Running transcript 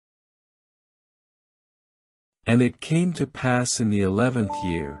And it came to pass in the 11th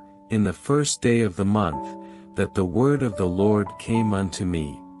year, in the first day of the month, that the word of the Lord came unto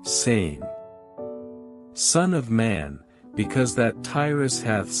me, saying, Son of man, because that Tyrus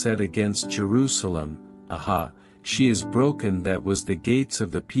hath said against Jerusalem, Aha, she is broken that was the gates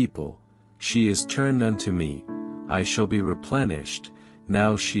of the people, she is turned unto me, I shall be replenished,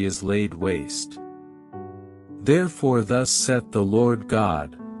 now she is laid waste. Therefore thus saith the Lord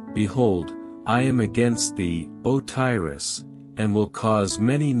God, Behold, I am against thee, O Tyrus, and will cause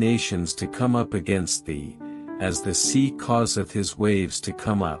many nations to come up against thee, as the sea causeth his waves to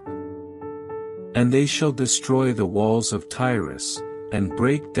come up. And they shall destroy the walls of Tyrus, and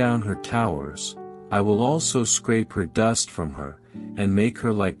break down her towers, I will also scrape her dust from her, and make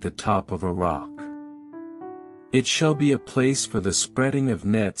her like the top of a rock. It shall be a place for the spreading of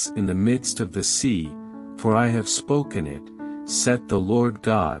nets in the midst of the sea, for I have spoken it, saith the Lord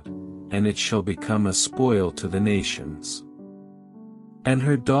God, and it shall become a spoil to the nations. And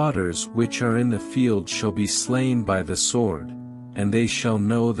her daughters which are in the field shall be slain by the sword, and they shall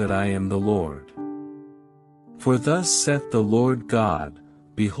know that I am the Lord. For thus saith the Lord God,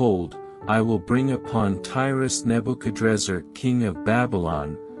 Behold, I will bring upon Tyrus Nebuchadrezzar king of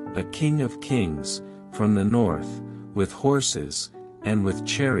Babylon, a king of kings, from the north, with horses, and with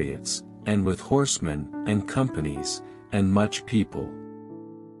chariots, and with horsemen, and companies, and much people.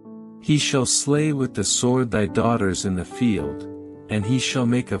 He shall slay with the sword thy daughters in the field, and he shall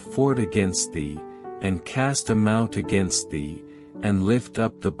make a fort against thee, and cast a mount against thee, and lift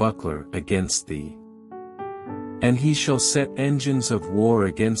up the buckler against thee. And he shall set engines of war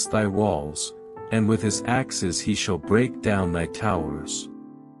against thy walls, and with his axes he shall break down thy towers.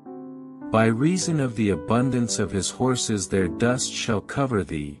 By reason of the abundance of his horses their dust shall cover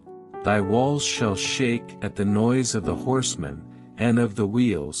thee, thy walls shall shake at the noise of the horsemen, and of the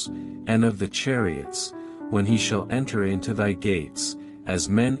wheels, and of the chariots, when he shall enter into thy gates, as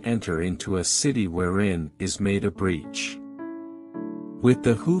men enter into a city wherein is made a breach. With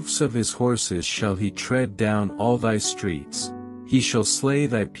the hoofs of his horses shall he tread down all thy streets, he shall slay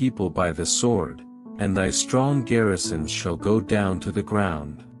thy people by the sword, and thy strong garrisons shall go down to the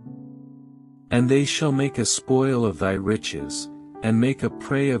ground. And they shall make a spoil of thy riches, and make a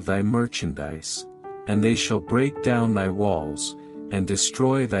prey of thy merchandise, and they shall break down thy walls, and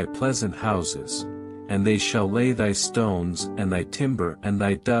destroy thy pleasant houses, and they shall lay thy stones and thy timber and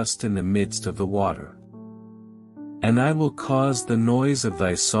thy dust in the midst of the water. And I will cause the noise of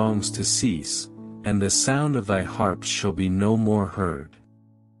thy songs to cease, and the sound of thy harps shall be no more heard.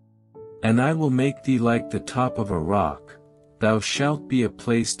 And I will make thee like the top of a rock, thou shalt be a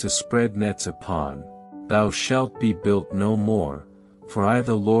place to spread nets upon, thou shalt be built no more, for I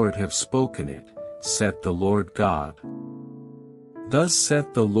the Lord have spoken it, saith the Lord God. Thus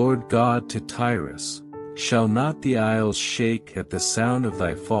saith the Lord God to Tyrus, Shall not the isles shake at the sound of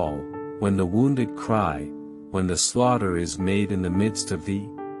thy fall, when the wounded cry, when the slaughter is made in the midst of thee?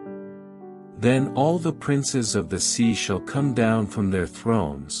 Then all the princes of the sea shall come down from their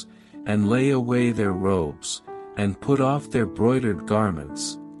thrones, and lay away their robes, and put off their broidered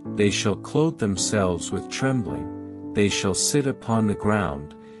garments, they shall clothe themselves with trembling, they shall sit upon the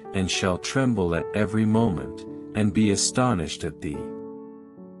ground, and shall tremble at every moment, and be astonished at thee.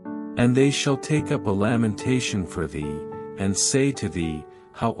 And they shall take up a lamentation for thee, and say to thee,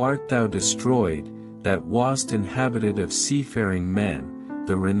 How art thou destroyed, that wast inhabited of seafaring men,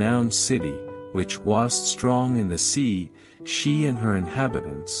 the renowned city, which wast strong in the sea, she and her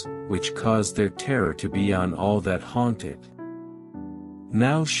inhabitants, which caused their terror to be on all that haunt it.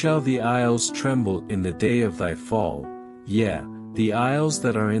 Now shall the isles tremble in the day of thy fall, yea, the isles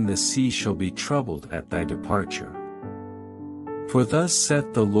that are in the sea shall be troubled at thy departure. For thus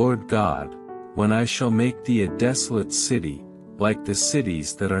saith the Lord God, When I shall make thee a desolate city, like the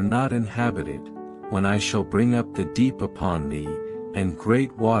cities that are not inhabited, when I shall bring up the deep upon thee, and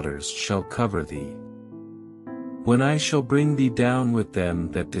great waters shall cover thee. When I shall bring thee down with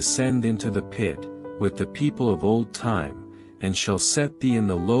them that descend into the pit, with the people of old time, and shall set thee in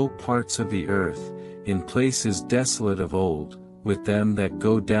the low parts of the earth, in places desolate of old, with them that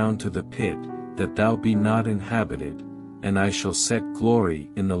go down to the pit, that thou be not inhabited, and I shall set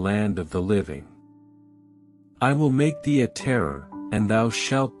glory in the land of the living. I will make thee a terror, and thou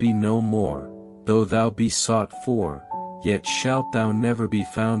shalt be no more, though thou be sought for, yet shalt thou never be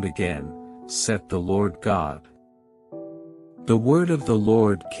found again, saith the Lord God. The word of the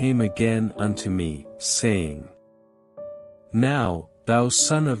Lord came again unto me, saying, Now, thou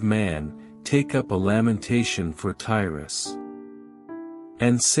son of man, take up a lamentation for Tyrus.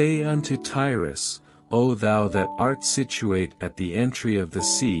 And say unto Tyrus, O thou that art situate at the entry of the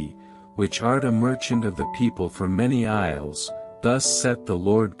sea, which art a merchant of the people for many isles, thus saith the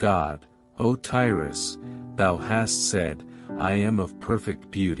Lord God, O Tyrus, thou hast said, I am of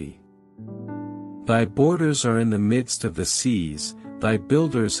perfect beauty. Thy borders are in the midst of the seas, thy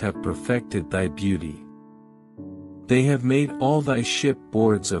builders have perfected thy beauty. They have made all thy ship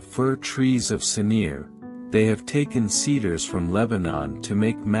boards of fir trees of Senir, they have taken cedars from Lebanon to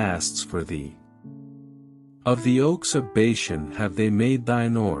make masts for thee. Of the oaks of Bashan have they made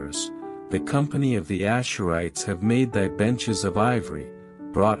thine oars, the company of the Ashurites have made thy benches of ivory,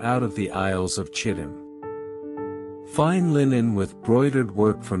 brought out of the isles of Chittim. Fine linen with broidered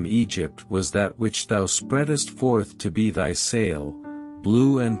work from Egypt was that which thou spreadest forth to be thy sail,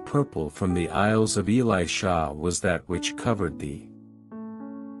 blue and purple from the isles of Elisha was that which covered thee.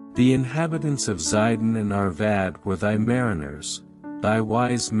 The inhabitants of Zidon and Arvad were thy mariners, thy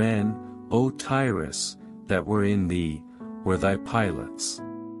wise men, O Tyrus, that were in thee, were thy pilots.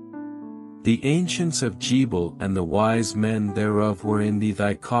 The ancients of Jebel and the wise men thereof were in thee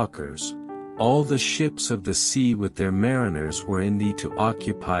thy caulkers, all the ships of the sea with their mariners were in thee to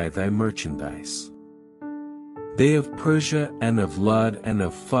occupy thy merchandise. They of Persia and of Lud and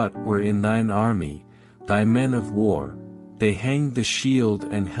of Phut were in thine army, thy men of war, they hanged the shield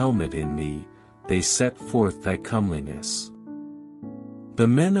and helmet in thee, they set forth thy comeliness. The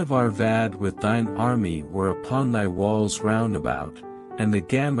men of Arvad with thine army were upon thy walls round about, and the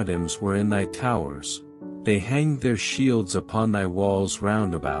Gammadims were in thy towers, they hanged their shields upon thy walls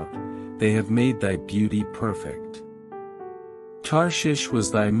round about, they have made thy beauty perfect. Tarshish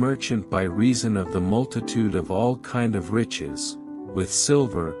was thy merchant by reason of the multitude of all kind of riches, with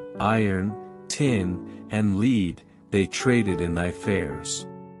silver, iron, tin, and lead, they traded in thy fairs.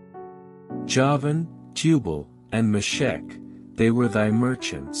 Javan, Tubal, and Meshech, they were thy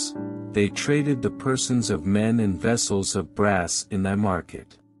merchants, they traded the persons of men and vessels of brass in thy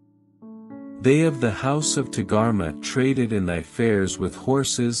market. They of the house of Togarmah traded in thy fairs with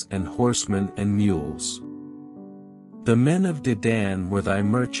horses and horsemen and mules. The men of Dedan were thy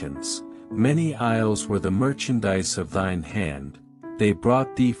merchants, many isles were the merchandise of thine hand, they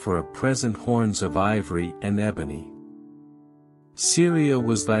brought thee for a present horns of ivory and ebony. Syria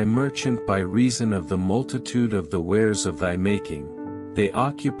was thy merchant by reason of the multitude of the wares of thy making, they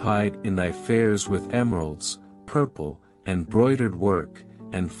occupied in thy fairs with emeralds, purple, and broidered work,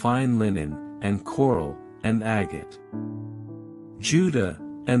 and fine linen, and coral, and agate. Judah,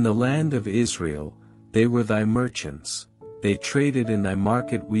 and the land of Israel, they were thy merchants, they traded in thy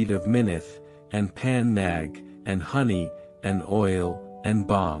market wheat of Minnith, and pan-nag, and honey, and oil, and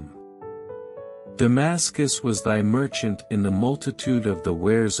balm. Damascus was thy merchant in the multitude of the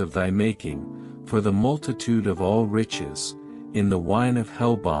wares of thy making, for the multitude of all riches, in the wine of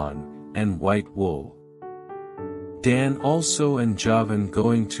Helbon, and white wool. Dan also and Javan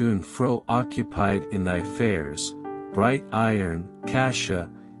going to and fro occupied in thy fairs, bright iron, cassia,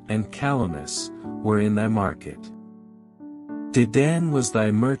 and calamus, were in thy market. Dedan was thy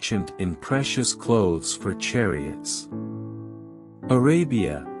merchant in precious clothes for chariots.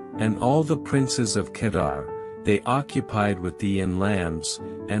 Arabia, and all the princes of Kedar, they occupied with thee in lambs,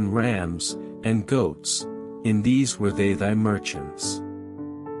 and rams, and goats, in these were they thy merchants.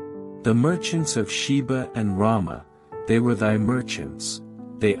 The merchants of Sheba and Ramah, they were thy merchants,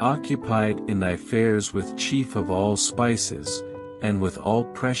 they occupied in thy fairs with chief of all spices, and with all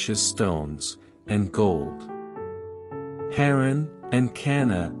precious stones, and gold. Haran, and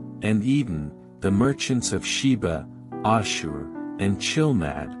Cana, and Eden, the merchants of Sheba, Ashur, and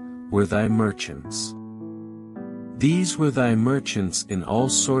Chilmad, were thy merchants. These were thy merchants in all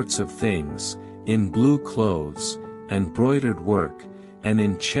sorts of things, in blue clothes, and broidered work, and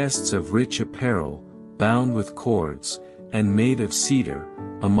in chests of rich apparel, bound with cords, and made of cedar,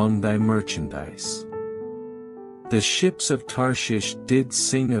 among thy merchandise. The ships of Tarshish did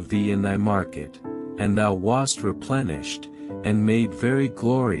sing of thee in thy market, and thou wast replenished, and made very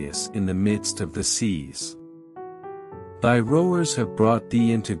glorious in the midst of the seas. Thy rowers have brought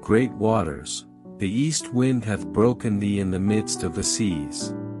thee into great waters, the east wind hath broken thee in the midst of the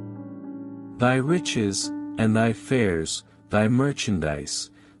seas. Thy riches, and thy fairs, thy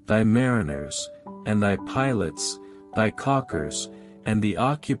merchandise, thy mariners, and thy pilots, thy caulkers, and the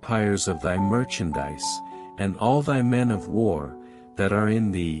occupiers of thy merchandise, and all thy men of war, that are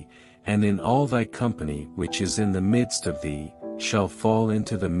in thee, and in all thy company which is in the midst of thee, shall fall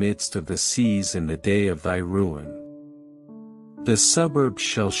into the midst of the seas in the day of thy ruin. The suburbs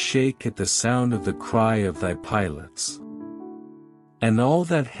shall shake at the sound of the cry of thy pilots. And all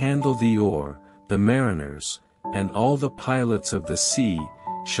that handle the oar, the mariners, and all the pilots of the sea,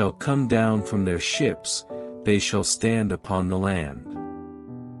 shall come down from their ships, they shall stand upon the land.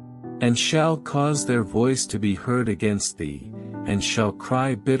 and shall cause their voice to be heard against thee, and shall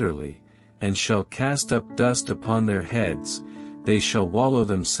cry bitterly, and shall cast up dust upon their heads, they shall wallow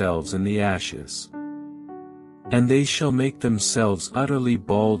themselves in the ashes. And they shall make themselves utterly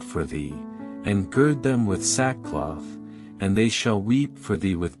bald for thee, and gird them with sackcloth, and they shall weep for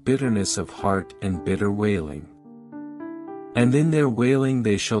thee with bitterness of heart and bitter wailing. And in their wailing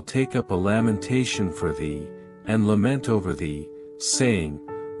they shall take up a lamentation for thee, and lament over thee, saying,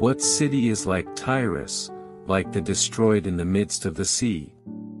 What city is like Tyrus, like the destroyed in the midst of the sea?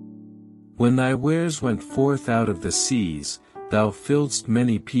 When thy wares went forth out of the seas, thou filledst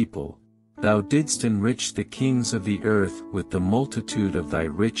many people, thou didst enrich the kings of the earth with the multitude of thy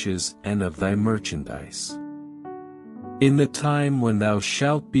riches and of thy merchandise. In the time when thou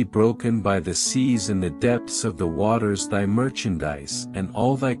shalt be broken by the seas in the depths of the waters, thy merchandise and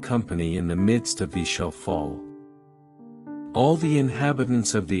all thy company in the midst of thee shall fall. All the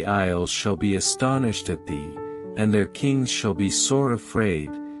inhabitants of the isles shall be astonished at thee, and their kings shall be sore afraid,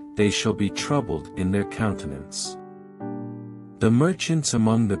 they shall be troubled in their countenance. The merchants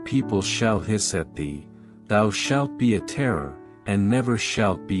among the people shall hiss at thee, thou shalt be a terror, and never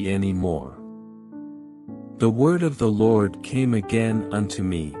shalt be any more. The word of the Lord came again unto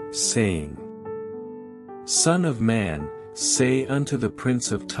me, saying, Son of man, say unto the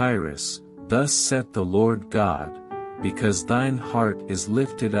prince of Tyrus, Thus saith the Lord God, because thine heart is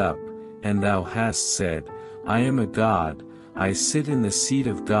lifted up, and thou hast said, I am a god, I sit in the seat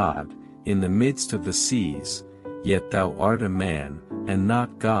of God, in the midst of the seas, yet thou art a man, and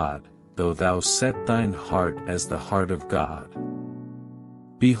not God, though thou set thine heart as the heart of God.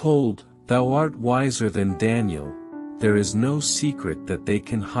 Behold, thou art wiser than Daniel, there is no secret that they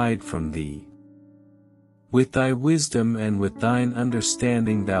can hide from thee. With thy wisdom and with thine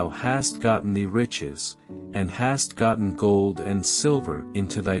understanding thou hast gotten thee riches, and hast gotten gold and silver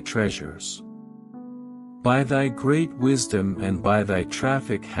into thy treasures. By thy great wisdom and by thy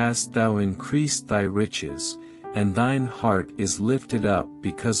traffic hast thou increased thy riches, and thine heart is lifted up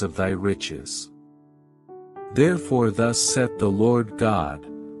because of thy riches. Therefore thus saith the Lord God,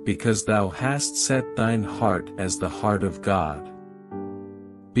 because thou hast set thine heart as the heart of God.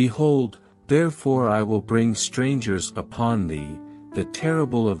 Behold, therefore I will bring strangers upon thee, the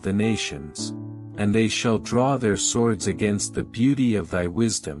terrible of the nations, and they shall draw their swords against the beauty of thy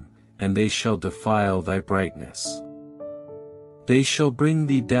wisdom, and they shall defile thy brightness. They shall bring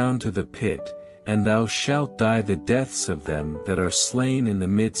thee down to the pit, and thou shalt die the deaths of them that are slain in the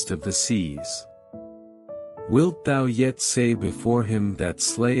midst of the seas. Wilt thou yet say before him that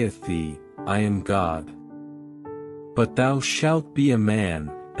slayeth thee, I am God? But thou shalt be a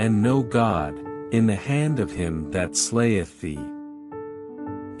man, and no God, in the hand of him that slayeth thee.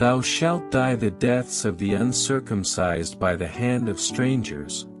 Thou shalt die the deaths of the uncircumcised by the hand of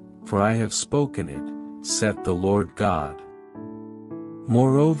strangers, for I have spoken it, saith the Lord God.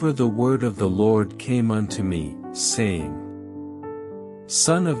 Moreover the word of the Lord came unto me, saying,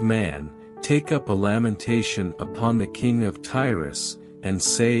 Son of man, take up a lamentation upon the king of Tyrus, and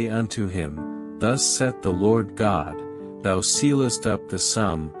say unto him, Thus saith the Lord God, Thou sealest up the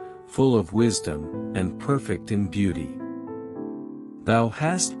sum, full of wisdom, and perfect in beauty. Thou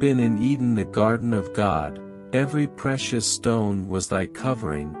hast been in Eden the garden of God, every precious stone was thy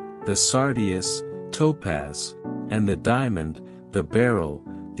covering, the sardius, topaz, and the diamond, the beryl,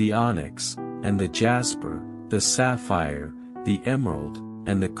 the onyx, and the jasper, the sapphire, the emerald,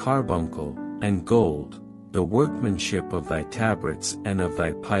 and the carbuncle, and gold, the workmanship of thy tabrets and of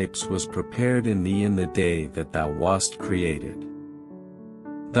thy pipes was prepared in thee in the day that thou wast created.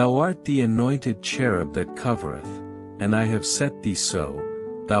 Thou art the anointed cherub that covereth, and I have set thee so,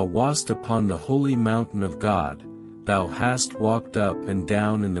 thou wast upon the holy mountain of God, thou hast walked up and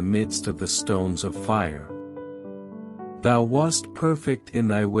down in the midst of the stones of fire. Thou wast perfect in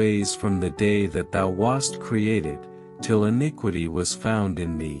thy ways from the day that thou wast created, till iniquity was found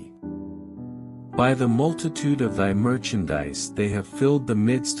in thee. By the multitude of thy merchandise they have filled the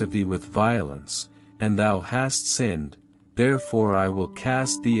midst of thee with violence, and thou hast sinned, therefore I will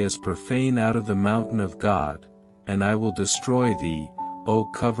cast thee as profane out of the mountain of God, and I will destroy thee, O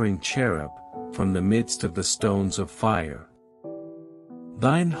covering cherub, from the midst of the stones of fire.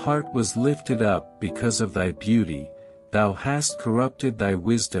 Thine heart was lifted up because of thy beauty, thou hast corrupted thy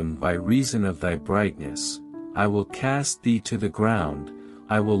wisdom by reason of thy brightness. I will cast thee to the ground,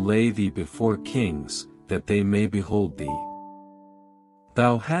 I will lay thee before kings, that they may behold thee.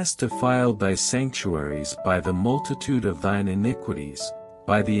 Thou hast defiled thy sanctuaries by the multitude of thine iniquities,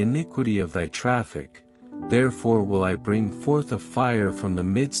 by the iniquity of thy traffic, therefore will I bring forth a fire from the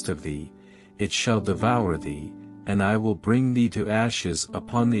midst of thee, it shall devour thee, and I will bring thee to ashes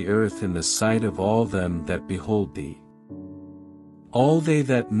upon the earth in the sight of all them that behold thee. All they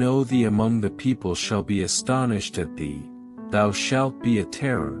that know thee among the people shall be astonished at thee, thou shalt be a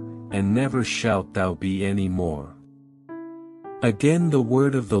terror, and never shalt thou be any more. Again the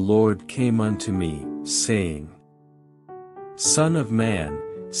word of the Lord came unto me, saying, Son of man,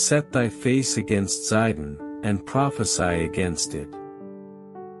 set thy face against Zidon, and prophesy against it.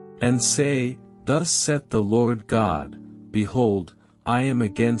 And say, Thus saith the Lord God, Behold, I am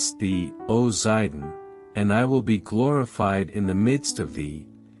against thee, O Zidon, and I will be glorified in the midst of thee,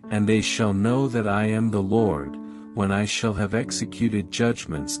 and they shall know that I am the Lord, when I shall have executed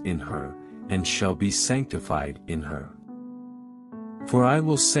judgments in her, and shall be sanctified in her. For I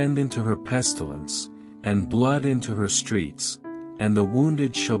will send into her pestilence, and blood into her streets, and the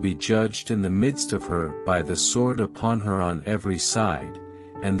wounded shall be judged in the midst of her by the sword upon her on every side,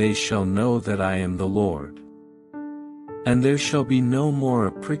 and they shall know that I am the Lord. And there shall be no more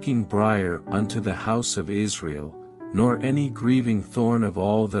a pricking brier unto the house of Israel, nor any grieving thorn of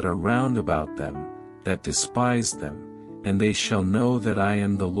all that are round about them, that despise them, and they shall know that I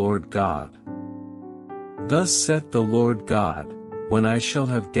am the Lord God. Thus saith the Lord God, when I shall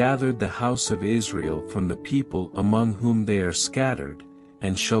have gathered the house of Israel from the people among whom they are scattered,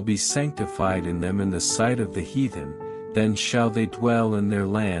 and shall be sanctified in them in the sight of the heathen, then shall they dwell in their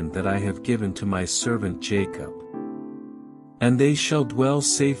land that I have given to my servant Jacob. And they shall dwell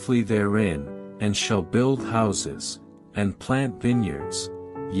safely therein, and shall build houses, and plant vineyards,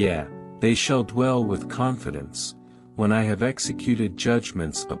 yea, they shall dwell with confidence, when I have executed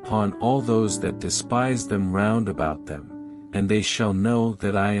judgments upon all those that despise them round about them, and they shall know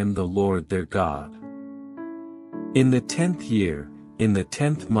that I am the Lord their God. In the 10th year, in the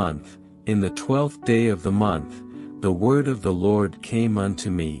 10th month, in the 12th day of the month, the word of the Lord came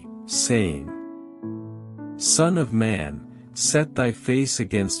unto me, saying, Son of man, set thy face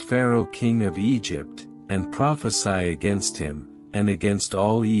against Pharaoh king of Egypt, and prophesy against him, and against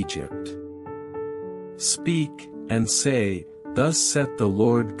all Egypt. Speak, and say, Thus saith the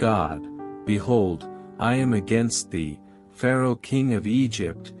Lord God, Behold, I am against thee, Pharaoh king of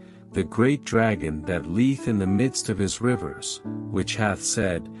Egypt, the great dragon that lieth in the midst of his rivers, which hath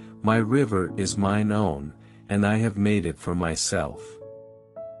said, My river is mine own, and I have made it for myself.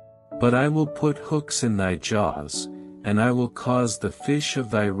 But I will put hooks in thy jaws, and I will cause the fish of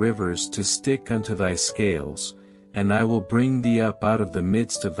thy rivers to stick unto thy scales, and I will bring thee up out of the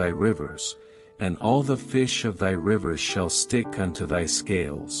midst of thy rivers, and all the fish of thy rivers shall stick unto thy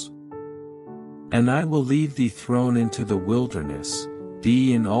scales. And I will leave thee thrown into the wilderness,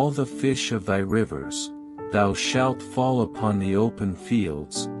 thee and all the fish of thy rivers, thou shalt fall upon the open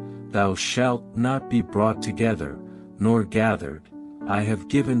fields, thou shalt not be brought together, nor gathered, I have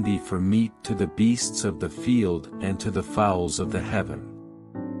given thee for meat to the beasts of the field and to the fowls of the heaven.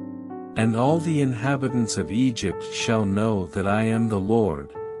 And all the inhabitants of Egypt shall know that I am the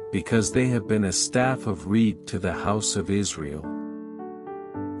Lord, because they have been a staff of reed to the house of Israel.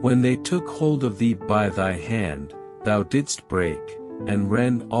 When they took hold of thee by thy hand, thou didst break, and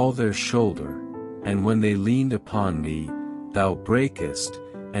rend all their shoulder, and when they leaned upon thee, thou breakest,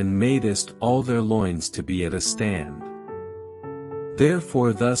 and madest all their loins to be at a stand.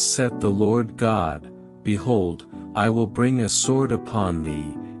 Therefore thus saith the Lord God, Behold, I will bring a sword upon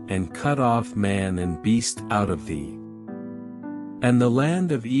thee, and cut off man and beast out of thee. And the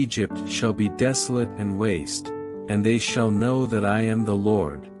land of Egypt shall be desolate and waste, and they shall know that I am the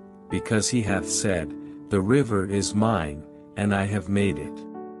Lord, because he hath said, The river is mine, and I have made it.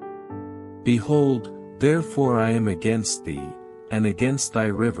 Behold, therefore I am against thee, and against thy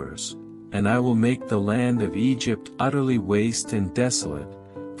rivers, and I will make the land of Egypt utterly waste and desolate,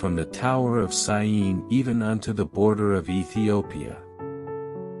 from the tower of Syene even unto the border of Ethiopia.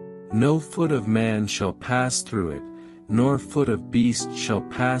 No foot of man shall pass through it, nor foot of beast shall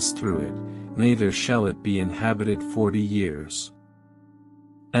pass through it, neither shall it be inhabited 40 years.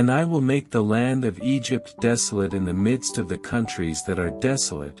 And I will make the land of Egypt desolate in the midst of the countries that are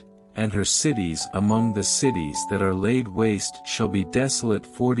desolate, and her cities among the cities that are laid waste shall be desolate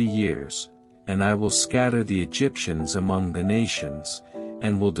 40 years, and I will scatter the Egyptians among the nations,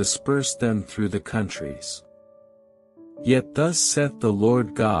 and will disperse them through the countries. Yet thus saith the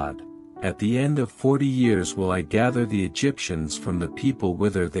Lord God, At the end of 40 years will I gather the Egyptians from the people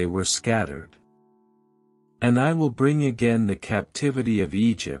whither they were scattered. And I will bring again the captivity of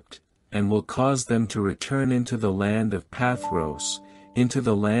Egypt, and will cause them to return into the land of Pathros, into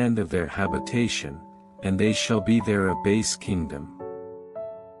the land of their habitation, and they shall be there a base kingdom.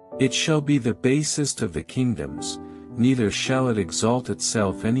 It shall be the basest of the kingdoms, neither shall it exalt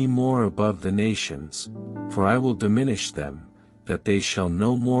itself any more above the nations, for I will diminish them, that they shall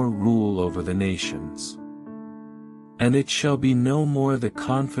no more rule over the nations. And it shall be no more the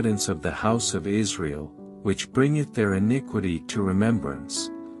confidence of the house of Israel, which bringeth their iniquity to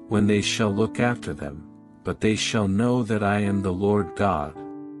remembrance, when they shall look after them, but they shall know that I am the Lord God.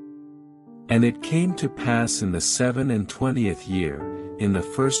 And it came to pass in the 27th year, in the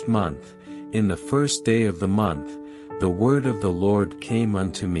 1st month, in the 1st day of the month, the word of the Lord came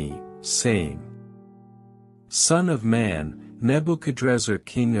unto me, saying, Son of man, Nebuchadrezzar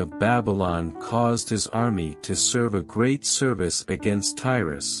king of Babylon caused his army to serve a great service against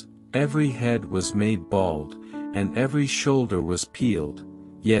Tyrus. Every head was made bald, and every shoulder was peeled,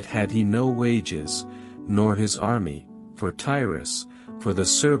 yet had he no wages, nor his army, for Tyrus, for the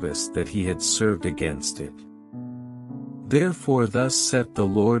service that he had served against it. Therefore thus saith the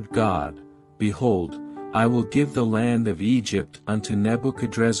Lord God, Behold, I will give the land of Egypt unto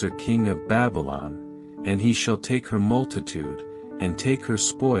Nebuchadrezzar king of Babylon, and he shall take her multitude, and take her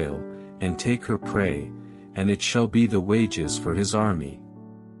spoil, and take her prey, and it shall be the wages for his army.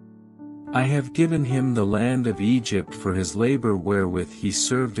 I have given him the land of Egypt for his labor wherewith he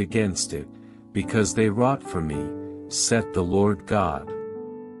served against it, because they wrought for me, saith the Lord God.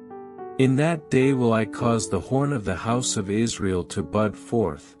 In that day will I cause the horn of the house of Israel to bud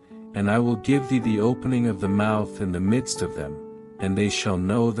forth, and I will give thee the opening of the mouth in the midst of them, and they shall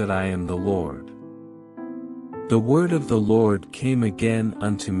know that I am the Lord. The word of the Lord came again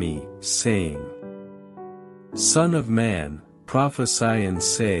unto me, saying, Son of man, prophesy and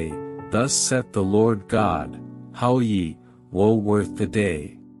say, Thus saith the Lord God, Howl ye, woe worth the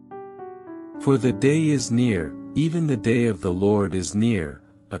day. For the day is near, even the day of the Lord is near,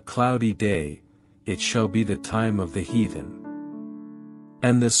 a cloudy day, it shall be the time of the heathen.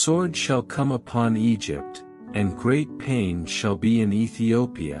 And the sword shall come upon Egypt, and great pain shall be in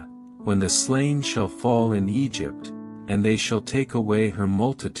Ethiopia, when the slain shall fall in Egypt, and they shall take away her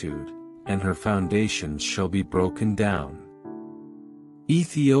multitude, and her foundations shall be broken down.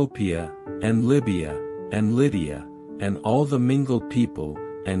 Ethiopia, and Libya, and Lydia, and all the mingled people,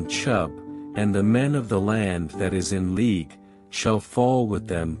 and Chub, and the men of the land that is in league, shall fall with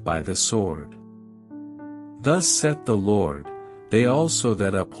them by the sword. Thus saith the Lord, they also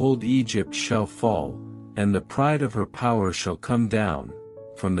that uphold Egypt shall fall, and the pride of her power shall come down,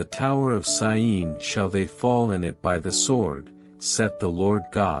 from the tower of Syene shall they fall in it by the sword, saith the Lord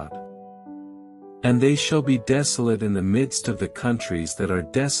God. And they shall be desolate in the midst of the countries that are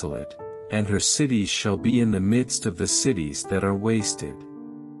desolate, and her cities shall be in the midst of the cities that are wasted.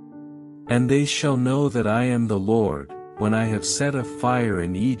 And they shall know that I am the Lord, when I have set a fire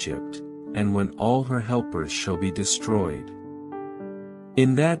in Egypt, and when all her helpers shall be destroyed.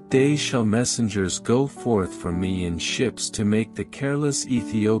 In that day shall messengers go forth from me in ships to make the careless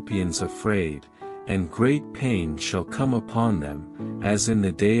Ethiopians afraid, and great pain shall come upon them, as in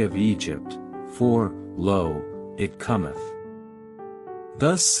the day of Egypt, for, lo, it cometh.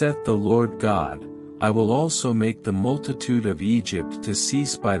 Thus saith the Lord God, I will also make the multitude of Egypt to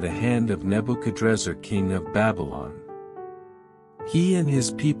cease by the hand of Nebuchadrezzar king of Babylon. He and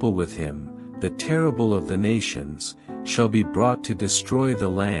his people with him, the terrible of the nations, shall be brought to destroy the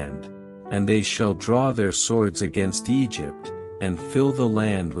land, and they shall draw their swords against Egypt, and fill the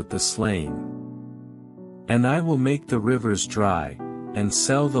land with the slain. And I will make the rivers dry, and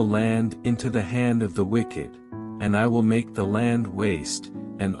sell the land into the hand of the wicked, and I will make the land waste,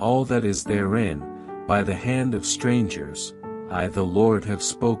 and all that is therein, by the hand of strangers, I the Lord have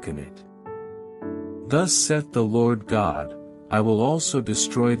spoken it. Thus saith the Lord God, I will also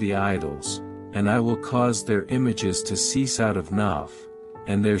destroy the idols, and I will cause their images to cease out of Noph,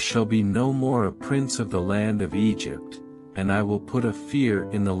 and there shall be no more a prince of the land of Egypt, and I will put a fear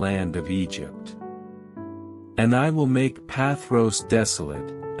in the land of Egypt. And I will make Pathros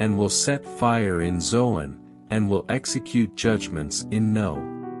desolate, and will set fire in Zoan, and will execute judgments in No.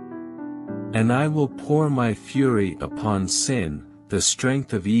 And I will pour my fury upon Sin, the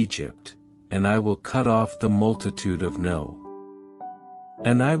strength of Egypt, and I will cut off the multitude of No.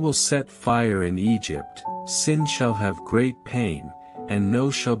 And I will set fire in Egypt, Sin shall have great pain, and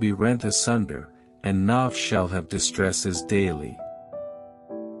No shall be rent asunder, and Noph shall have distresses daily.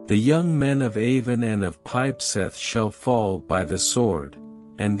 The young men of Avon and of Pipeseth shall fall by the sword,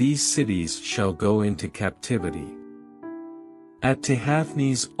 and these cities shall go into captivity. At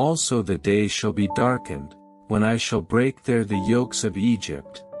Tehaphnes also the day shall be darkened, when I shall break there the yokes of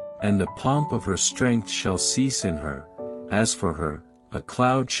Egypt, and the pomp of her strength shall cease in her. As for her, a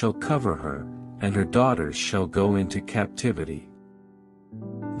cloud shall cover her, and her daughters shall go into captivity.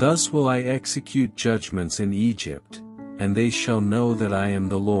 Thus will I execute judgments in Egypt, and they shall know that I am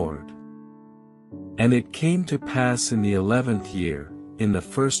the Lord. And it came to pass in the 11th year, in the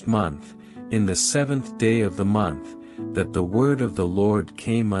 1st month, in the 7th day of the month, that the word of the Lord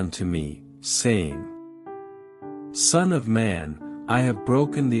came unto me, saying, Son of man, I have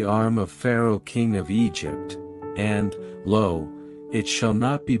broken the arm of Pharaoh king of Egypt, and, lo, it shall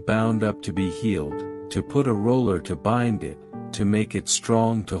not be bound up to be healed, to put a roller to bind it, to make it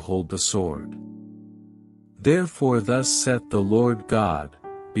strong to hold the sword. Therefore thus saith the Lord God,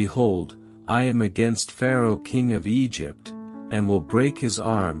 Behold, I am against Pharaoh king of Egypt, and will break his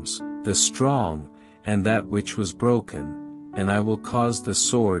arms, the strong, and that which was broken, and I will cause the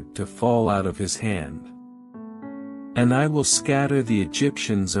sword to fall out of his hand. And I will scatter the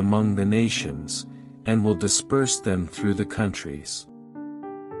Egyptians among the nations, and will disperse them through the countries.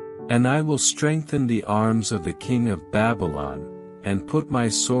 And I will strengthen the arms of the king of Babylon, and put my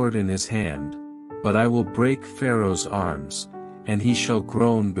sword in his hand, but I will break Pharaoh's arms, and he shall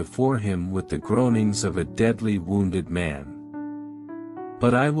groan before him with the groanings of a deadly wounded man.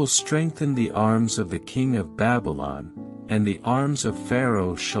 But I will strengthen the arms of the king of Babylon, and the arms of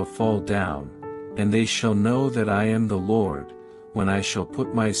Pharaoh shall fall down, and they shall know that I am the Lord, when I shall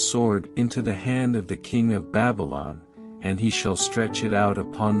put my sword into the hand of the king of Babylon, and he shall stretch it out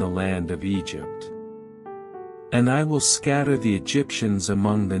upon the land of Egypt. And I will scatter the Egyptians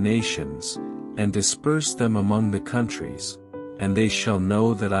among the nations, and disperse them among the countries, and they shall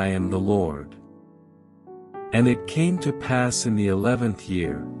know that I am the Lord. And it came to pass in the 11th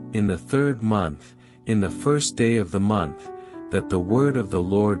year, in the 3rd month, in the 1st day of the month, that the word of the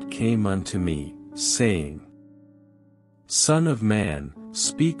Lord came unto me, saying, Son of man,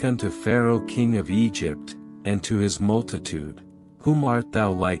 speak unto Pharaoh king of Egypt, and to his multitude, Whom art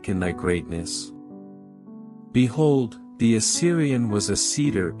thou like in thy greatness? Behold, the Assyrian was a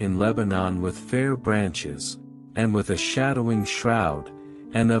cedar in Lebanon with fair branches, and with a shadowing shroud,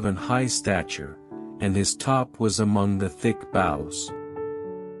 and of an high stature, and his top was among the thick boughs.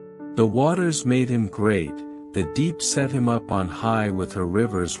 The waters made him great, the deep set him up on high with her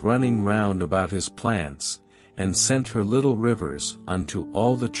rivers running round about his plants, and sent her little rivers unto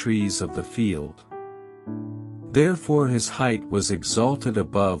all the trees of the field. Therefore his height was exalted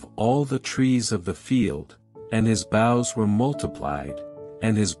above all the trees of the field, and his boughs were multiplied,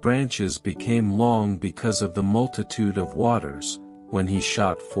 and his branches became long because of the multitude of waters, when he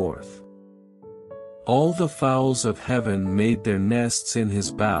shot forth. All the fowls of heaven made their nests in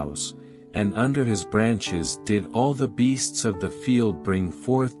his boughs, and under his branches did all the beasts of the field bring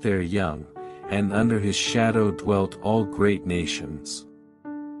forth their young, and under his shadow dwelt all great nations.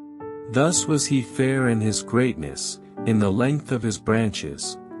 Thus was he fair in his greatness, in the length of his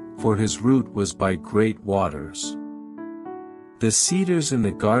branches, for his root was by great waters. The cedars in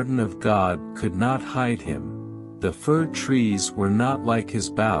the garden of God could not hide him, the fir trees were not like his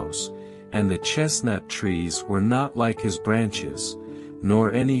boughs, and the chestnut trees were not like his branches,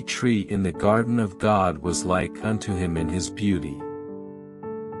 nor any tree in the garden of God was like unto him in his beauty.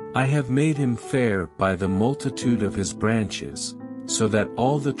 I have made him fair by the multitude of his branches, so that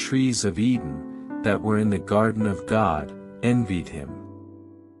all the trees of Eden, that were in the garden of God, envied him.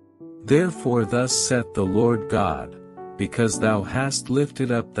 Therefore thus saith the Lord God, Because thou hast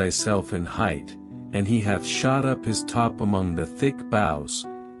lifted up thyself in height, and he hath shot up his top among the thick boughs,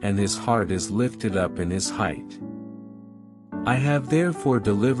 and his heart is lifted up in his height. I have therefore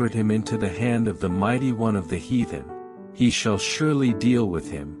delivered him into the hand of the mighty one of the heathen, he shall surely deal with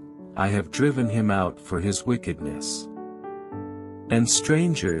him, I have driven him out for his wickedness. And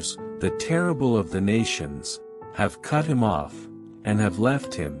strangers, the terrible of the nations, have cut him off, and have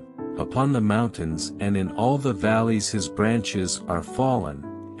left him, upon the mountains and in all the valleys his branches are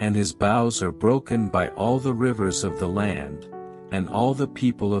fallen, and his boughs are broken by all the rivers of the land, and all the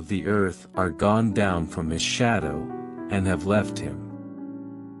people of the earth are gone down from his shadow, and have left him.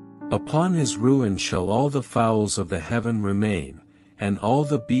 Upon his ruin shall all the fowls of the heaven remain, and all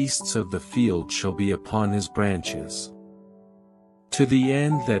the beasts of the field shall be upon his branches. To the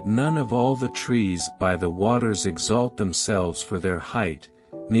end that none of all the trees by the waters exalt themselves for their height,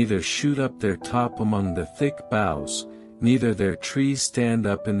 neither shoot up their top among the thick boughs, neither their trees stand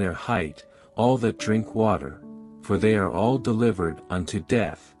up in their height, all that drink water, for they are all delivered unto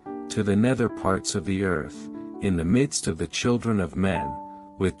death, to the nether parts of the earth, in the midst of the children of men,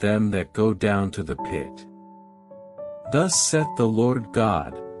 with them that go down to the pit. Thus saith the Lord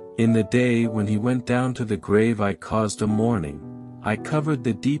God, In the day when he went down to the grave I caused a mourning, I covered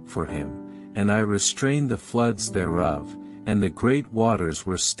the deep for him, and I restrained the floods thereof, and the great waters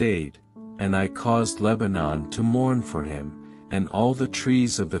were stayed, and I caused Lebanon to mourn for him, and all the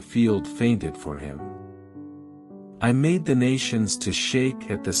trees of the field fainted for him. I made the nations to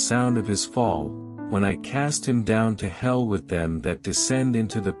shake at the sound of his fall, when I cast him down to hell with them that descend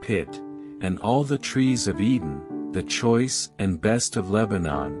into the pit, and all the trees of Eden, the choice and best of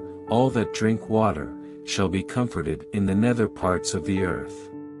Lebanon, all that drink water, shall be comforted in the nether parts of the earth.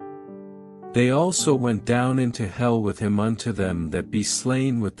 They also went down into hell with him unto them that be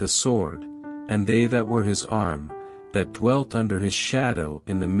slain with the sword, and they that were his arm, that dwelt under his shadow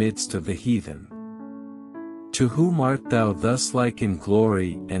in the midst of the heathen. To whom art thou thus like in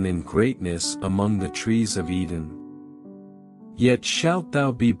glory and in greatness among the trees of Eden? Yet shalt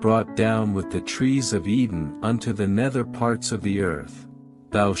thou be brought down with the trees of Eden unto the nether parts of the earth.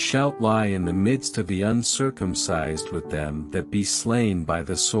 Thou shalt lie in the midst of the uncircumcised with them that be slain by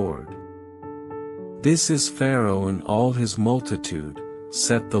the sword. This is Pharaoh and all his multitude,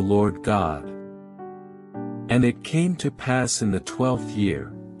 saith the Lord God. And it came to pass in the 12th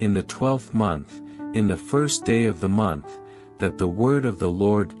year, in the 12th month, in the first day of the month, that the word of the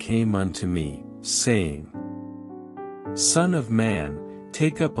Lord came unto me, saying, Son of man,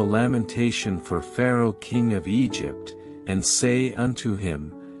 take up a lamentation for Pharaoh king of Egypt, and say unto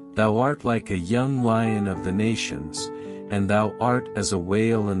him, Thou art like a young lion of the nations, and thou art as a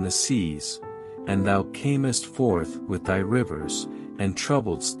whale in the seas, and thou camest forth with thy rivers, and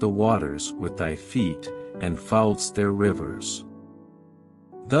troubledst the waters with thy feet, and fouledst their rivers.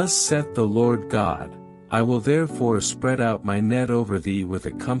 Thus saith the Lord God, I will therefore spread out my net over thee with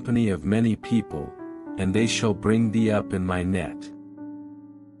a company of many people, and they shall bring thee up in my net.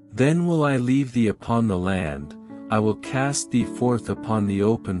 Then will I leave thee upon the land, I will cast thee forth upon the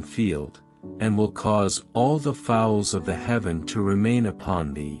open field, and will cause all the fowls of the heaven to remain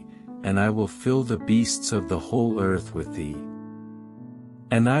upon thee, and I will fill the beasts of the whole earth with thee.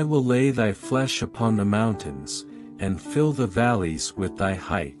 And I will lay thy flesh upon the mountains, and fill the valleys with thy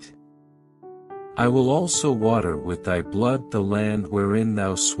height. I will also water with thy blood the land wherein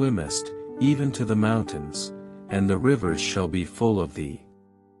thou swimmest, even to the mountains, and the rivers shall be full of thee.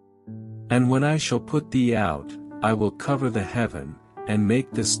 And when I shall put thee out, I will cover the heaven, and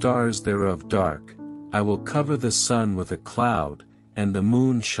make the stars thereof dark, I will cover the sun with a cloud, and the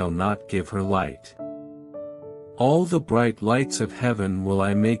moon shall not give her light. All the bright lights of heaven will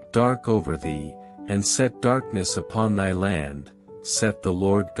I make dark over thee, and set darkness upon thy land, saith the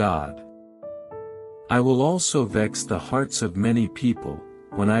Lord God. I will also vex the hearts of many people,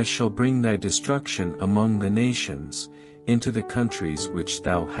 when I shall bring thy destruction among the nations, into the countries which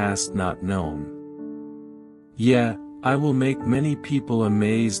thou hast not known. Yea, I will make many people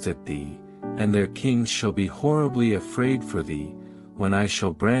amazed at thee, and their kings shall be horribly afraid for thee, when I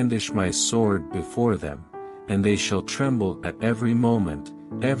shall brandish my sword before them, and they shall tremble at every moment,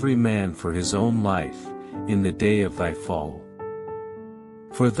 every man for his own life, in the day of thy fall.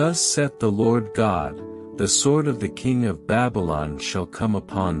 For thus saith the Lord God, the sword of the king of Babylon shall come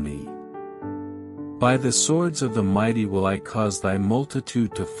upon thee. By the swords of the mighty will I cause thy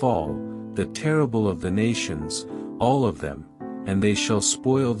multitude to fall, the terrible of the nations, all of them, and they shall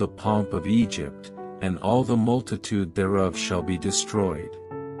spoil the pomp of Egypt, and all the multitude thereof shall be destroyed.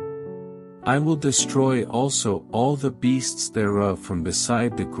 I will destroy also all the beasts thereof from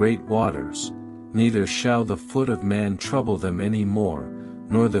beside the great waters, neither shall the foot of man trouble them any more,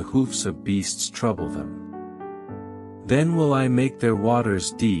 nor the hoofs of beasts trouble them. Then will I make their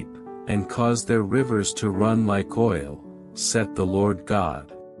waters deep, and cause their rivers to run like oil, saith the Lord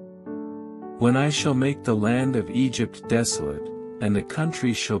God. When I shall make the land of Egypt desolate, and the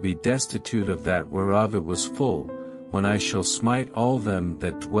country shall be destitute of that whereof it was full, when I shall smite all them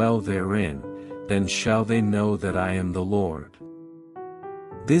that dwell therein, then shall they know that I am the Lord.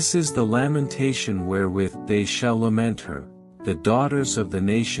 This is the lamentation wherewith they shall lament her, the daughters of the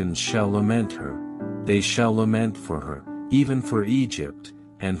nations shall lament her, they shall lament for her, even for Egypt,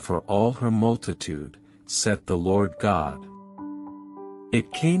 and for all her multitude, saith the Lord God.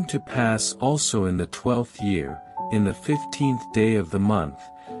 It came to pass also in the 12th year, in the 15th day of the month,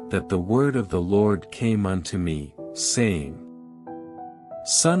 that the word of the Lord came unto me, saying,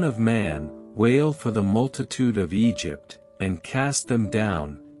 Son of man, wail for the multitude of Egypt, and cast them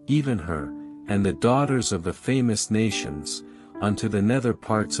down, even her, and the daughters of the famous nations, unto the nether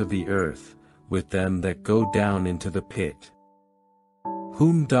parts of the earth, with them that go down into the pit.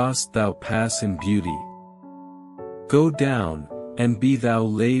 Whom dost thou pass in beauty? Go down, and be thou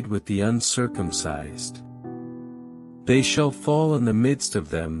laid with the uncircumcised. They shall fall in the midst of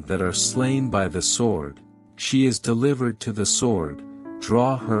them that are slain by the sword, she is delivered to the sword,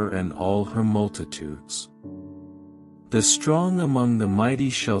 draw her and all her multitudes. The strong among the mighty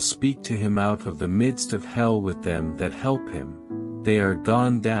shall speak to him out of the midst of hell with them that help him, they are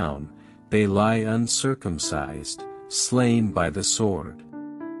gone down, they lie uncircumcised, slain by the sword.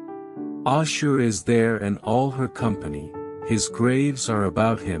 Ashur is there and all her company, his graves are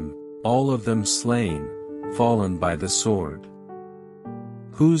about him, all of them slain, fallen by the sword.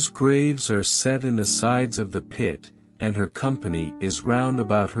 Whose graves are set in the sides of the pit, and her company is round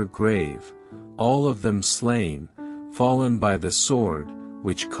about her grave, all of them slain, fallen by the sword,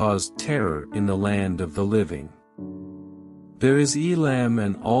 which caused terror in the land of the living. There is Elam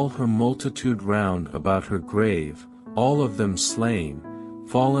and all her multitude round about her grave, all of them slain,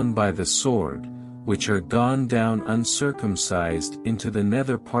 fallen by the sword, which are gone down uncircumcised into the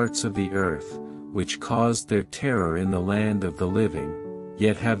nether parts of the earth, which caused their terror in the land of the living,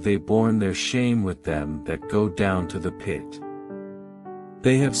 yet have they borne their shame with them that go down to the pit.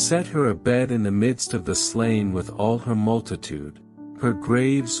 They have set her a bed in the midst of the slain with all her multitude, her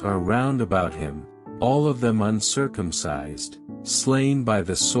graves are round about him, all of them uncircumcised, slain by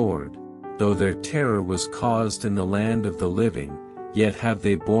the sword, though their terror was caused in the land of the living, yet have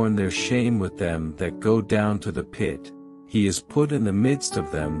they borne their shame with them that go down to the pit, he is put in the midst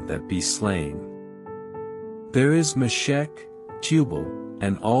of them that be slain. There is Meshech, Tubal,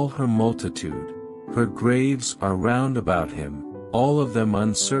 and all her multitude, her graves are round about him, all of them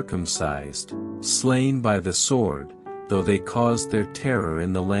uncircumcised, slain by the sword, though they caused their terror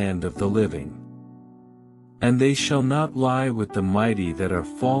in the land of the living. And they shall not lie with the mighty that are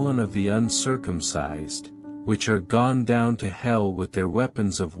fallen of the uncircumcised, which are gone down to hell with their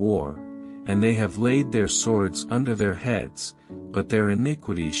weapons of war, and they have laid their swords under their heads, but their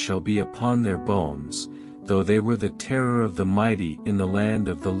iniquity shall be upon their bones, though they were the terror of the mighty in the land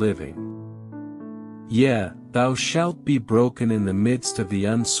of the living. Yea, thou shalt be broken in the midst of the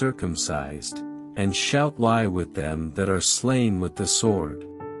uncircumcised, and shalt lie with them that are slain with the sword.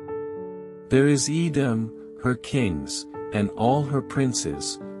 There is Edom, her kings, and all her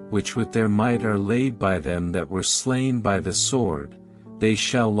princes, which with their might are laid by them that were slain by the sword, they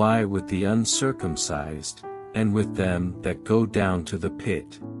shall lie with the uncircumcised, and with them that go down to the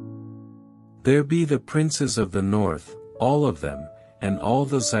pit. There be the princes of the north, all of them, and all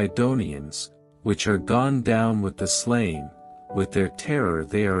the Zidonians, which are gone down with the slain, with their terror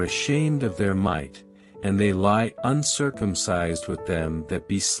they are ashamed of their might, and they lie uncircumcised with them that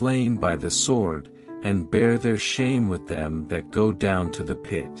be slain by the sword, and bear their shame with them that go down to the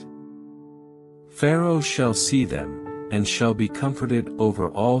pit. Pharaoh shall see them, and shall be comforted over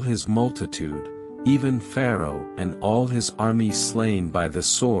all his multitude, even Pharaoh and all his army slain by the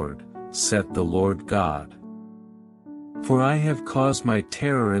sword, saith the Lord God. For I have caused my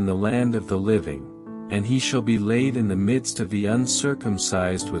terror in the land of the living, and he shall be laid in the midst of the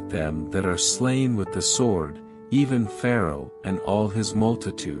uncircumcised with them that are slain with the sword, even Pharaoh and all his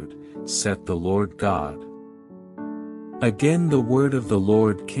multitude, saith the Lord God. Again the word of the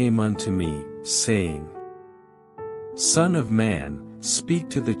Lord came unto me, saying, Son of man, speak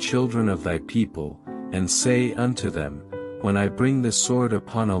to the children of thy people, and say unto them, When I bring the sword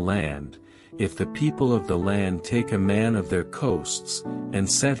upon a land, if the people of the land take a man of their coasts, and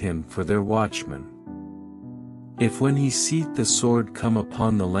set him for their watchman. If when he seeth the sword come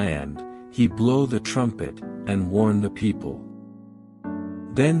upon the land, he blow the trumpet, and warn the people.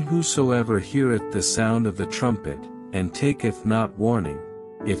 Then whosoever heareth the sound of the trumpet, and taketh not warning,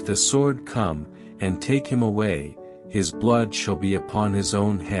 if the sword come, and take him away, his blood shall be upon his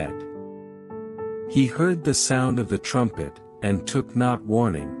own head. He heard the sound of the trumpet, and took not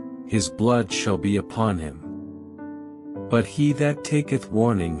warning, his blood shall be upon him. But he that taketh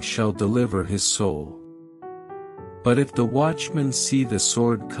warning shall deliver his soul. But if the watchman see the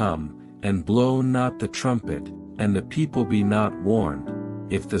sword come, and blow not the trumpet, and the people be not warned,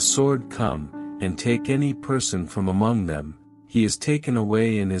 if the sword come, and take any person from among them, he is taken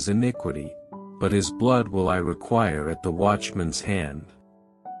away in his iniquity, but his blood will I require at the watchman's hand.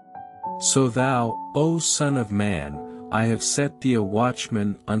 So thou, O Son of man, I have set thee a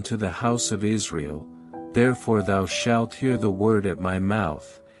watchman unto the house of Israel, therefore thou shalt hear the word at my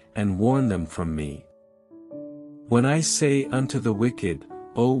mouth, and warn them from me. When I say unto the wicked,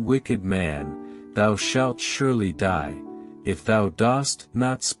 O wicked man, thou shalt surely die, if thou dost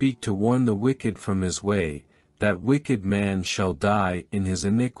not speak to warn the wicked from his way, that wicked man shall die in his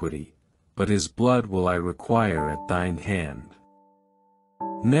iniquity, but his blood will I require at thine hand.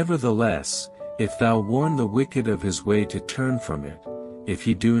 Nevertheless, if thou warn the wicked of his way to turn from it, if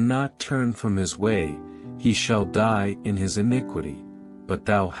he do not turn from his way, he shall die in his iniquity, but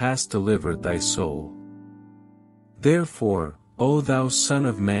thou hast delivered thy soul. Therefore, O thou Son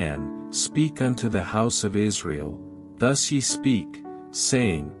of man, speak unto the house of Israel, thus ye speak,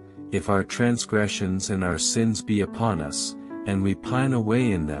 saying, If our transgressions and our sins be upon us, and we pine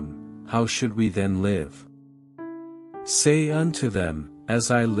away in them, how should we then live? Say unto them, As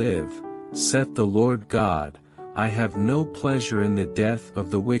I live, saith the Lord God, I have no pleasure in the death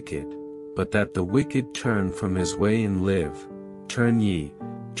of the wicked, but that the wicked turn from his way and live. Turn ye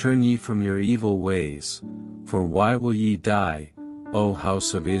from your evil ways, for why will ye die, O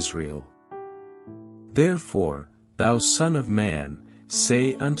house of Israel? Therefore, thou son of man,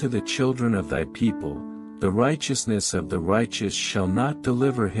 say unto the children of thy people, The righteousness of the righteous shall not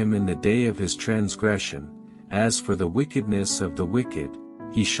deliver him in the day of his transgression, as for the wickedness of the wicked,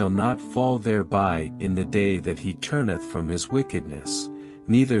 he shall not fall thereby in the day that he turneth from his wickedness,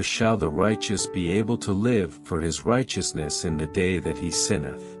 neither shall the righteous be able to live for his righteousness in the day that he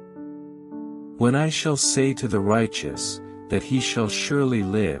sinneth. When I shall say to the righteous, that he shall surely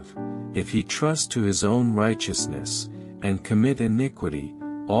live, if he trust to his own righteousness, and commit iniquity,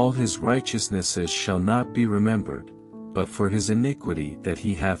 all his righteousnesses shall not be remembered, but for his iniquity that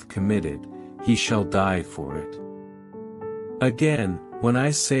he hath committed, he shall die for it. Again, when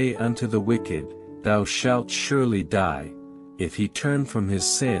I say unto the wicked, Thou shalt surely die, if he turn from his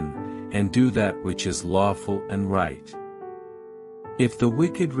sin, and do that which is lawful and right. If the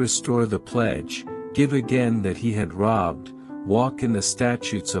wicked restore the pledge, give again that he had robbed, walk in the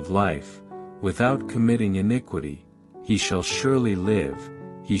statutes of life, without committing iniquity, he shall surely live,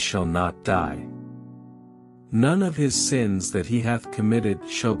 he shall not die. None of his sins that he hath committed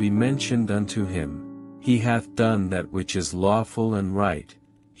shall be mentioned unto him. He hath done that which is lawful and right,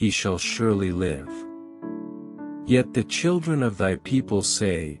 he shall surely live. Yet the children of thy people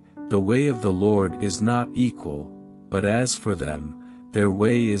say, The way of the Lord is not equal, but as for them, their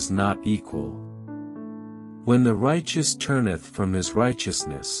way is not equal. When the righteous turneth from his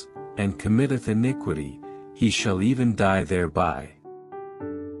righteousness, and committeth iniquity, he shall even die thereby.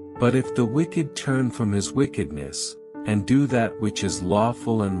 But if the wicked turn from his wickedness, and do that which is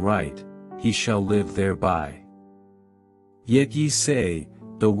lawful and right, he shall live thereby. Yet ye say,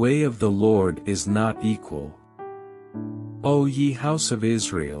 The way of the Lord is not equal. O ye house of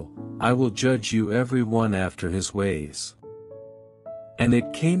Israel, I will judge you every one after his ways. And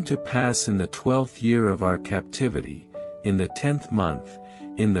it came to pass in the 12th year of our captivity, in the 10th month,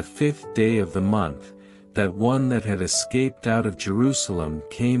 in the 5th day of the month, that one that had escaped out of Jerusalem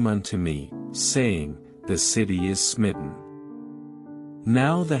came unto me, saying, The city is smitten.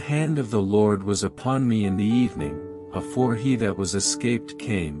 Now the hand of the Lord was upon me in the evening, afore he that was escaped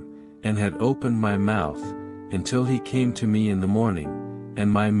came, and had opened my mouth, until he came to me in the morning,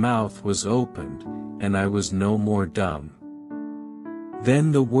 and my mouth was opened, and I was no more dumb.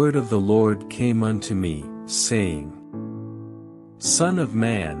 Then the word of the Lord came unto me, saying, Son of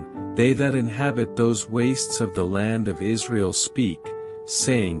man, they that inhabit those wastes of the land of Israel speak,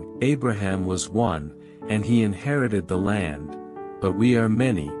 saying, Abraham was one, and he inherited the land, but we are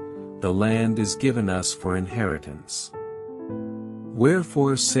many, the land is given us for inheritance.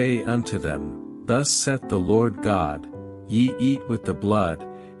 Wherefore say unto them, Thus saith the Lord God, Ye eat with the blood,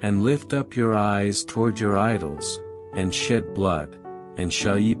 and lift up your eyes toward your idols, and shed blood, and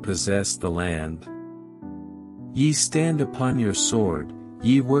shall ye possess the land? Ye stand upon your sword,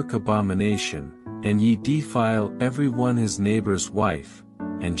 ye work abomination, and ye defile every one his neighbor's wife,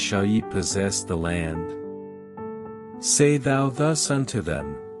 and shall ye possess the land? Say thou thus unto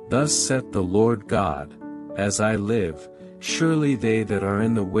them, Thus saith the Lord God, As I live, surely they that are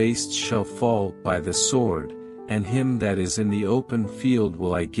in the wastes shall fall by the sword, and him that is in the open field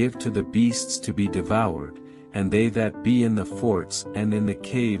will I give to the beasts to be devoured, and they that be in the forts and in the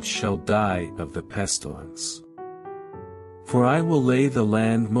caves shall die of the pestilence. For I will lay the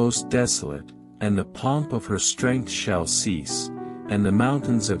land most desolate, and the pomp of her strength shall cease, and the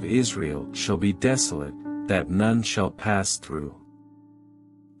mountains of Israel shall be desolate, that none shall pass through.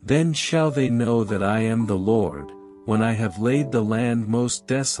 Then shall they know that I am the Lord, when I have laid the land most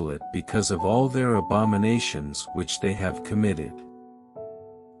desolate because of all their abominations which they have committed.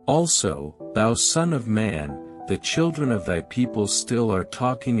 Also, thou son of man, the children of thy people still are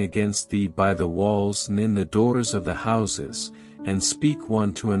talking against thee by the walls and in the doors of the houses, and speak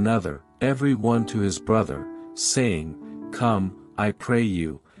one to another, every one to his brother, saying, Come, I pray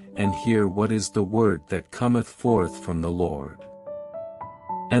you, and hear what is the word that cometh forth from the Lord.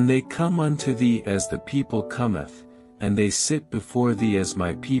 And they come unto thee as the people cometh, and they sit before thee as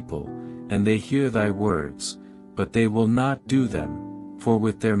my people, and they hear thy words, but they will not do them, for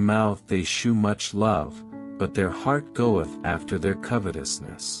with their mouth they shew much love, but their heart goeth after their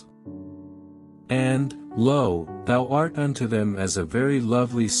covetousness. And, lo, thou art unto them as a very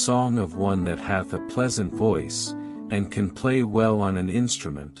lovely song of one that hath a pleasant voice, and can play well on an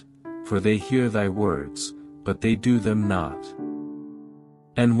instrument, for they hear thy words, but they do them not.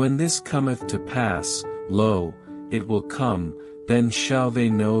 And when this cometh to pass, lo, it will come, then shall they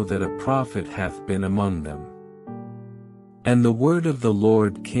know that a prophet hath been among them. And the word of the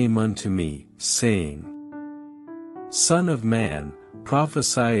Lord came unto me, saying, Son of man,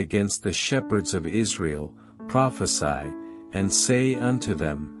 prophesy against the shepherds of Israel, prophesy, and say unto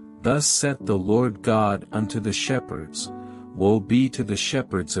them, Thus saith the Lord God unto the shepherds, Woe be to the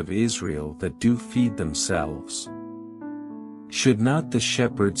shepherds of Israel that do feed themselves. Should not the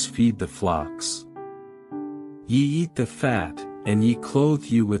shepherds feed the flocks? Ye eat the fat, and ye clothe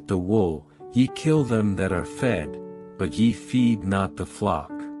you with the wool, ye kill them that are fed, but ye feed not the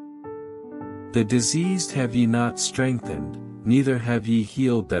flock. The diseased have ye not strengthened, neither have ye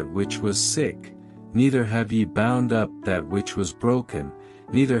healed that which was sick, neither have ye bound up that which was broken,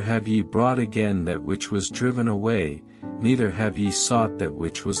 neither have ye brought again that which was driven away, neither have ye sought that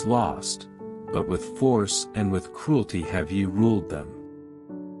which was lost, but with force and with cruelty have ye ruled them.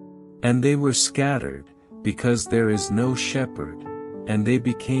 And they were scattered, because there is no shepherd, and they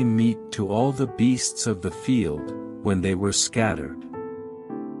became meat to all the beasts of the field, when they were scattered.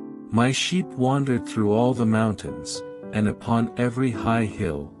 My sheep wandered through all the mountains, and upon every high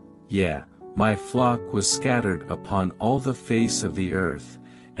hill, yea, my flock was scattered upon all the face of the earth,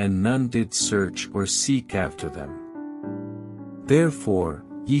 and none did search or seek after them. Therefore,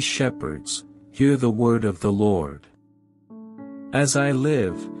 ye shepherds, hear the word of the Lord. As I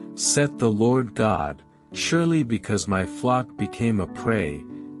live, saith the Lord God, surely because my flock became a prey,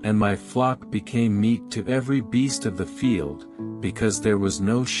 and my flock became meat to every beast of the field, because there was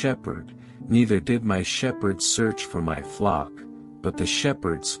no shepherd, neither did my shepherds search for my flock, but the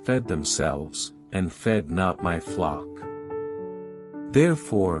shepherds fed themselves, and fed not my flock.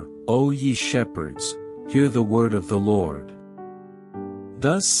 Therefore, O ye shepherds, hear the word of the Lord.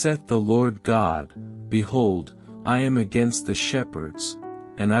 Thus saith the Lord God, Behold, I am against the shepherds,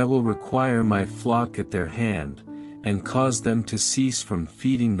 and I will require my flock at their hand, and cause them to cease from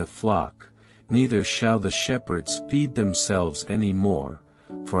feeding the flock, neither shall the shepherds feed themselves any more,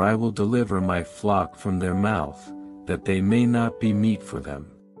 for I will deliver my flock from their mouth, that they may not be meat for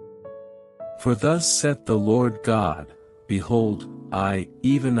them. For thus saith the Lord God, Behold, I,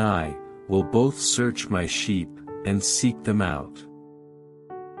 even I, will both search my sheep, and seek them out.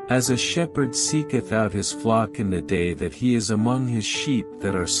 As a shepherd seeketh out his flock in the day that he is among his sheep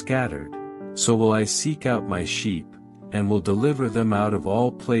that are scattered, so will I seek out my sheep, and will deliver them out of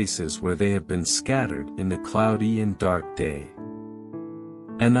all places where they have been scattered in the cloudy and dark day.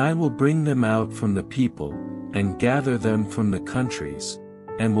 And I will bring them out from the people, and gather them from the countries,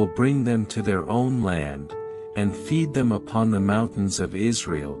 and will bring them to their own land, and feed them upon the mountains of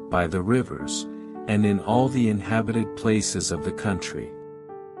Israel by the rivers, and in all the inhabited places of the country.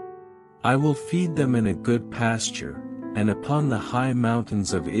 I will feed them in a good pasture, and upon the high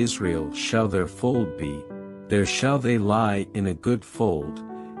mountains of Israel shall their fold be, there shall they lie in a good fold,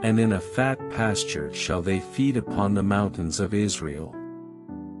 and in a fat pasture shall they feed upon the mountains of Israel.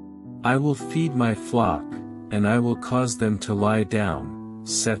 I will feed my flock, and I will cause them to lie down,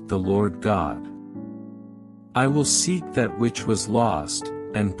 saith the Lord God. I will seek that which was lost,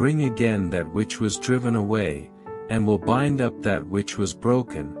 and bring again that which was driven away, and will bind up that which was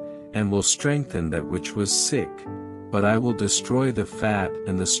broken, and will strengthen that which was sick, but I will destroy the fat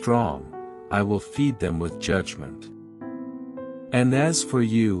and the strong, I will feed them with judgment. And as for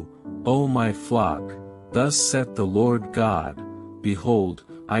you, O my flock, thus saith the Lord God, Behold,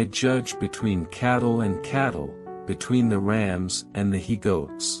 I judge between cattle and cattle, between the rams and the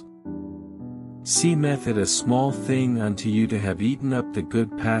he-goats. Seemeth it a small thing unto you to have eaten up the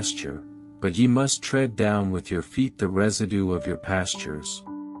good pasture, but ye must tread down with your feet the residue of your pastures.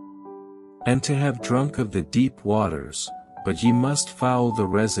 And to have drunk of the deep waters, but ye must foul the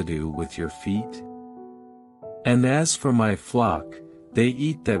residue with your feet? And as for my flock, they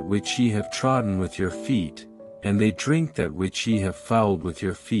eat that which ye have trodden with your feet, and they drink that which ye have fouled with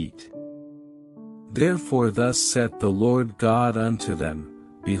your feet. Therefore thus saith the Lord God unto them,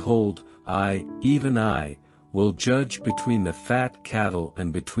 Behold, I, even I, will judge between the fat cattle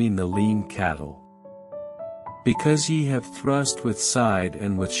and between the lean cattle. Because ye have thrust with side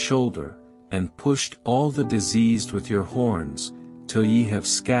and with shoulder, and pushed all the diseased with your horns, till ye have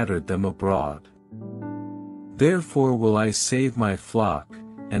scattered them abroad. Therefore will I save my flock,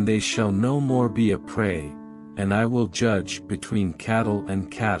 and they shall no more be a prey, and I will judge between cattle and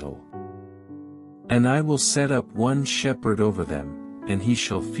cattle. And I will set up one shepherd over them, and he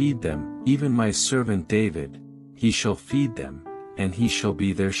shall feed them, even my servant David, he shall feed them, and he shall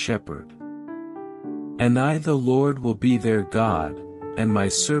be their shepherd. And I the Lord will be their God, and my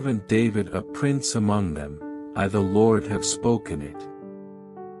servant David a prince among them, I the Lord have spoken it.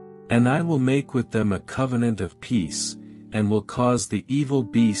 And I will make with them a covenant of peace, and will cause the evil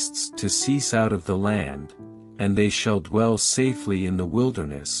beasts to cease out of the land, and they shall dwell safely in the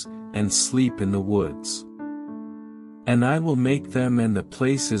wilderness, and sleep in the woods. And I will make them and the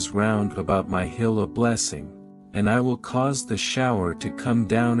places round about my hill a blessing, and I will cause the shower to come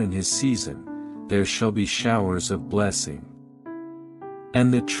down in his season, there shall be showers of blessing.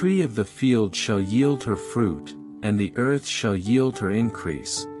 And the tree of the field shall yield her fruit, and the earth shall yield her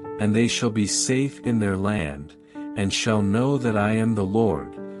increase, and they shall be safe in their land, and shall know that I am the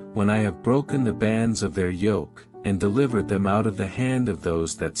Lord, when I have broken the bands of their yoke, and delivered them out of the hand of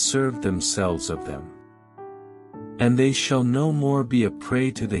those that served themselves of them. And they shall no more be a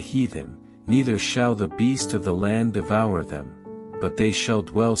prey to the heathen, neither shall the beast of the land devour them, but they shall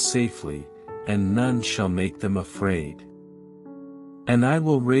dwell safely, and none shall make them afraid. And I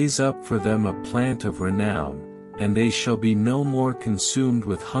will raise up for them a plant of renown, and they shall be no more consumed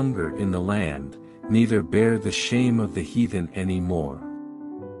with hunger in the land, neither bear the shame of the heathen any more.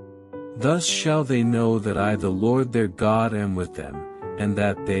 Thus shall they know that I the Lord their God am with them, and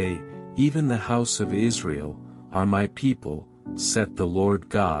that they, even the house of Israel, are my people, saith the Lord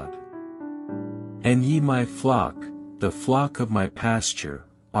God. And ye my flock, the flock of my pasture,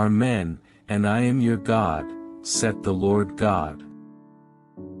 are men, and I am your God, saith the Lord God.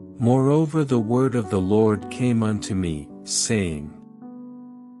 Moreover the word of the Lord came unto me, saying,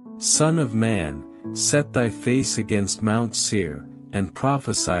 Son of man, set thy face against Mount Seir, and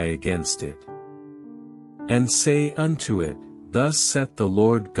prophesy against it. And say unto it, Thus saith the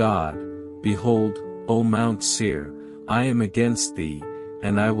Lord God, Behold, O Mount Seir, I am against thee,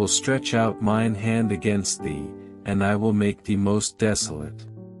 and I will stretch out mine hand against thee, and I will make thee most desolate.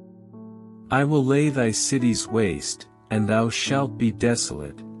 I will lay thy cities waste, and thou shalt be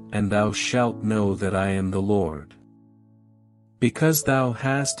desolate, and thou shalt know that I am the Lord. Because thou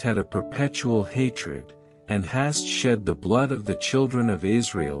hast had a perpetual hatred, and hast shed the blood of the children of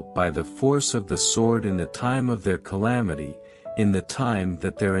Israel by the force of the sword in the time of their calamity, in the time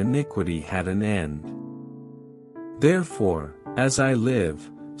that their iniquity had an end. Therefore, as I live,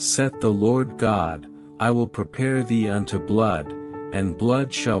 saith the Lord God, I will prepare thee unto blood, and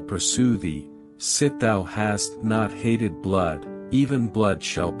blood shall pursue thee, sit thou hast not hated blood, even blood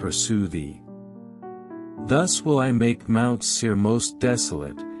shall pursue thee. Thus will I make Mount Seir most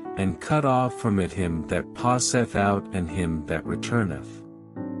desolate, and cut off from it him that passeth out and him that returneth.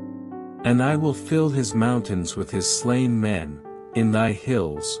 And I will fill his mountains with his slain men, in thy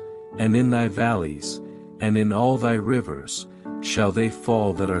hills, and in thy valleys, and in all thy rivers, shall they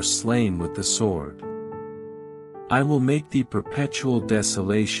fall that are slain with the sword. I will make thee perpetual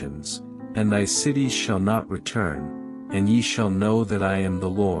desolations, and thy cities shall not return, and ye shall know that I am the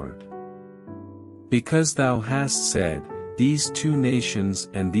Lord. Because thou hast said, These two nations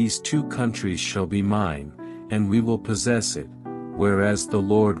and these two countries shall be mine, and we will possess it, whereas the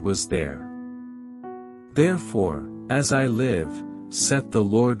Lord was there. Therefore, as I live, saith the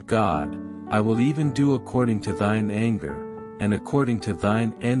Lord God, I will even do according to thine anger, and according to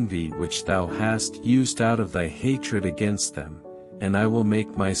thine envy which thou hast used out of thy hatred against them, and I will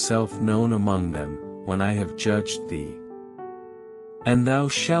make myself known among them, when I have judged thee. And thou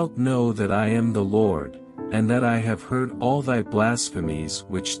shalt know that I am the Lord, and that I have heard all thy blasphemies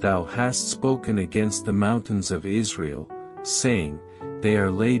which thou hast spoken against the mountains of Israel, saying, They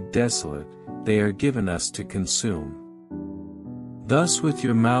are laid desolate, they are given us to consume. Thus with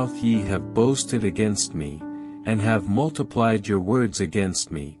your mouth ye have boasted against me, and have multiplied your words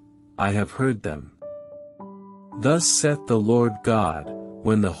against me, I have heard them. Thus saith the Lord God,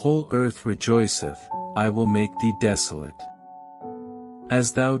 When the whole earth rejoiceth, I will make thee desolate.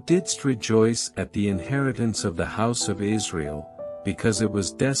 As thou didst rejoice at the inheritance of the house of Israel, because it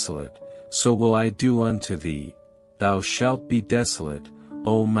was desolate, so will I do unto thee, thou shalt be desolate,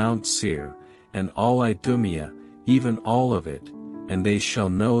 O Mount Seir, and all Idumea, even all of it, and they shall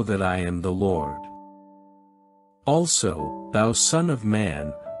know that I am the Lord. Also, thou son of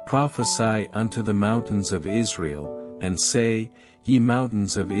man, prophesy unto the mountains of Israel, and say, Ye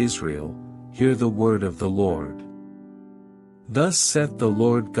mountains of Israel, hear the word of the Lord. Thus saith the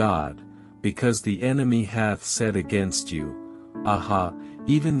Lord God, because the enemy hath said against you, Aha,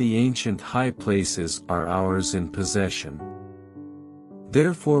 even the ancient high places are ours in possession.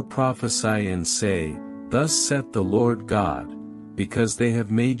 Therefore prophesy and say, Thus saith the Lord God, because they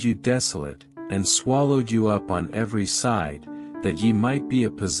have made you desolate, and swallowed you up on every side, that ye might be a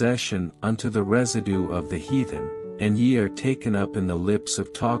possession unto the residue of the heathen, and ye are taken up in the lips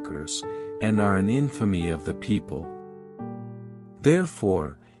of talkers, and are an infamy of the people.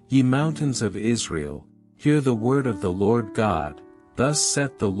 Therefore, ye mountains of Israel, Hear the word of the Lord God. Thus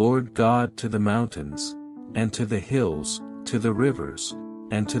saith the Lord God to the mountains, and to the hills, to the rivers,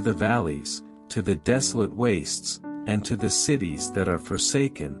 and to the valleys, to the desolate wastes, and to the cities that are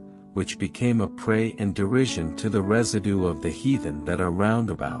forsaken, which became a prey and derision to the residue of the heathen that are round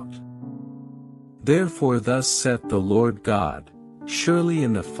about. Therefore thus saith the Lord God, surely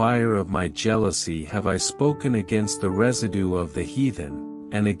in the fire of my jealousy have I spoken against the residue of the heathen,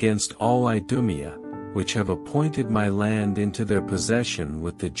 and against all Idumea, which have appointed my land into their possession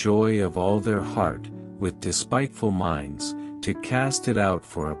with the joy of all their heart, with despiteful minds, to cast it out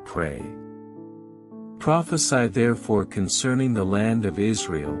for a prey. Prophesy therefore concerning the land of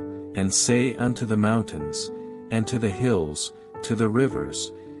Israel, and say unto the mountains, and to the hills, to the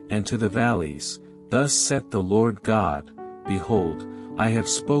rivers, and to the valleys, Thus saith the Lord God, Behold, I have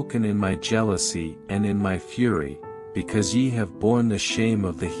spoken in my jealousy and in my fury, because ye have borne the shame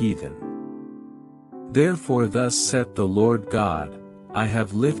of the heathen. Therefore thus saith the Lord God, I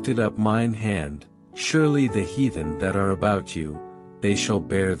have lifted up mine hand, surely the heathen that are about you, they shall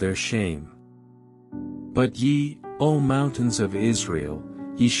bear their shame. But ye, O mountains of Israel,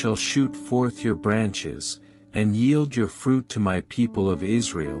 ye shall shoot forth your branches, and yield your fruit to my people of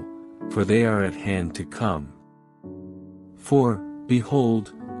Israel, for they are at hand to come. For,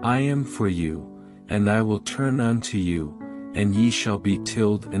 behold, I am for you, and I will turn unto you, and ye shall be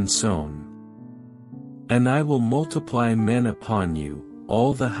tilled and sown. And I will multiply men upon you,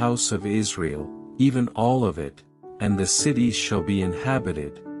 all the house of Israel, even all of it, and the cities shall be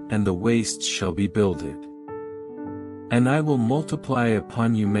inhabited, and the wastes shall be builded. And I will multiply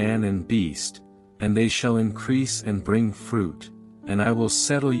upon you man and beast, and they shall increase and bring fruit, and I will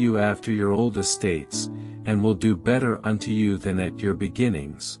settle you after your old estates, and will do better unto you than at your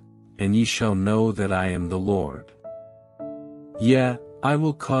beginnings, and ye shall know that I am the Lord. Yea, I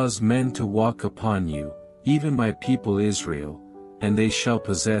will cause men to walk upon you, even my people Israel, and they shall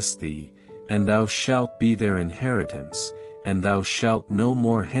possess thee, and thou shalt be their inheritance, and thou shalt no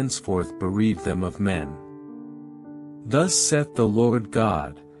more henceforth bereave them of men. Thus saith the Lord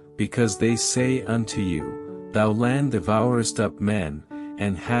God, because they say unto you, Thou land devourest up men,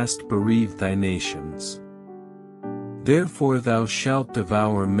 and hast bereaved thy nations. Therefore thou shalt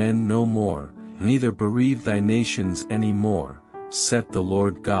devour men no more, neither bereave thy nations any more, saith the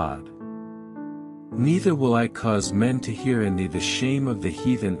Lord God. Neither will I cause men to hear in thee the shame of the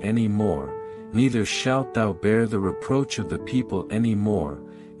heathen any more, neither shalt thou bear the reproach of the people any more,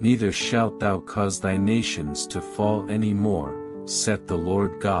 neither shalt thou cause thy nations to fall any more, saith the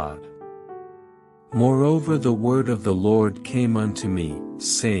Lord God. Moreover the word of the Lord came unto me,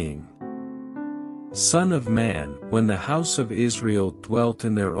 saying, Son of man, when the house of Israel dwelt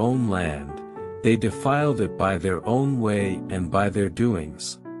in their own land, they defiled it by their own way and by their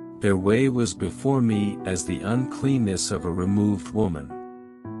doings. Their way was before me as the uncleanness of a removed woman.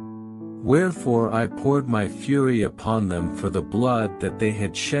 Wherefore I poured my fury upon them for the blood that they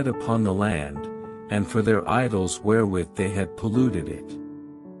had shed upon the land, and for their idols wherewith they had polluted it.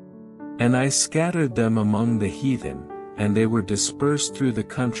 And I scattered them among the heathen, and they were dispersed through the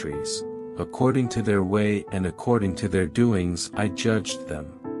countries, according to their way and according to their doings I judged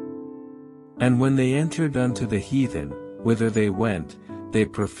them. And when they entered unto the heathen, whither they went, they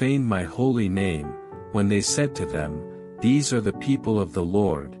profaned my holy name, when they said to them, These are the people of the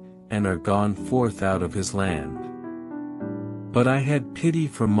Lord, and are gone forth out of his land. But I had pity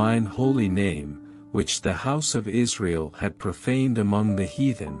for mine holy name, which the house of Israel had profaned among the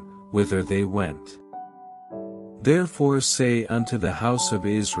heathen, whither they went. Therefore say unto the house of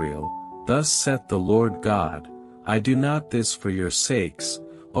Israel, Thus saith the Lord God, I do not this for your sakes,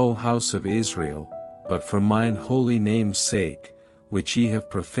 O house of Israel, but for mine holy name's sake, which ye have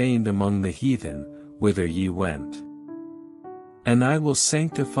profaned among the heathen, whither ye went. And I will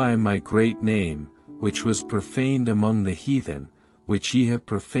sanctify my great name, which was profaned among the heathen, which ye have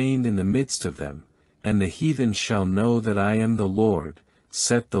profaned in the midst of them, and the heathen shall know that I am the Lord,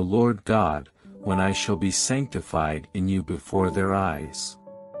 saith the Lord God, when I shall be sanctified in you before their eyes.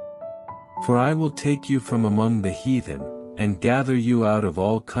 For I will take you from among the heathen, and gather you out of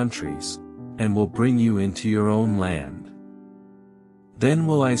all countries, and will bring you into your own land. Then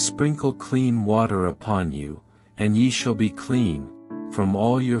will I sprinkle clean water upon you, and ye shall be clean, from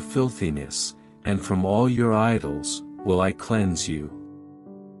all your filthiness, and from all your idols will I cleanse you.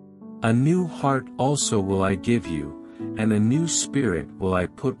 A new heart also will I give you, and a new spirit will I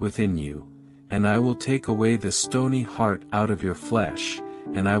put within you, and I will take away the stony heart out of your flesh,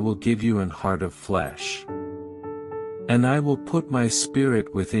 and I will give you an heart of flesh. And I will put my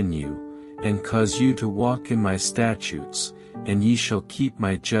spirit within you, and cause you to walk in my statutes, and ye shall keep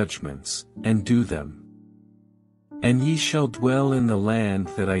my judgments, and do them. And ye shall dwell in the land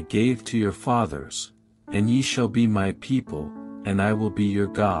that I gave to your fathers, and ye shall be my people, and I will be your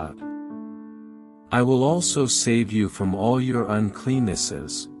God. I will also save you from all your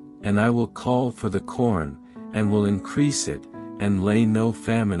uncleannesses, and I will call for the corn, and will increase it, and lay no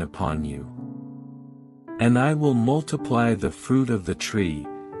famine upon you. And I will multiply the fruit of the tree,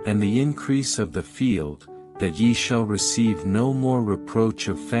 and the increase of the field, that ye shall receive no more reproach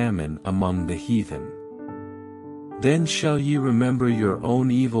of famine among the heathen. Then shall ye remember your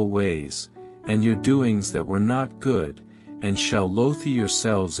own evil ways, and your doings that were not good, and shall loathe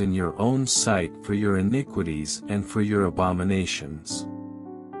yourselves in your own sight for your iniquities and for your abominations.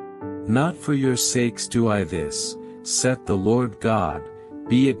 Not for your sakes do I this, saith the Lord God,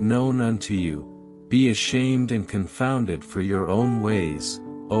 be it known unto you, be ashamed and confounded for your own ways,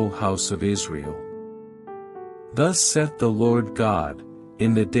 O house of Israel. Thus saith the Lord God,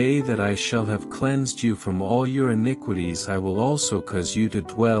 in the day that I shall have cleansed you from all your iniquities I will also cause you to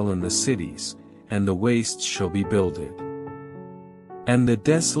dwell in the cities, and the wastes shall be builded. And the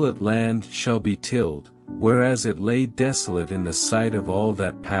desolate land shall be tilled, whereas it lay desolate in the sight of all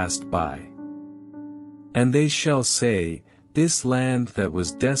that passed by. And they shall say, this land that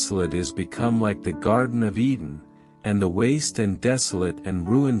was desolate is become like the Garden of Eden, and the waste and desolate and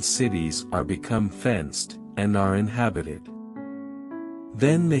ruined cities are become fenced, and are inhabited.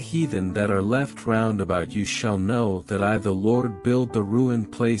 Then the heathen that are left round about you shall know that I the Lord build the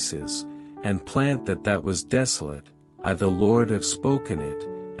ruined places, and plant that was desolate, I the Lord have spoken it,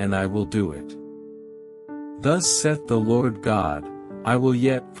 and I will do it. Thus saith the Lord God, I will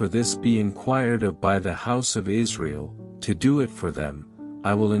yet for this be inquired of by the house of Israel, to do it for them,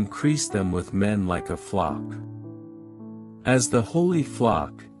 I will increase them with men like a flock. As the holy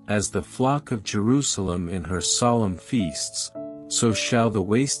flock, as the flock of Jerusalem in her solemn feasts, so shall the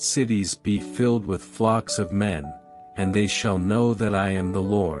waste cities be filled with flocks of men, and they shall know that I am the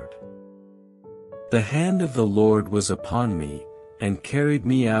Lord. The hand of the Lord was upon me, and carried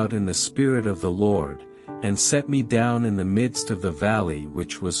me out in the spirit of the Lord, and set me down in the midst of the valley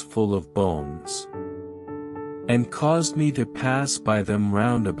which was full of bones. And caused me to pass by them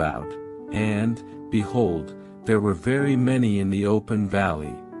round about, and, behold, there were very many in the open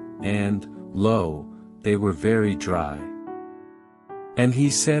valley, and, lo, they were very dry. And he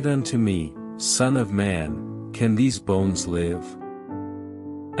said unto me, Son of man, can these bones live?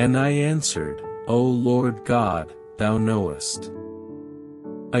 And I answered, O Lord God, thou knowest.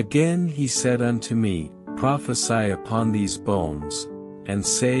 Again he said unto me, Prophesy upon these bones, and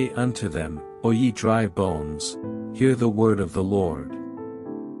say unto them, O ye dry bones, hear the word of the Lord.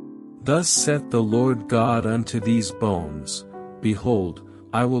 Thus saith the Lord God unto these bones, Behold,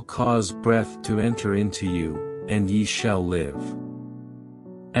 I will cause breath to enter into you, and ye shall live.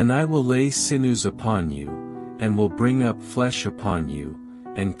 And I will lay sinews upon you, and will bring up flesh upon you,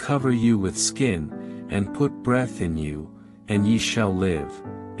 and cover you with skin, and put breath in you, and ye shall live,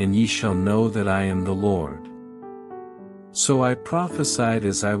 and ye shall know that I am the Lord. So I prophesied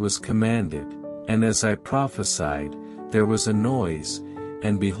as I was commanded, and as I prophesied, there was a noise,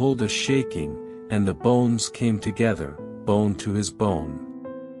 and behold a shaking, and the bones came together, bone to his bone.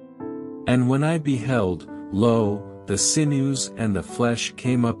 And when I beheld, lo, the sinews and the flesh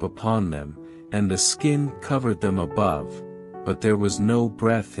came up upon them, and the skin covered them above, but there was no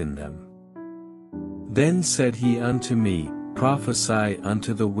breath in them. Then said he unto me, Prophesy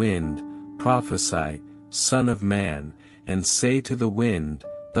unto the wind, prophesy, Son of man, and say to the wind,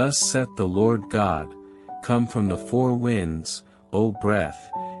 Thus saith the Lord God, Come from the four winds, O breath,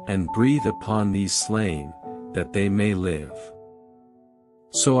 and breathe upon these slain, that they may live.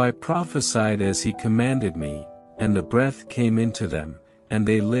 So I prophesied as he commanded me, and the breath came into them, and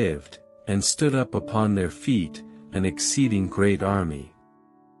they lived, and stood up upon their feet, an exceeding great army.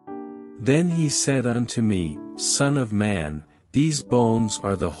 Then he said unto me, Son of man, these bones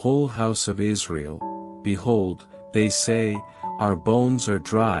are the whole house of Israel. Behold, they say, Our bones are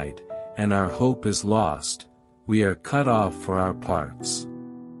dried, and our hope is lost, we are cut off for our parts.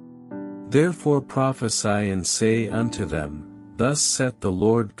 Therefore prophesy and say unto them, Thus saith the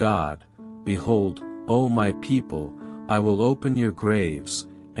Lord God, Behold, O my people, I will open your graves,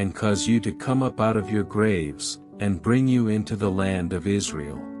 and cause you to come up out of your graves, and bring you into the land of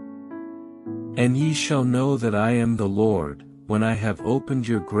Israel. And ye shall know that I am the Lord, when I have opened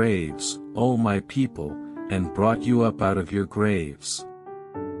your graves, O my people, and brought you up out of your graves.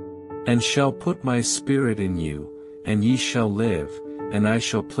 And shall put my spirit in you, and ye shall live, and I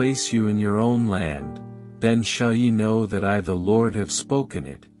shall place you in your own land, then shall ye know that I the Lord have spoken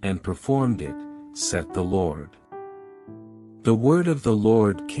it, and performed it, saith the Lord. The word of the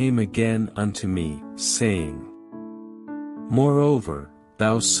Lord came again unto me, saying, Moreover,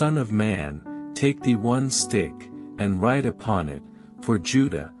 thou son of man, take thee one stick, and write upon it, for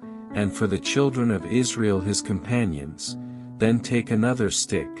Judah, and for the children of Israel his companions, then take another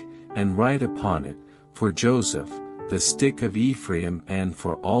stick, and write upon it, for Joseph, the stick of Ephraim and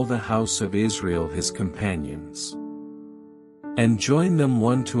for all the house of Israel his companions. And join them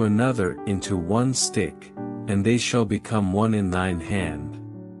one to another into one stick, and they shall become one in thine hand.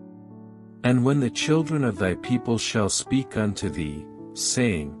 And when the children of thy people shall speak unto thee,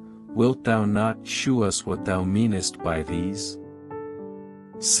 saying, Wilt thou not shew us what thou meanest by these?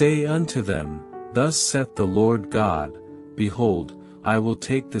 Say unto them, Thus saith the Lord God, Behold, I will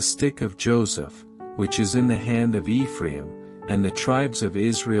take the stick of Joseph, which is in the hand of Ephraim, and the tribes of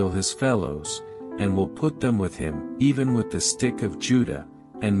Israel his fellows, and will put them with him, even with the stick of Judah,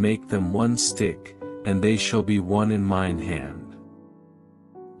 and make them one stick, and they shall be one in mine hand.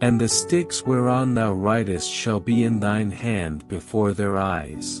 And the sticks whereon thou writest shall be in thine hand before their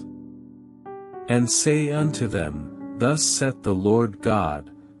eyes. And say unto them, Thus saith the Lord God,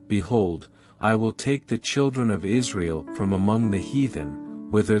 Behold, I will take the children of Israel from among the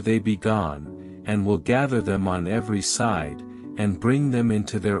heathen, whither they be gone, and will gather them on every side, and bring them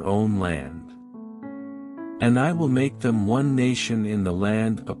into their own land. And I will make them one nation in the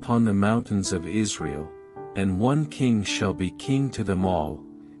land upon the mountains of Israel, and one king shall be king to them all,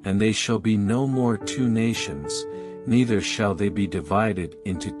 and they shall be no more two nations, neither shall they be divided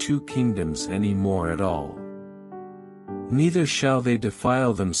into two kingdoms any more at all. Neither shall they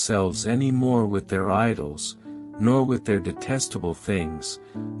defile themselves any more with their idols, nor with their detestable things,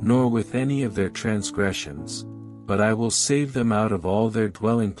 nor with any of their transgressions, but I will save them out of all their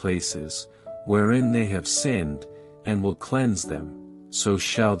dwelling places, wherein they have sinned, and will cleanse them, so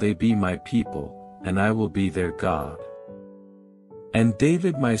shall they be my people, and I will be their God. And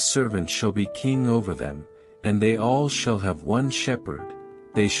David my servant shall be king over them, and they all shall have one shepherd,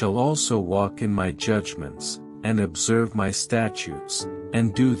 they shall also walk in my judgments, and observe my statutes,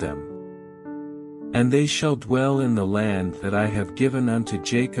 and do them. And they shall dwell in the land that I have given unto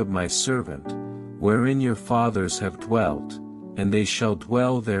Jacob my servant, wherein your fathers have dwelt, and they shall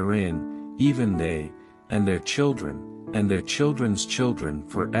dwell therein, even they, and their children, and their children's children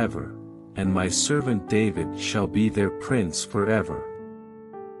forever, and my servant David shall be their prince forever.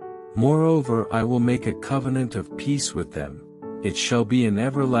 Moreover I will make a covenant of peace with them, it shall be an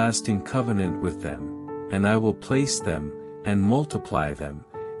everlasting covenant with them, and I will place them, and multiply them,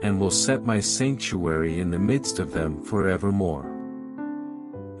 and will set my sanctuary in the midst of them forevermore.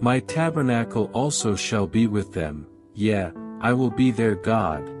 My tabernacle also shall be with them, yea, I will be their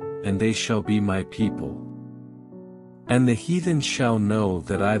God, and they shall be my people. And the heathen shall know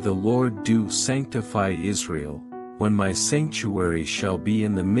that I the Lord do sanctify Israel, when my sanctuary shall be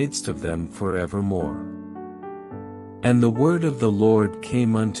in the midst of them forevermore. And the word of the Lord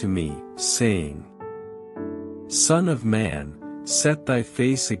came unto me, saying, Son of man, set thy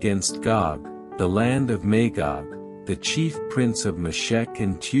face against Gog, the land of Magog, the chief prince of Meshech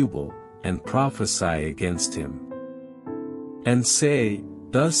and Tubal, and prophesy against him. And say,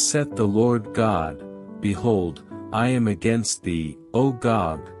 Thus saith the Lord God, Behold, I am against thee, O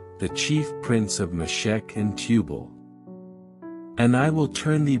Gog, the chief prince of Meshech and Tubal. And I will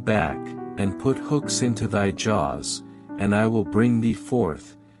turn thee back, and put hooks into thy jaws, and I will bring thee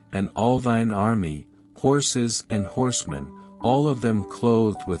forth, and all thine army, horses and horsemen, all of them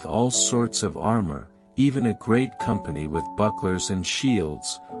clothed with all sorts of armor, even a great company with bucklers and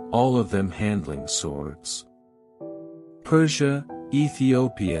shields, all of them handling swords. Persia,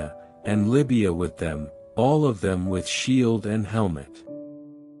 Ethiopia, and Libya with them, all of them with shield and helmet.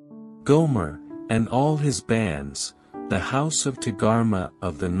 Gomer, and all his bands, the house of Togarmah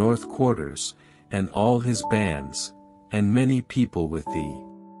of the north quarters, and all his bands, and many people with thee.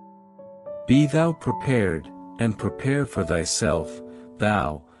 Be thou prepared, and prepare for thyself,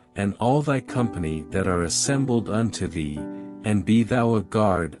 thou, and all thy company that are assembled unto thee, and be thou a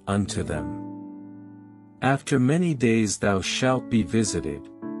guard unto them. After many days thou shalt be visited,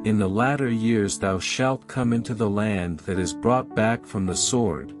 in the latter years thou shalt come into the land that is brought back from the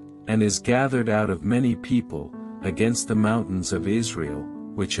sword, and is gathered out of many people, against the mountains of Israel,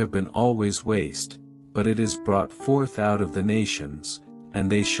 which have been always waste, but it is brought forth out of the nations,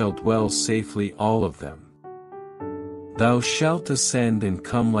 and they shall dwell safely all of them. Thou shalt ascend and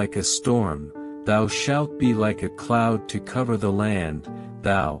come like a storm, thou shalt be like a cloud to cover the land,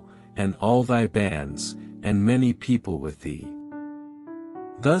 thou, and all thy bands, and many people with thee.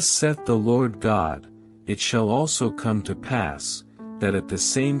 Thus saith the Lord God, it shall also come to pass, that at the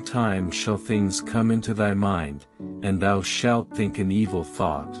same time shall things come into thy mind, and thou shalt think an evil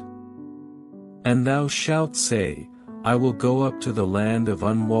thought. And thou shalt say, I will go up to the land of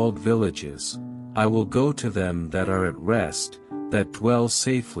unwalled villages, I will go to them that are at rest, that dwell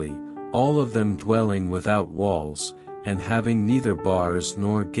safely, all of them dwelling without walls, and having neither bars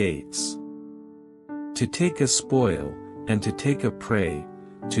nor gates. To take a spoil, and to take a prey,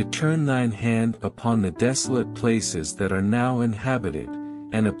 to turn thine hand upon the desolate places that are now inhabited,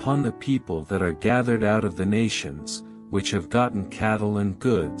 and upon the people that are gathered out of the nations, which have gotten cattle and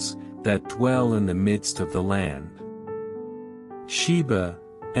goods, that dwell in the midst of the land. Sheba,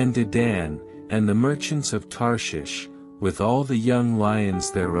 and Dedan, and the merchants of Tarshish, with all the young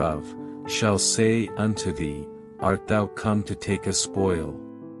lions thereof, shall say unto thee, Art thou come to take a spoil?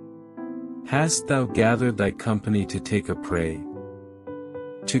 Hast thou gathered thy company to take a prey?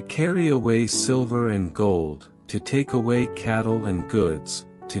 To carry away silver and gold, to take away cattle and goods,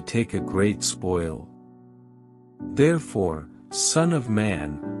 to take a great spoil? Therefore, Son of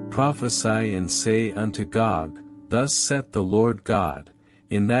man, prophesy and say unto Gog, Thus saith the Lord God,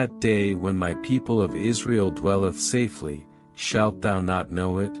 In that day when my people of Israel dwelleth safely, shalt thou not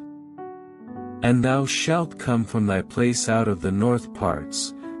know it? And thou shalt come from thy place out of the north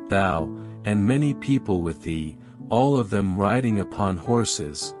parts, thou, and many people with thee, all of them riding upon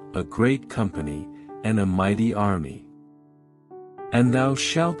horses, a great company, and a mighty army. And thou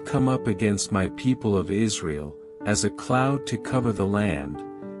shalt come up against my people of Israel, as a cloud to cover the land,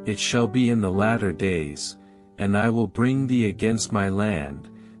 it shall be in the latter days, and I will bring thee against my land,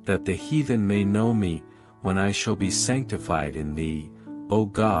 that the heathen may know me, when I shall be sanctified in thee, O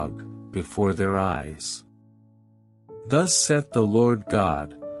Gog, before their eyes. Thus saith the Lord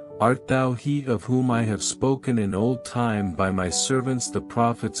God, Art thou he of whom I have spoken in old time by my servants the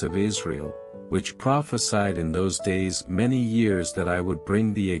prophets of Israel, which prophesied in those days many years that I would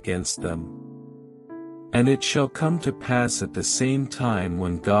bring thee against them? And it shall come to pass at the same time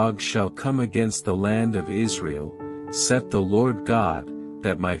when Gog shall come against the land of Israel, saith the Lord God,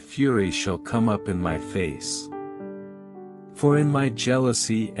 that my fury shall come up in my face. For in my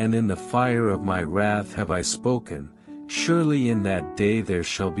jealousy and in the fire of my wrath have I spoken, surely in that day there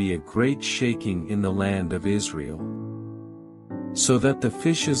shall be a great shaking in the land of Israel. So that the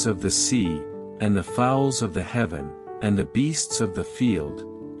fishes of the sea, and the fowls of the heaven, and the beasts of the field,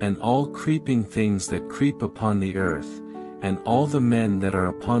 and all creeping things that creep upon the earth, and all the men that are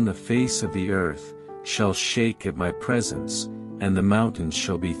upon the face of the earth, shall shake at my presence, and the mountains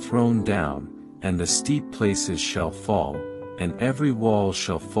shall be thrown down, and the steep places shall fall, and every wall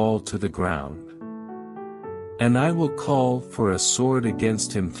shall fall to the ground. And I will call for a sword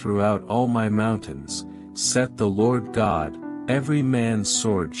against him throughout all my mountains, saith the Lord God, every man's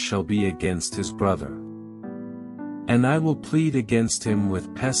sword shall be against his brother. And I will plead against him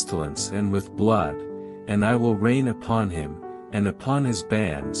with pestilence and with blood, and I will rain upon him, and upon his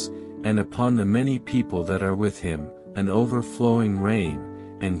bands, and upon the many people that are with him, an overflowing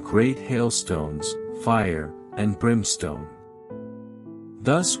rain, and great hailstones, fire, and brimstone.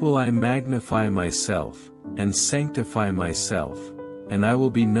 Thus will I magnify myself, and sanctify myself, and I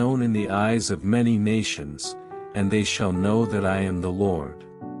will be known in the eyes of many nations, and they shall know that I am the Lord.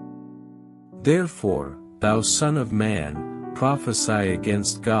 Therefore, thou son of man, prophesy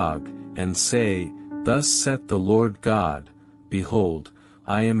against Gog, and say, Thus saith the Lord God, Behold,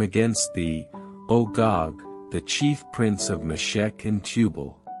 I am against thee, O Gog, the chief prince of Meshech and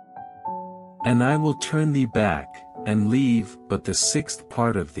Tubal. And I will turn thee back, and leave but the sixth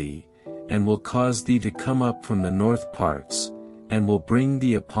part of thee, and will cause thee to come up from the north parts, and will bring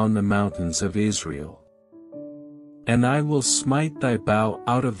thee upon the mountains of Israel. And I will smite thy bow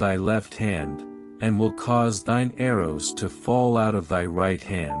out of thy left hand, and will cause thine arrows to fall out of thy right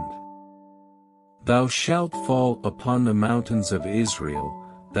hand. Thou shalt fall upon the mountains of Israel,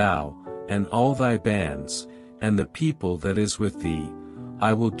 thou, and all thy bands, and the people that is with thee.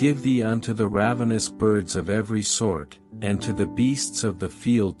 I will give thee unto the ravenous birds of every sort, and to the beasts of the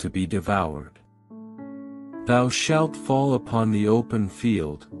field to be devoured. Thou shalt fall upon the open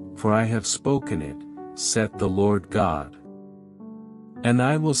field, for I have spoken it, saith the Lord God. And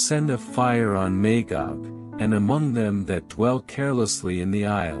I will send a fire on Magog, and among them that dwell carelessly in the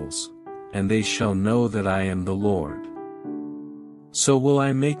isles, and they shall know that I am the Lord. So will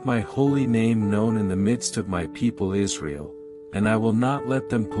I make my holy name known in the midst of my people Israel, and I will not let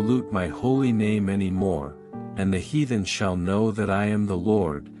them pollute my holy name any more, and the heathen shall know that I am the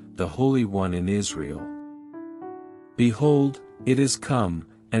Lord, the Holy One in Israel. Behold, it is come,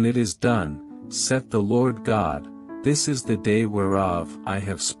 and it is done, saith the Lord God, this is the day whereof I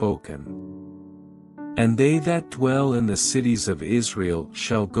have spoken. And they that dwell in the cities of Israel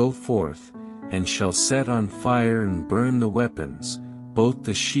shall go forth, and shall set on fire and burn the weapons, both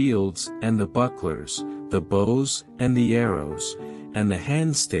the shields and the bucklers, the bows, and the arrows, and the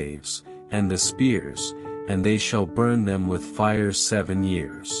handstaves, and the spears, and they shall burn them with fire 7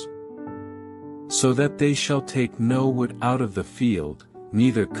 years. So that they shall take no wood out of the field,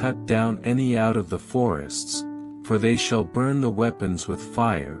 neither cut down any out of the forests, for they shall burn the weapons with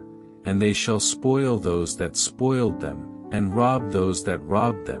fire, and they shall spoil those that spoiled them, and rob those that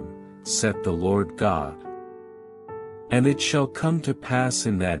robbed them, saith the Lord God. And it shall come to pass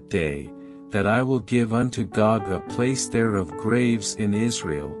in that day, that I will give unto Gog a place there of graves in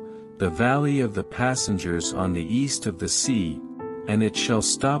Israel, the valley of the passengers on the east of the sea, and it shall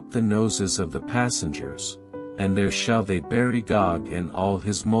stop the noses of the passengers, and there shall they bury Gog and all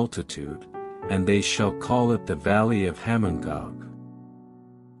his multitude, and they shall call it the valley of Hamongog.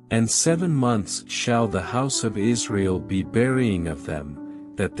 And 7 months shall the house of Israel be burying of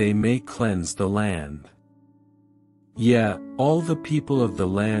them, that they may cleanse the land. Yea, all the people of the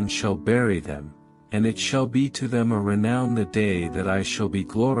land shall bury them, and it shall be to them a renown the day that I shall be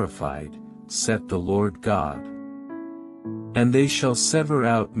glorified, saith the Lord God. And they shall sever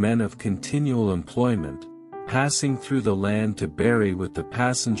out men of continual employment, passing through the land to bury with the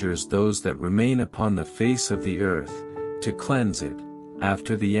passengers those that remain upon the face of the earth, to cleanse it.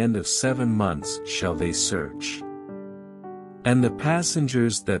 After the end of 7 months shall they search. And the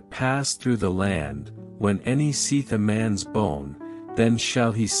passengers that pass through the land, when any seeth a man's bone, then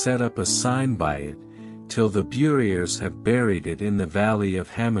shall he set up a sign by it, till the briers have buried it in the valley of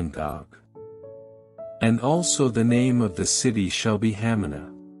Hamongog. And also the name of the city shall be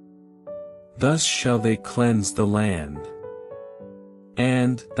Hamanah. Thus shall they cleanse the land.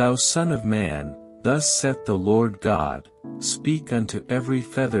 And, thou son of man, thus saith the Lord God, speak unto every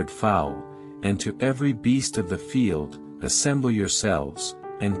feathered fowl, and to every beast of the field, assemble yourselves,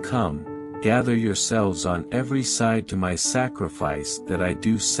 and come, gather yourselves on every side to my sacrifice that I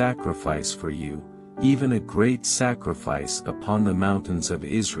do sacrifice for you, even a great sacrifice upon the mountains of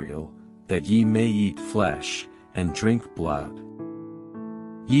Israel, that ye may eat flesh, and drink blood.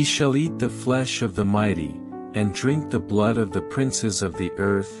 Ye shall eat the flesh of the mighty, and drink the blood of the princes of the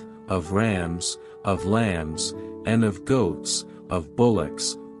earth, of rams, of lambs, and of goats, of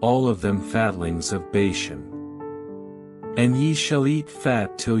bullocks, all of them fatlings of Bashan. And ye shall eat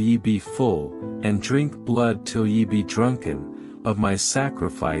fat till ye be full, and drink blood till ye be drunken, of my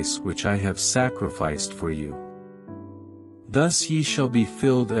sacrifice which I have sacrificed for you. Thus ye shall be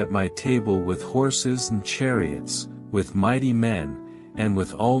filled at my table with horses and chariots, with mighty men, and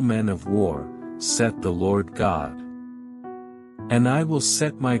with all men of war, saith the Lord God. And I will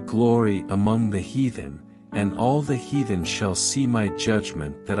set my glory among the heathen, and all the heathen shall see my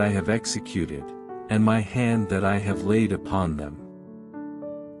judgment that I have executed, and my hand that I have laid upon them.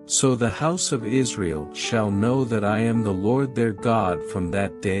 So the house of Israel shall know that I am the Lord their God from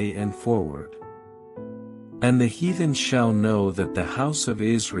that day and forward. And the heathen shall know that the house of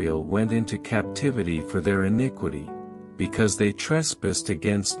Israel went into captivity for their iniquity, because they trespassed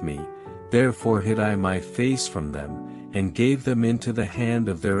against me, therefore hid I my face from them, and gave them into the hand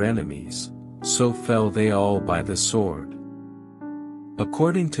of their enemies, so fell they all by the sword.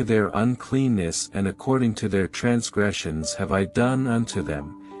 According to their uncleanness and according to their transgressions have I done unto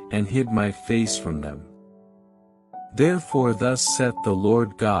them, and hid my face from them. Therefore thus saith the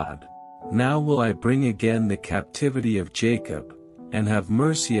Lord God, now will I bring again the captivity of Jacob, and have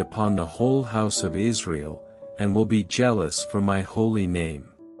mercy upon the whole house of Israel, and will be jealous for my holy name.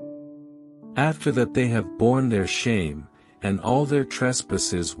 After that they have borne their shame, and all their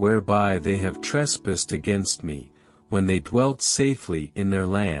trespasses whereby they have trespassed against me, when they dwelt safely in their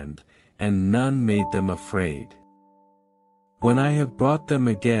land, and none made them afraid. When I have brought them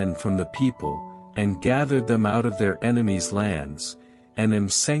again from the people, and gathered them out of their enemies' lands, and am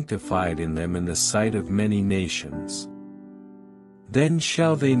sanctified in them in the sight of many nations. Then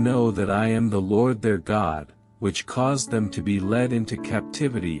shall they know that I am the Lord their God, which caused them to be led into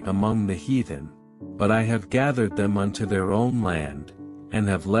captivity among the heathen, but I have gathered them unto their own land, and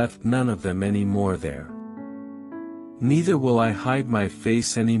have left none of them any more there. Neither will I hide my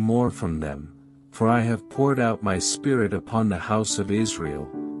face any more from them, for I have poured out my Spirit upon the house of Israel,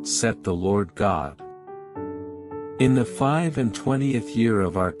 saith the Lord God. In the 25th year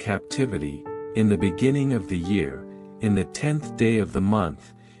of our captivity, in the beginning of the year, in the 10th day of the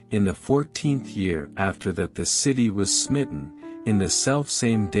month, in the 14th year after that the city was smitten, in the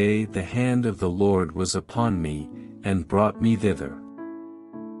selfsame day the hand of the Lord was upon me, and brought me thither.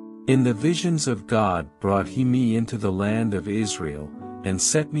 In the visions of God brought he me into the land of Israel, and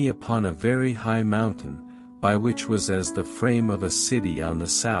set me upon a very high mountain, by which was as the frame of a city on the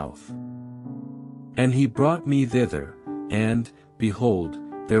south. And he brought me thither, and, behold,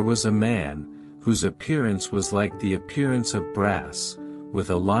 there was a man, whose appearance was like the appearance of brass, with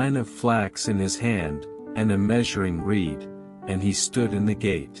a line of flax in his hand, and a measuring reed, and he stood in the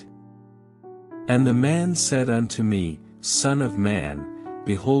gate. And the man said unto me, Son of man,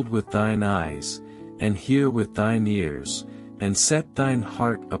 behold with thine eyes, and hear with thine ears, and set thine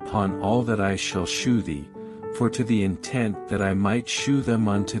heart upon all that I shall shew thee, for to the intent that I might shew them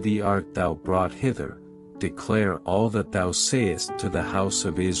unto thee art thou brought hither, declare all that thou sayest to the house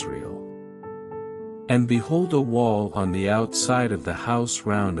of Israel. And behold, a wall on the outside of the house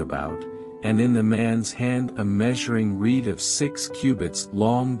round about, and in the man's hand a measuring reed of 6 cubits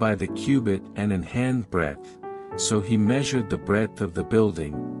long by the cubit and an hand breadth, so he measured the breadth of the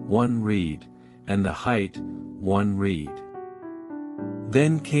building, 1 reed, and the height, 1 reed.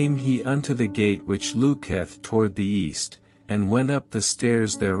 Then came he unto the gate which looketh toward the east, and went up the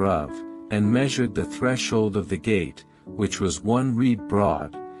stairs thereof, and measured the threshold of the gate, which was 1 reed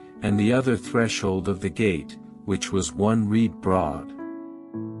broad, and the other threshold of the gate, which was 1 reed broad.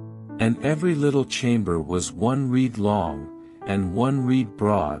 And every little chamber was 1 reed long, and 1 reed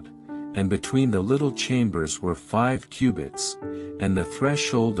broad, and between the little chambers were 5 cubits, and the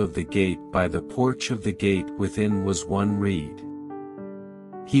threshold of the gate by the porch of the gate within was 1 reed.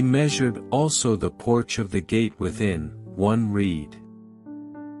 He measured also the porch of the gate within, 1 reed.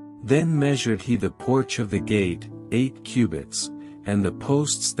 Then measured he the porch of the gate, 8 cubits, and the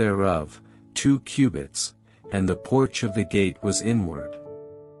posts thereof, 2 cubits, and the porch of the gate was inward.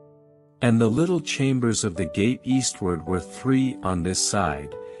 And the little chambers of the gate eastward were 3 on this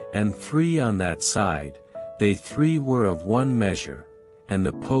side, and 3 on that side, they 3 were of 1 measure, and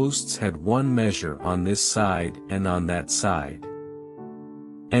the posts had 1 measure on this side and on that side.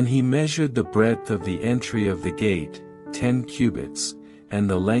 And he measured the breadth of the entry of the gate, 10 cubits, and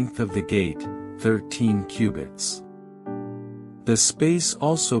the length of the gate, 13 cubits. The space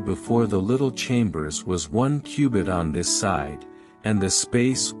also before the little chambers was 1 cubit on this side, and the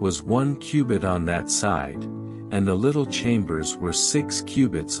space was 1 cubit on that side, and the little chambers were 6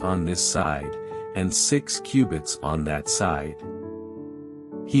 cubits on this side, and 6 cubits on that side.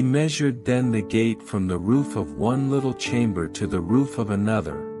 He measured then the gate from the roof of 1 little chamber to the roof of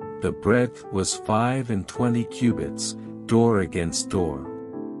another, the breadth was 25 cubits, door against door.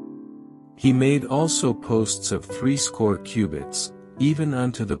 He made also posts of 80 cubits, even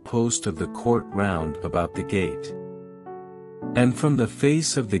unto the post of the court round about the gate. And from the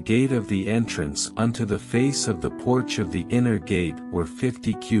face of the gate of the entrance unto the face of the porch of the inner gate were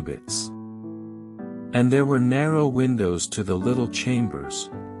 50 cubits. And there were narrow windows to the little chambers,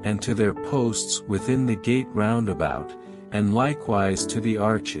 and to their posts within the gate round about, and likewise to the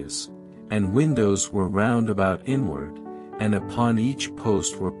arches, and windows were round about inward, and upon each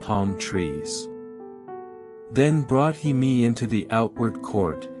post were palm trees. Then brought he me into the outward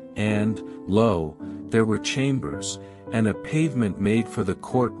court, and, lo, there were chambers, and a pavement made for the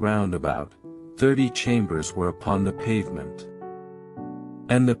court round about, 30 chambers were upon the pavement.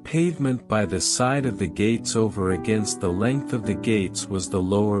 And the pavement by the side of the gates over against the length of the gates was the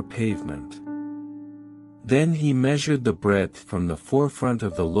lower pavement. Then he measured the breadth from the forefront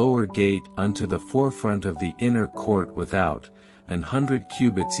of the lower gate unto the forefront of the inner court without, 100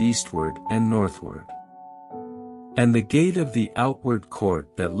 cubits eastward and northward. And the gate of the outward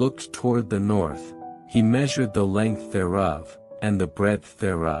court that looked toward the north, he measured the length thereof, and the breadth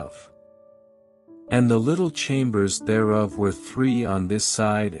thereof. And the little chambers thereof were 3 on this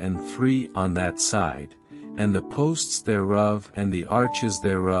side and 3 on that side, and the posts thereof and the arches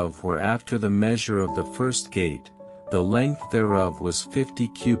thereof were after the measure of the first gate, the length thereof was 50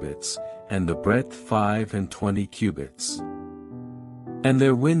 cubits, and the breadth 25 cubits. And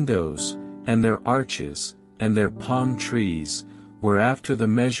their windows, and their arches, and their palm trees, were after the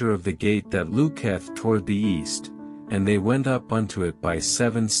measure of the gate that looketh toward the east, and they went up unto it by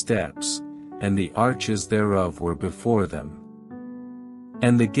 7 steps, and the arches thereof were before them.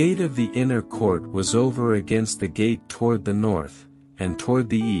 And the gate of the inner court was over against the gate toward the north, and toward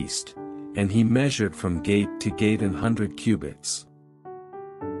the east, and he measured from gate to gate 100 cubits.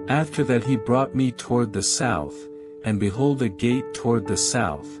 After that he brought me toward the south, and behold a gate toward the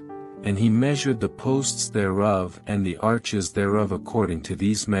south, and he measured the posts thereof and the arches thereof according to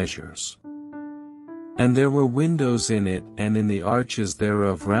these measures. And there were windows in it and in the arches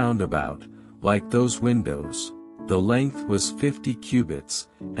thereof round about, like those windows, the length was 50 cubits,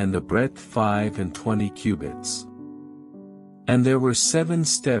 and the breadth 25 cubits. And there were 7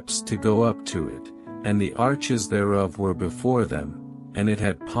 steps to go up to it, and the arches thereof were before them, and it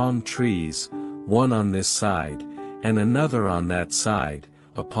had palm trees, one on this side, and another on that side,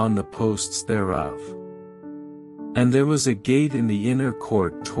 upon the posts thereof. And there was a gate in the inner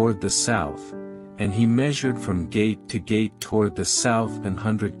court toward the south, and he measured from gate to gate toward the south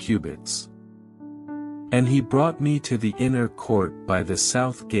 100 cubits. And he brought me to the inner court by the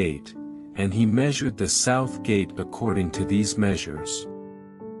south gate, and he measured the south gate according to these measures.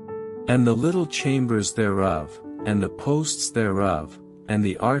 And the little chambers thereof, and the posts thereof, and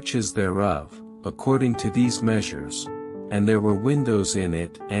the arches thereof, according to these measures, and there were windows in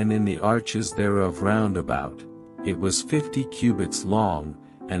it and in the arches thereof round about. It was 50 cubits long,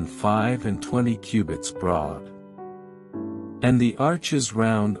 and 25 cubits broad. And the arches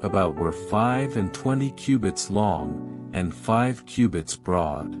round about were 25 cubits long, and 5 cubits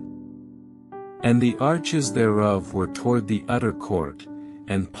broad. And the arches thereof were toward the utter court,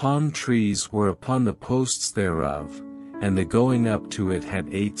 and palm trees were upon the posts thereof, and the going up to it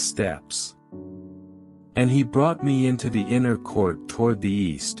had 8 steps. And he brought me into the inner court toward the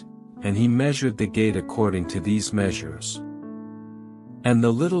east, and he measured the gate according to these measures. And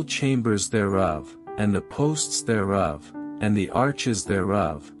the little chambers thereof, and the posts thereof, and the arches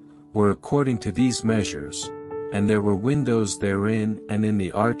thereof, were according to these measures, and there were windows therein and in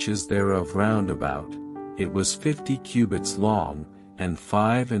the arches thereof round about. It was 50 cubits long, and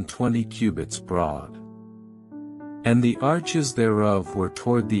 25 cubits broad. And the arches thereof were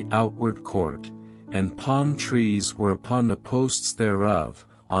toward the outward court, and palm trees were upon the posts thereof,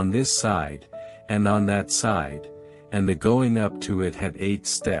 on this side, and on that side, and the going up to it had 8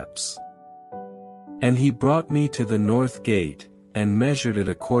 steps. And he brought me to the north gate, and measured it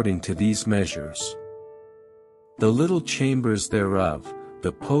according to these measures. The little chambers thereof,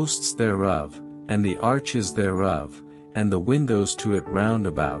 the posts thereof, and the arches thereof, and the windows to it round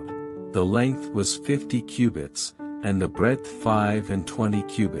about, the length was 50 cubits, and the breadth 25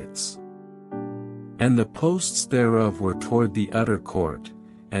 cubits. And the posts thereof were toward the utter court,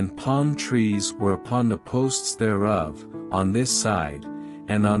 and palm trees were upon the posts thereof, on this side,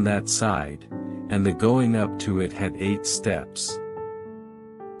 and on that side, and the going up to it had 8 steps.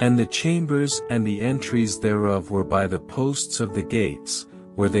 And the chambers and the entries thereof were by the posts of the gates,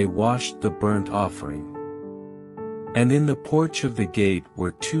 where they washed the burnt offering. And in the porch of the gate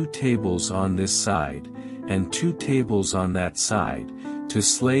were 2 tables on this side, and 2 tables on that side, to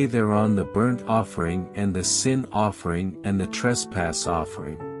slay thereon the burnt offering and the sin offering and the trespass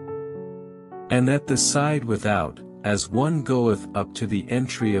offering. And at the side without, as one goeth up to the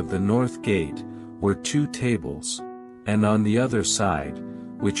entry of the north gate, were 2 tables, and on the other side,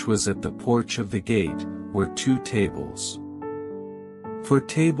 which was at the porch of the gate, were 2 tables. 4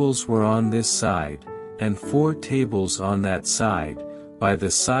 tables were on this side, and 4 tables on that side, by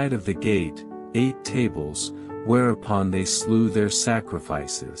the side of the gate, 8 tables, whereupon they slew their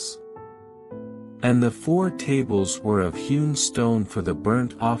sacrifices. And the 4 tables were of hewn stone for the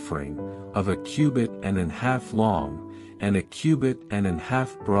burnt offering, of 1.5 cubits long, and 1.5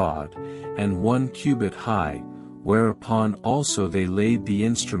 cubits broad, and 1 cubit high, whereupon also they laid the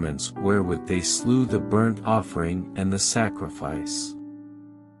instruments wherewith they slew the burnt offering and the sacrifice.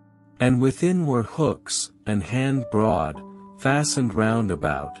 And within were hooks, an hand broad, fastened round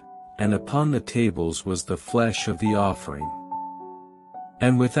about, and upon the tables was the flesh of the offering.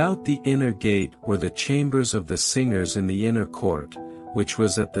 And without the inner gate were the chambers of the singers in the inner court, which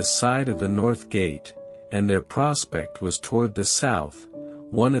was at the side of the north gate, and their prospect was toward the south,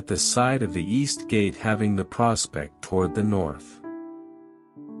 one at the side of the east gate having the prospect toward the north.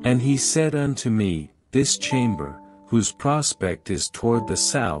 And he said unto me, This chamber, whose prospect is toward the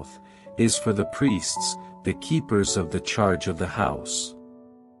south, is for the priests, the keepers of the charge of the house.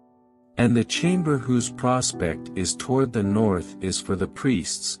 And the chamber whose prospect is toward the north is for the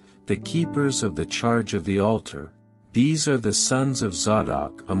priests, the keepers of the charge of the altar. These are the sons of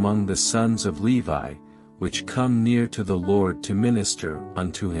Zadok among the sons of Levi, which come near to the Lord to minister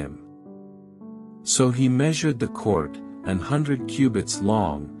unto him. So he measured the court, 100 cubits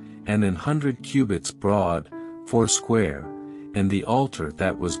long, and 100 cubits broad, 4 and the altar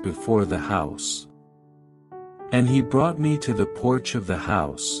that was before the house. And he brought me to the porch of the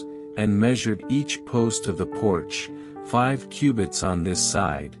house, and measured each post of the porch, 5 cubits on this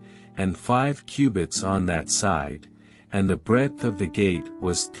side, and 5 cubits on that side, and the breadth of the gate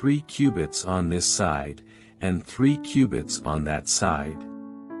was 3 cubits on this side, and 3 cubits on that side.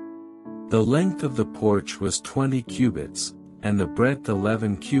 The length of the porch was 20 cubits, and the breadth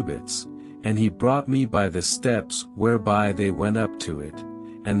 11 cubits, and he brought me by the steps whereby they went up to it,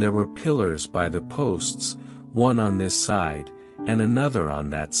 and there were pillars by the posts, one on this side, and another on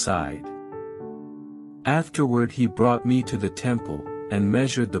that side. Afterward he brought me to the temple, and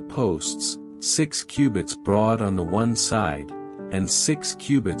measured the posts, 6 cubits broad on the one side, and 6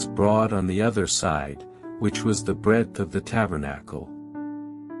 cubits broad on the other side, which was the breadth of the tabernacle.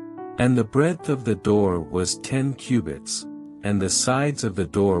 And the breadth of the door was 10 cubits, and the sides of the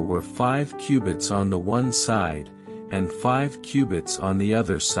door were 5 cubits on the one side, and 5 cubits on the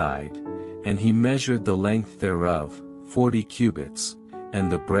other side, and he measured the length thereof, 40 cubits,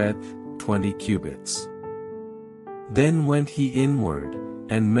 and the breadth, 20 cubits. Then went he inward,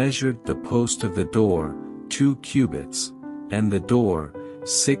 and measured the post of the door, 2 cubits, and the door,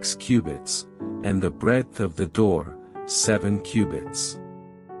 6 cubits, and the breadth of the door, 7 cubits.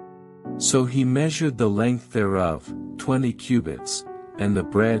 So he measured the length thereof, 20 cubits, and the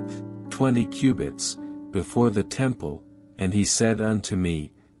breadth, 20 cubits, before the temple, and he said unto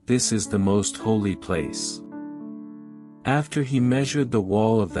me, This is the most holy place. After he measured the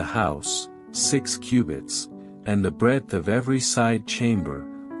wall of the house, 6 cubits, and the breadth of every side chamber,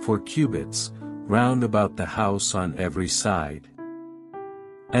 4 cubits, round about the house on every side.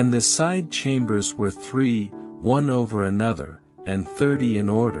 And the side chambers were 3, one over another, and 30 in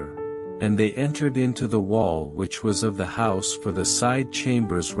order, and they entered into the wall which was of the house for the side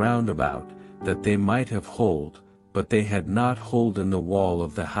chambers round about, that they might have hold, but they had not hold in the wall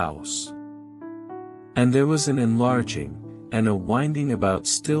of the house. And there was an enlarging, and a winding about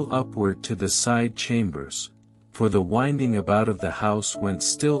still upward to the side chambers, for the winding about of the house went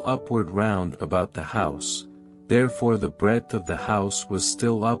still upward round about the house, therefore the breadth of the house was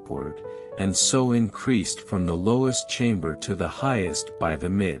still upward, and so increased from the lowest chamber to the highest by the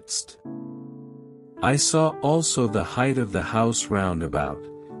midst. I saw also the height of the house round about.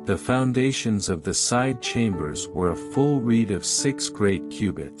 The foundations of the side chambers were a full reed of 6 great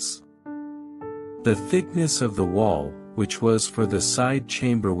cubits. The thickness of the wall, which was for the side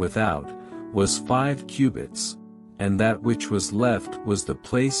chamber without, was 5 cubits, and that which was left was the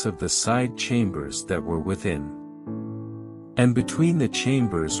place of the side chambers that were within. And between the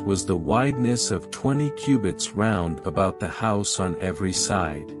chambers was the wideness of 20 cubits round about the house on every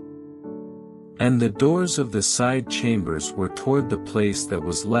side. And the doors of the side chambers were toward the place that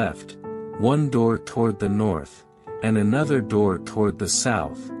was left, one door toward the north, and another door toward the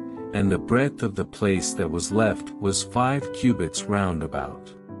south, and the breadth of the place that was left was 5 cubits round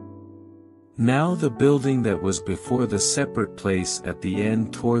about. Now the building that was before the separate place at the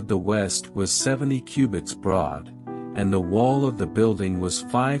end toward the west was 70 cubits broad, and the wall of the building was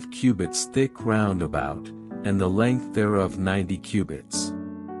 5 cubits thick round about, and the length thereof 90 cubits.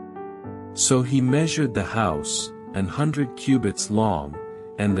 So he measured the house, 100 cubits long,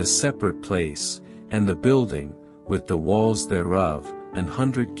 and the separate place, and the building, with the walls thereof,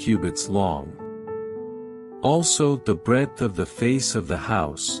 100 cubits long. Also the breadth of the face of the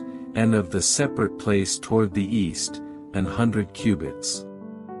house, and of the separate place toward the east, 100 cubits.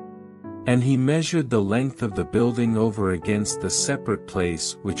 And he measured the length of the building over against the separate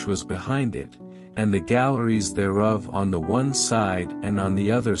place which was behind it, and the galleries thereof on the one side and on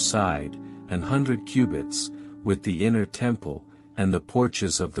the other side, 100 cubits, with the inner temple, and the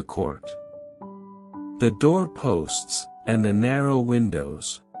porches of the court. The door posts, and the narrow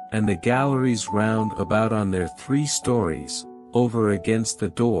windows, and the galleries round about on their 3 stories, over against the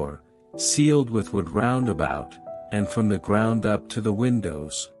door, sealed with wood round about, and from the ground up to the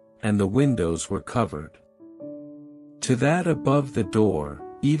windows, and the windows were covered. To that above the door,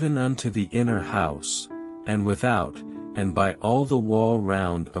 even unto the inner house, and without, and by all the wall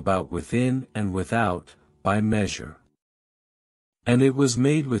round about within and without, by measure. And it was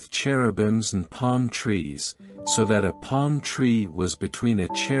made with cherubims and palm trees, so that a palm tree was between a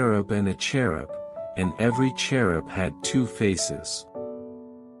cherub, and every cherub had 2 faces.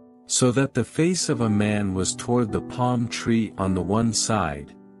 So that the face of a man was toward the palm tree on the one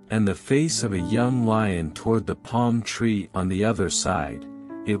side, and the face of a young lion toward the palm tree on the other side.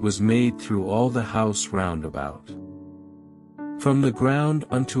 It was made through all the house round about. From the ground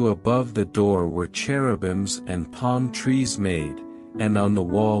unto above the door were cherubims and palm trees made, and on the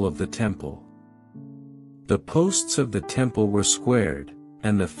wall of the temple. The posts of the temple were squared,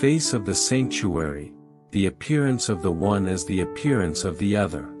 and the face of the sanctuary, the appearance of the one as the appearance of the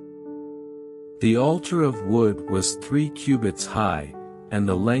other. The altar of wood was 3 cubits high, and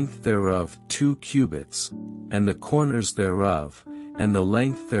the length thereof 2 cubits, and the corners thereof, and the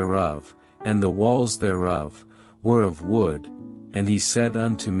length thereof, and the walls thereof, were of wood. And he said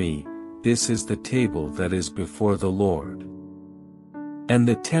unto me, This is the table that is before the Lord. And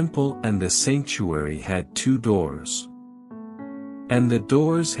the temple and the sanctuary had 2 doors. And the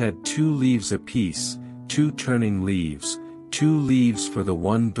doors had 2 leaves apiece, 2 turning leaves, 2 leaves for the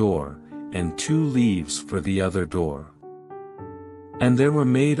one door, and 2 leaves for the other door. And there were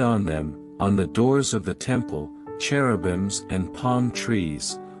made on them, on the doors of the temple, cherubims and palm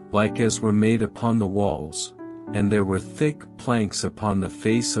trees, like as were made upon the walls, and there were thick planks upon the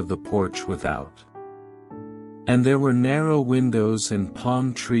face of the porch without. And there were narrow windows and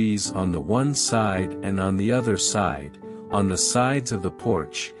palm trees on the one side and on the other side, on the sides of the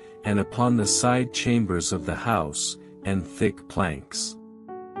porch, and upon the side chambers of the house, and thick planks.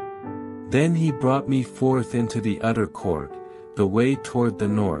 Then he brought me forth into the utter court, the way toward the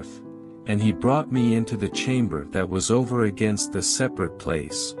north, and he brought me into the chamber that was over against the separate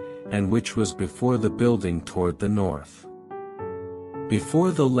place, and which was before the building toward the north.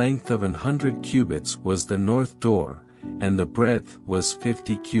 Before the length of 100 cubits was the north door, and the breadth was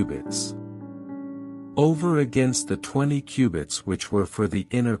 50 cubits. Over against the 20 cubits which were for the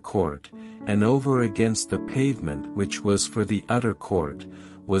inner court, and over against the pavement which was for the utter court,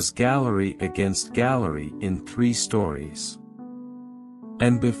 was gallery against gallery in 3 stories.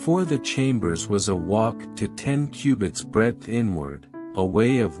 And before the chambers was a walk to 10 cubits breadth inward, a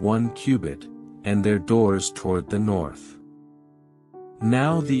way of 1 cubit, and their doors toward the north.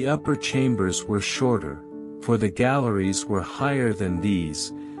 Now the upper chambers were shorter, for the galleries were higher than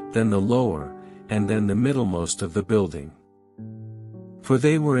these, than the lower, and than the middlemost of the building. For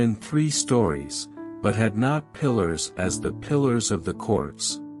they were in 3 stories, but had not pillars as the pillars of the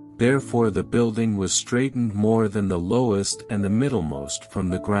courts, therefore the building was straitened more than the lowest and the middlemost from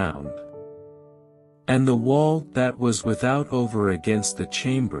the ground. And the wall that was without over against the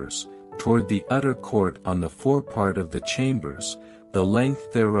chambers, toward the utter court on the forepart of the chambers, the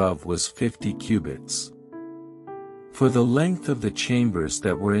length thereof was 50 cubits. For the length of the chambers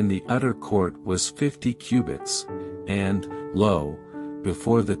that were in the utter court was 50 cubits, and, lo,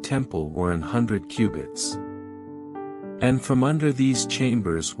 before the temple were 100 cubits. And from under these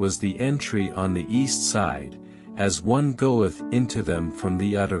chambers was the entry on the east side, as one goeth into them from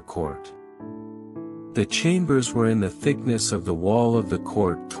the utter court. The chambers were in the thickness of the wall of the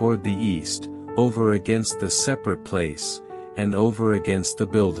court toward the east, over against the separate place, and over against the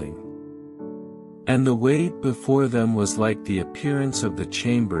building. And the way before them was like the appearance of the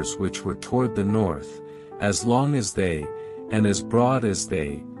chambers which were toward the north, as long as they, and as broad as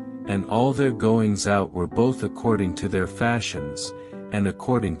they, and all their goings out were both according to their fashions, and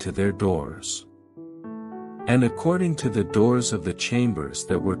according to their doors. And according to the doors of the chambers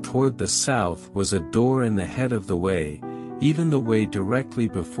that were toward the south was a door in the head of the way, even the way directly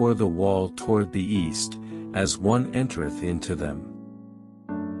before the wall toward the east, as one entereth into them.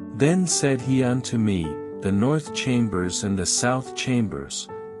 Then said he unto me, The north chambers and the south chambers,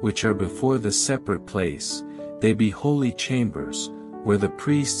 which are before the separate place, they be holy chambers, where the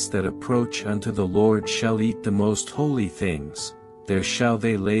priests that approach unto the Lord shall eat the most holy things, there shall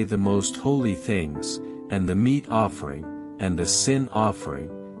they lay the most holy things, and the meat offering, and the sin offering,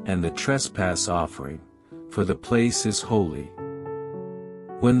 and the trespass offering, for the place is holy.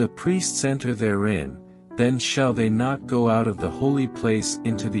 When the priests enter therein, then shall they not go out of the holy place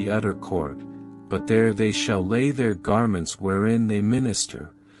into the utter court, but there they shall lay their garments wherein they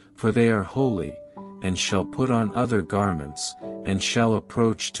minister, for they are holy, and shall put on other garments, and shall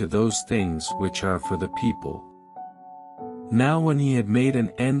approach to those things which are for the people. Now when he had made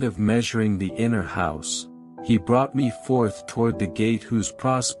an end of measuring the inner house, he brought me forth toward the gate whose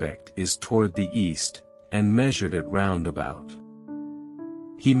prospect is toward the east, and measured it round about.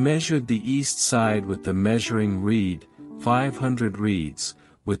 He measured the east side with the measuring reed, 500 reeds,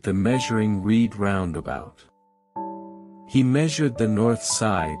 with the measuring reed round about. He measured the north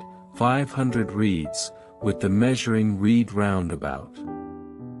side, 500 reeds, with the measuring reed round about.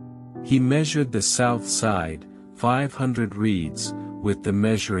 He measured the south side, 500 reeds, with the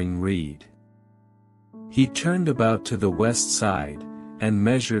measuring reed. He turned about to the west side, and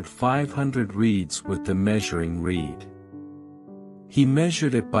measured 500 reeds with the measuring reed. He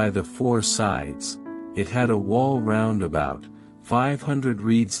measured it by the 4 sides, it had a wall round about, 500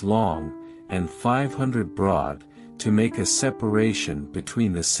 reeds long, and 500 broad, to make a separation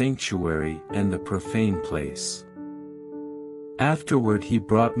between the sanctuary and the profane place. Afterward he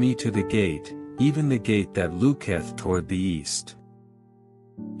brought me to the gate, even the gate that looketh toward the east.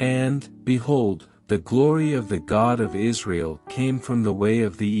 And, behold, the glory of the God of Israel came from the way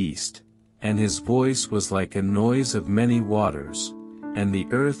of the east, and his voice was like a noise of many waters, and the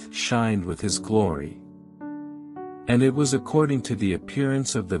earth shined with his glory. And it was according to the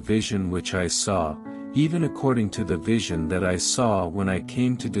appearance of the vision which I saw, even according to the vision that I saw when I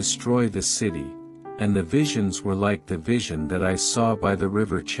came to destroy the city, and the visions were like the vision that I saw by the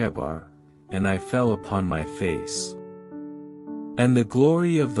river Chebar, and I fell upon my face. And the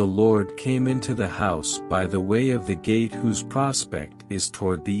glory of the Lord came into the house by the way of the gate whose prospect is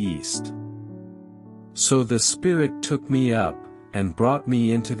toward the east. So the Spirit took me up, and brought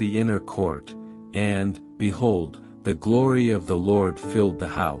me into the inner court, and, behold, the glory of the Lord filled the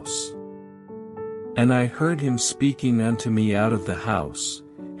house. And I heard him speaking unto me out of the house,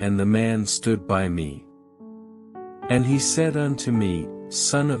 and the man stood by me. And he said unto me,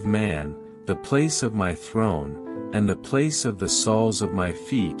 Son of man, the place of my throne, and the place of the soles of my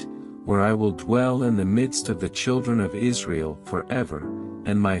feet, where I will dwell in the midst of the children of Israel forever,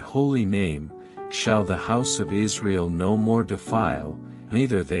 and my holy name, shall the house of Israel no more defile,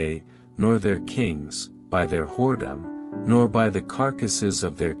 neither they, nor their kings, by their whoredom, nor by the carcasses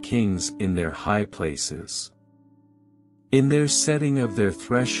of their kings in their high places. In their setting of their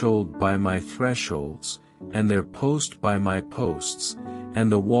threshold by my thresholds, and their post by my posts,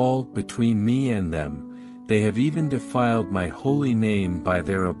 and the wall between me and them, they have even defiled my holy name by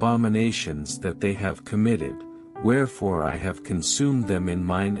their abominations that they have committed, wherefore I have consumed them in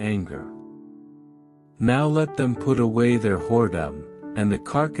mine anger. Now let them put away their whoredom, and the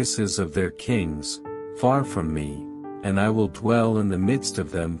carcasses of their kings, far from me, and I will dwell in the midst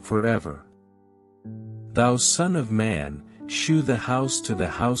of them forever. Thou son of man, shew the house to the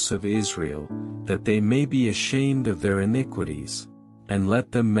house of Israel, that they may be ashamed of their iniquities, and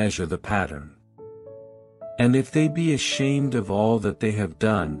let them measure the pattern. And if they be ashamed of all that they have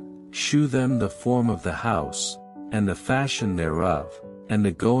done, shew them the form of the house, and the fashion thereof, and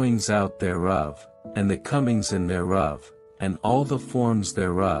the goings out thereof, and the comings in thereof, and all the forms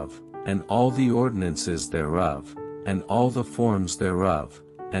thereof, and all the ordinances thereof, and all the forms thereof,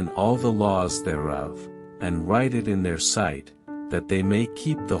 and all the laws thereof, and write it in their sight, that they may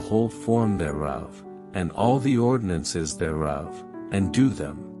keep the whole form thereof, and all the ordinances thereof, and do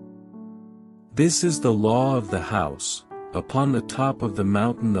them. This is the law of the house. Upon the top of the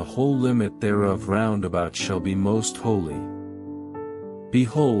mountain the whole limit thereof round about shall be most holy.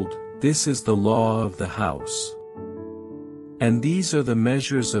 Behold, this is the law of the house. And these are the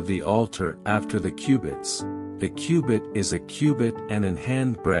measures of the altar after the cubits. The cubit is a cubit and an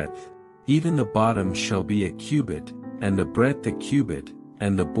hand breadth, even the bottom shall be a cubit, and the breadth a cubit,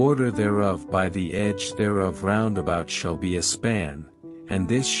 and the border thereof by the edge thereof round about shall be a span, and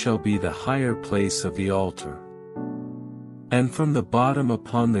this shall be the higher place of the altar. And from the bottom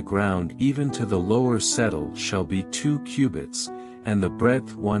upon the ground even to the lower settle shall be 2 cubits, and the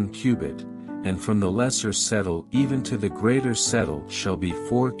breadth 1 cubit, and from the lesser settle even to the greater settle shall be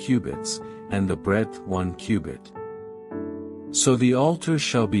 4 cubits, and the breadth 1 cubit. So the altar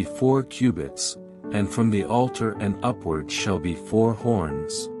shall be 4 cubits, and from the altar and upward shall be 4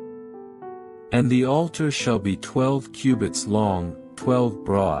 horns. And the altar shall be 12 cubits long, 12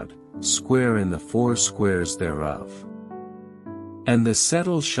 broad, square in the 4 squares thereof. And the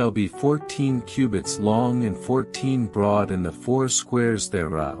settle shall be 14 cubits long and 14 broad in the 4 squares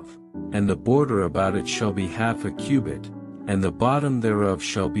thereof, and the border about it shall be half a cubit, and the bottom thereof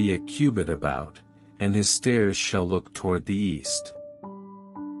shall be a cubit about, and his stairs shall look toward the east.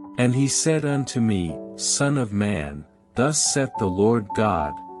 And he said unto me, Son of man, thus saith the Lord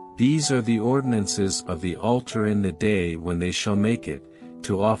God, these are the ordinances of the altar in the day when they shall make it,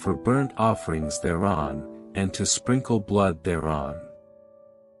 to offer burnt offerings thereon, and to sprinkle blood thereon.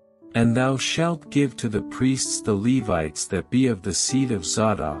 And thou shalt give to the priests the Levites that be of the seed of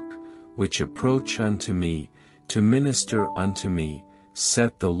Zadok, which approach unto me, to minister unto me,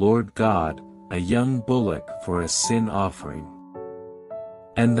 saith the Lord God, a young bullock for a sin offering.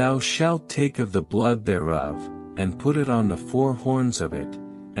 And thou shalt take of the blood thereof, and put it on the 4 horns of it,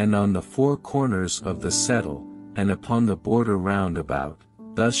 and on the 4 corners of the settle, and upon the border round about,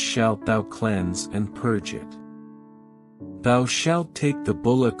 thus shalt thou cleanse and purge it. Thou shalt take the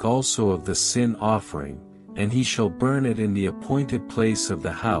bullock also of the sin offering, and he shall burn it in the appointed place of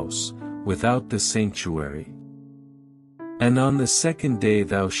the house, without the sanctuary. And on the 2nd day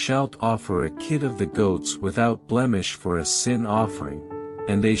thou shalt offer a kid of the goats without blemish for a sin offering,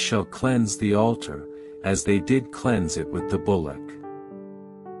 and they shall cleanse the altar, as they did cleanse it with the bullock.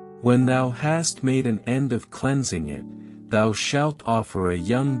 When thou hast made an end of cleansing it, thou shalt offer a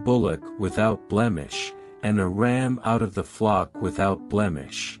young bullock without blemish, and a ram out of the flock without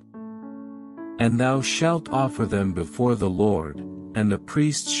blemish. And thou shalt offer them before the Lord, and the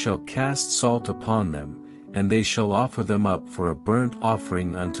priests shall cast salt upon them, and they shall offer them up for a burnt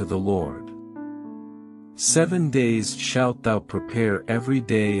offering unto the Lord. 7 days shalt thou prepare every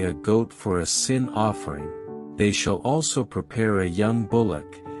day a goat for a sin offering, they shall also prepare a young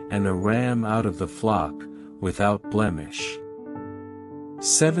bullock, and a ram out of the flock, without blemish.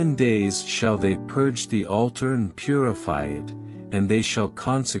 7 days shall they purge the altar and purify it, and they shall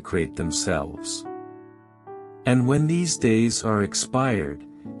consecrate themselves. And when these days are expired,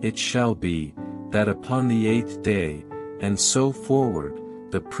 it shall be, that upon the 8th day, and so forward,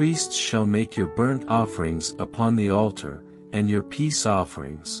 the priests shall make your burnt offerings upon the altar, and your peace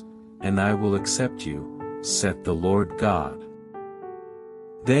offerings, and I will accept you, saith the Lord God.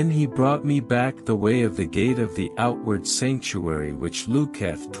 Then he brought me back the way of the gate of the outward sanctuary which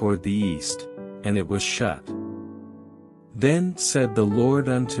looketh toward the east, and it was shut. Then said the Lord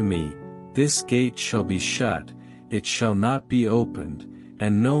unto me, This gate shall be shut, it shall not be opened,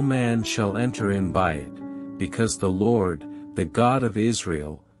 and no man shall enter in by it, because the Lord, the God of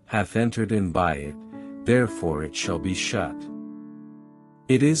Israel, hath entered in by it, therefore it shall be shut.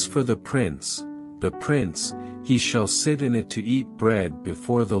 It is for the prince, he shall sit in it to eat bread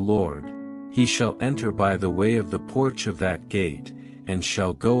before the Lord, he shall enter by the way of the porch of that gate, and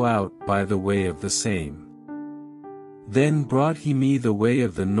shall go out by the way of the same. Then brought he me the way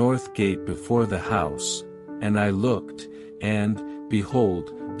of the north gate before the house, and I looked, and,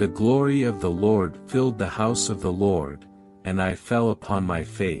 behold, the glory of the Lord filled the house of the Lord, and I fell upon my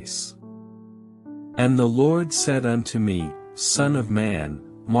face. And the Lord said unto me, Son of man,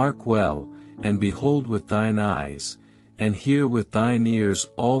 mark well, and behold with thine eyes, and hear with thine ears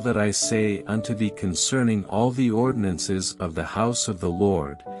all that I say unto thee concerning all the ordinances of the house of the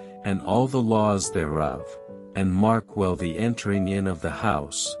Lord, and all the laws thereof, and mark well the entering in of the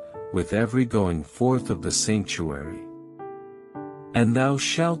house, with every going forth of the sanctuary. And thou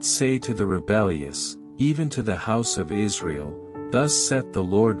shalt say to the rebellious, even to the house of Israel, Thus saith the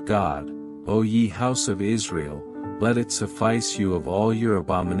Lord God, O ye house of Israel, let it suffice you of all your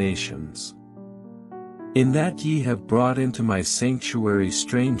abominations. In that ye have brought into my sanctuary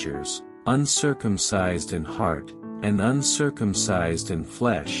strangers, uncircumcised in heart, and uncircumcised in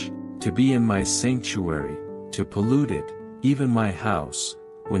flesh, to be in my sanctuary, to pollute it, even my house,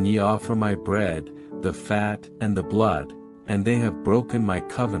 when ye offer my bread, the fat and the blood, and they have broken my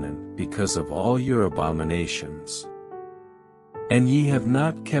covenant because of all your abominations. And ye have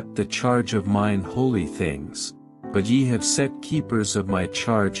not kept the charge of mine holy things, but ye have set keepers of my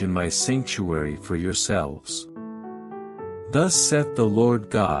charge in my sanctuary for yourselves. Thus saith the Lord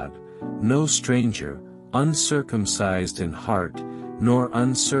God, No stranger, uncircumcised in heart, nor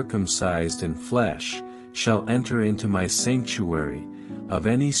uncircumcised in flesh, shall enter into my sanctuary, of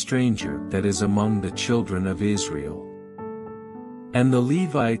any stranger that is among the children of Israel. And the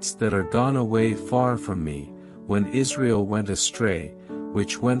Levites that are gone away far from me, when Israel went astray,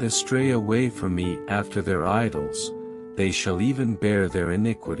 which went astray away from me after their idols, they shall even bear their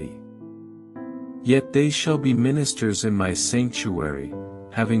iniquity. Yet they shall be ministers in my sanctuary,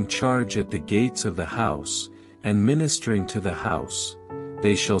 having charge at the gates of the house, and ministering to the house.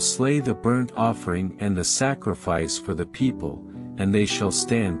 They shall slay the burnt offering and the sacrifice for the people, and they shall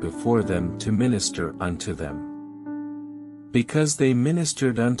stand before them to minister unto them. Because they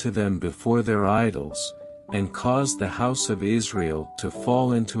ministered unto them before their idols, and caused the house of Israel to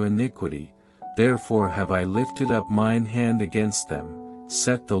fall into iniquity, therefore have I lifted up mine hand against them,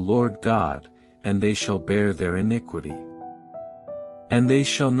 saith the Lord God, and they shall bear their iniquity. And they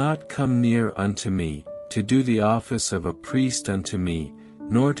shall not come near unto me, to do the office of a priest unto me,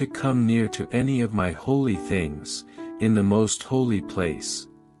 nor to come near to any of my holy things, in the most holy place,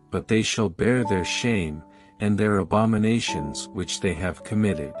 but they shall bear their shame, and their abominations which they have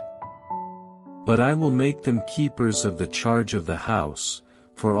committed. But I will make them keepers of the charge of the house,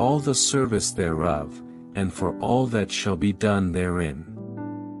 for all the service thereof, and for all that shall be done therein.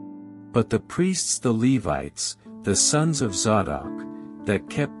 But the priests the Levites, the sons of Zadok, that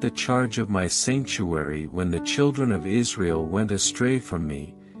kept the charge of my sanctuary when the children of Israel went astray from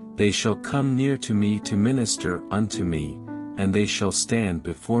me, they shall come near to me to minister unto me, and they shall stand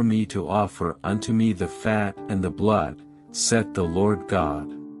before me to offer unto me the fat and the blood, saith the Lord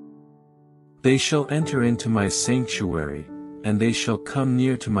God. They shall enter into my sanctuary, and they shall come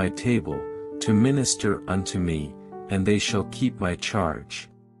near to my table, to minister unto me, and they shall keep my charge.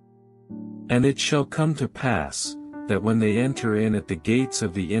 And it shall come to pass, that when they enter in at the gates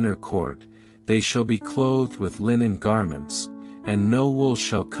of the inner court, they shall be clothed with linen garments, and no wool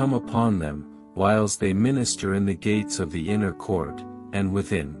shall come upon them, whiles they minister in the gates of the inner court, and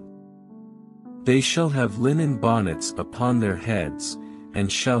within. They shall have linen bonnets upon their heads,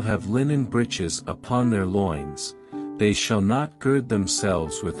 and shall have linen breeches upon their loins, they shall not gird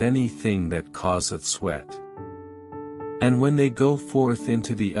themselves with anything that causeth sweat. And when they go forth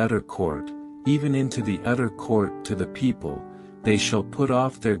into the utter court, even into the utter court to the people, they shall put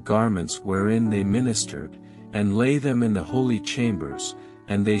off their garments wherein they ministered, and lay them in the holy chambers,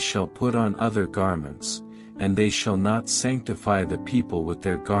 and they shall put on other garments, and they shall not sanctify the people with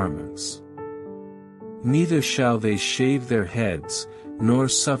their garments. Neither shall they shave their heads, nor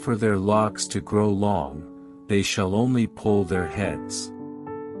suffer their locks to grow long, they shall only poll their heads.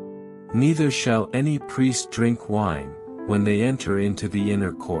 Neither shall any priest drink wine, when they enter into the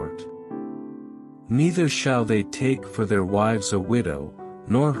inner court. Neither shall they take for their wives a widow,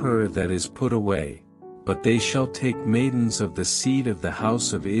 nor her that is put away, but they shall take maidens of the seed of the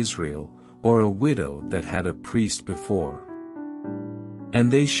house of Israel, or a widow that had a priest before.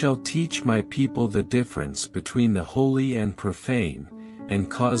 And they shall teach my people the difference between the holy and profane, and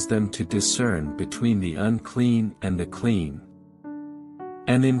cause them to discern between the unclean and the clean.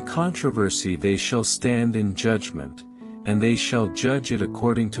 And in controversy they shall stand in judgment, and they shall judge it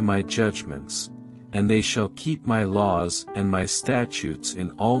according to my judgments, and they shall keep my laws and my statutes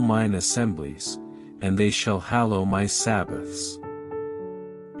in all mine assemblies, and they shall hallow my Sabbaths.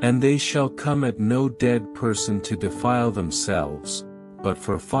 And they shall come at no dead person to defile themselves, but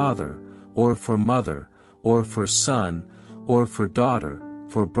for father, or for mother, or for son, or for daughter,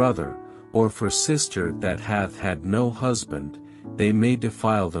 for brother, or for sister that hath had no husband, they may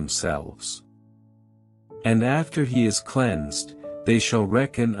defile themselves. And after he is cleansed, they shall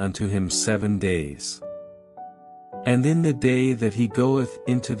reckon unto him 7 days. And in the day that he goeth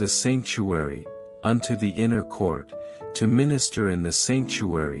into the sanctuary, unto the inner court, to minister in the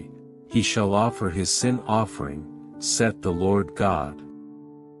sanctuary, he shall offer his sin offering, saith the Lord God.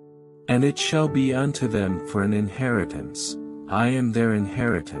 And it shall be unto them for an inheritance, I am their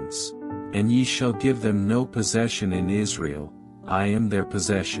inheritance, and ye shall give them no possession in Israel, I am their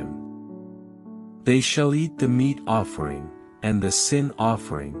possession. They shall eat the meat offering, and the sin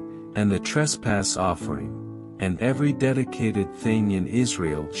offering, and the trespass offering, and every dedicated thing in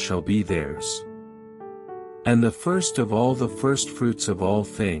Israel shall be theirs. And the first of all the firstfruits of all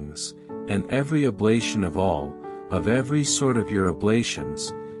things, and every oblation of every sort of your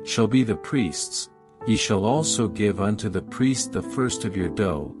oblations, shall be the priest's. Ye shall also give unto the priest the first of your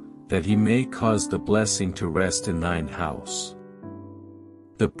dough, that he may cause the blessing to rest in thine house.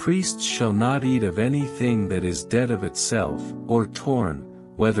 The priest shall not eat of anything that is dead of itself, or torn,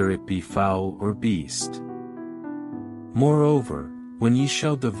 whether it be fowl or beast. Moreover, when ye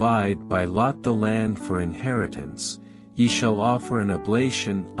shall divide by lot the land for inheritance, ye shall offer an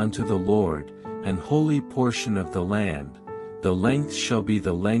oblation unto the Lord, an holy portion of the land. The length shall be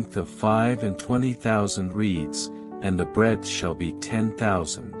the length of 25,000 reeds, and the breadth shall be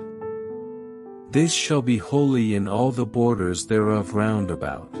 10,000. This shall be holy in all the borders thereof round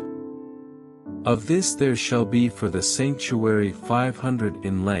about. Of this there shall be for the sanctuary 500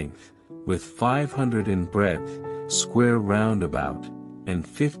 in length, with 500 in breadth, square round about, and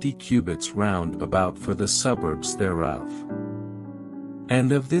 50 cubits round about for the suburbs thereof.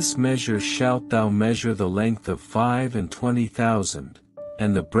 And of this measure shalt thou measure the length of 25,000,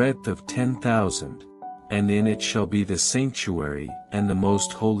 and the breadth of 10,000, and in it shall be the sanctuary, and the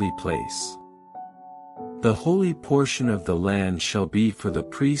most holy place. The holy portion of the land shall be for the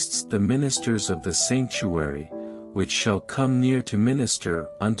priests the ministers of the sanctuary, which shall come near to minister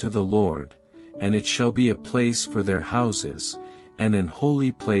unto the Lord, and it shall be a place for their houses, and an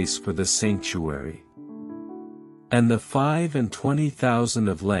holy place for the sanctuary. And the 25,000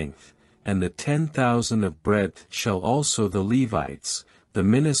 of length, and the 10,000 of breadth shall also the Levites, the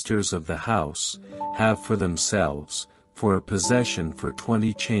ministers of the house, have for themselves, for a possession for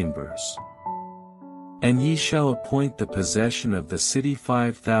 20 chambers. And ye shall appoint the possession of the city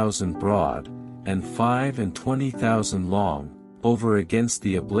 5,000 broad, and 25,000 long, over against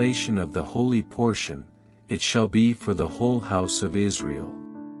the oblation of the holy portion, it shall be for the whole house of Israel.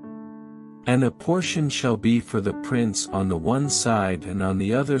 And a portion shall be for the prince on the one side and on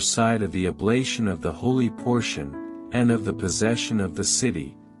the other side of the oblation of the holy portion, and of the possession of the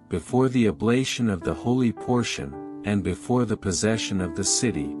city, before the oblation of the holy portion, and before the possession of the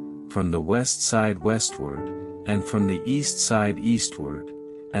city, from the west side westward, and from the east side eastward,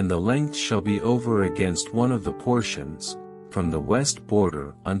 and the length shall be over against one of the portions, from the west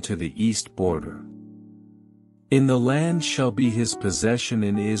border unto the east border. In the land shall be his possession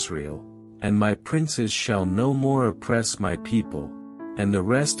in Israel, and my princes shall no more oppress my people, and the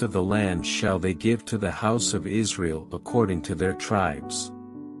rest of the land shall they give to the house of Israel according to their tribes.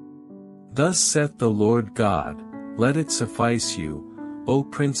 Thus saith the Lord God, let it suffice you, O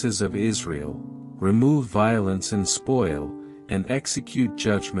princes of Israel, remove violence and spoil, and execute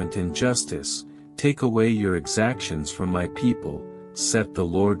judgment and justice, take away your exactions from my people, saith the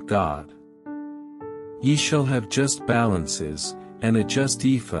Lord God. Ye shall have just balances, and a just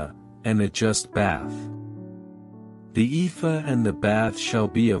ephah, and a just bath. The ephah and the bath shall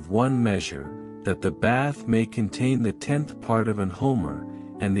be of one measure, that the bath may contain the 10th part of an homer,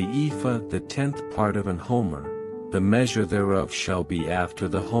 and the ephah the 10th part of an homer, the measure thereof shall be after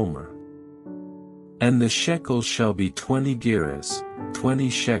the homer. And the shekel shall be 20 gerahs, 20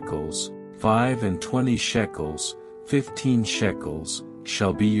 shekels, 25 shekels, 15 shekels,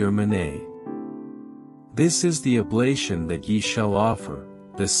 shall be your mineh. This is the oblation that ye shall offer,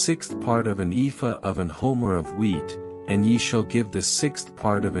 the 6th part of an ephah of an homer of wheat, and ye shall give the 6th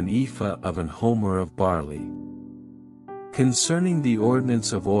part of an ephah of an homer of barley. Concerning the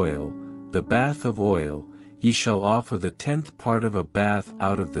ordinance of oil, the bath of oil, ye shall offer the 10th part of a bath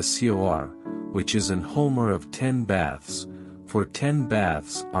out of the seor, which is an homer of 10 baths, for 10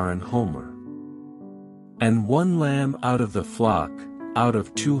 baths are an homer. And 1 lamb out of the flock, out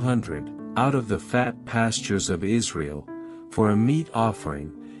of 200, out of the fat pastures of Israel, for a meat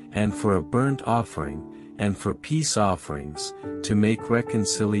offering, and for a burnt offering, and for peace offerings, to make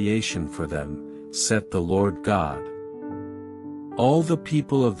reconciliation for them, saith the Lord God. All the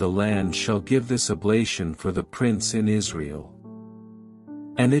people of the land shall give this oblation for the prince in Israel.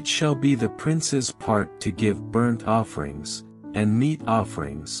 And it shall be the prince's part to give burnt offerings, and meat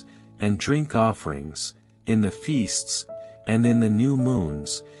offerings, and drink offerings, in the feasts, and in the new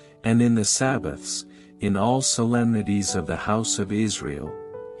moons, and in the Sabbaths, in all solemnities of the house of Israel.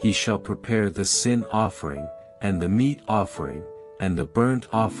 He shall prepare the sin offering, and the meat offering, and the burnt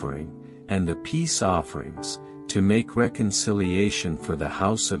offering, and the peace offerings, to make reconciliation for the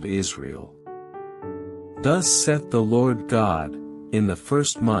house of Israel. Thus saith the Lord God, in the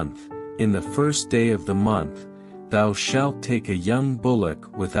 1st month, in the 1st day of the month, thou shalt take a young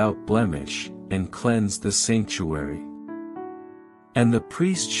bullock without blemish, and cleanse the sanctuary. And the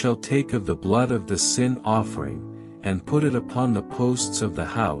priest shall take of the blood of the sin offering, and put it upon the posts of the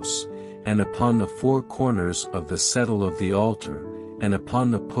house, and upon the 4 corners of the settle of the altar, and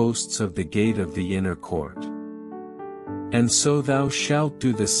upon the posts of the gate of the inner court. And so thou shalt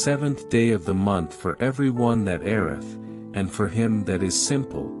do the 7th day of the month for every one that erreth, and for him that is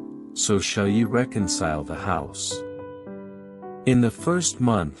simple, so shall ye reconcile the house. In the 1st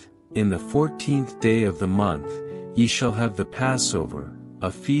month, in the 14th day of the month, ye shall have the Passover, a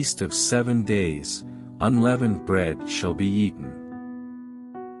feast of 7 days, unleavened bread shall be eaten.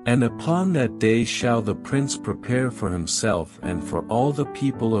 And upon that day shall the prince prepare for himself and for all the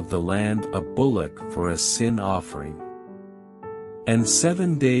people of the land a bullock for a sin offering. And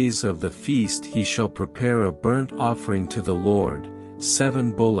 7 days of the feast he shall prepare a burnt offering to the Lord,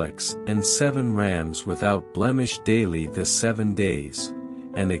 7 bullocks and 7 rams without blemish daily the 7 days,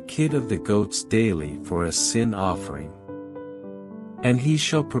 and a kid of the goats daily for a sin offering. And he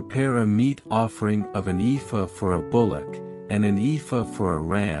shall prepare a meat offering of an ephah for a bullock, and an ephah for a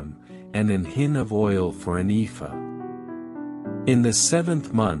ram, and an hin of oil for an ephah. In the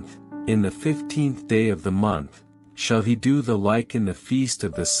 7th month, in the 15th day of the month, shall he do the like in the feast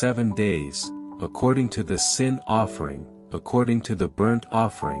of the 7 days, according to the sin offering, according to the burnt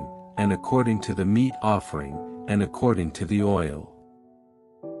offering, and according to the meat offering, and according to the oil.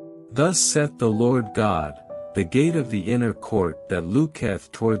 Thus saith the Lord God, the gate of the inner court that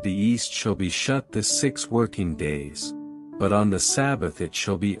looketh toward the east shall be shut the 6 working days, but on the Sabbath it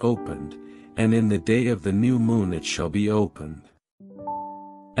shall be opened, and in the day of the new moon it shall be opened.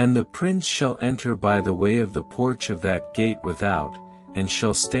 And the prince shall enter by the way of the porch of that gate without, and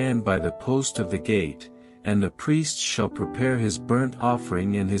shall stand by the post of the gate, and the priest shall prepare his burnt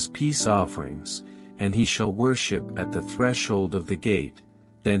offering and his peace offerings, and he shall worship at the threshold of the gate,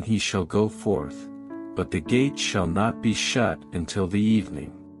 then he shall go forth, but the gate shall not be shut until the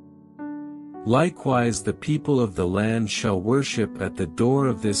evening. Likewise the people of the land shall worship at the door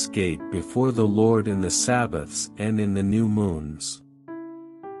of this gate before the Lord in the Sabbaths and in the new moons.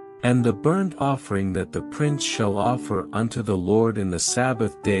 And the burnt offering that the prince shall offer unto the Lord in the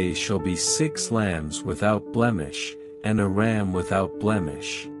Sabbath day shall be 6 lambs without blemish, and a ram without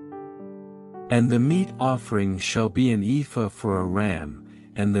blemish. And the meat offering shall be an ephah for a ram,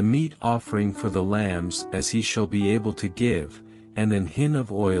 and the meat offering for the lambs as he shall be able to give, and an hin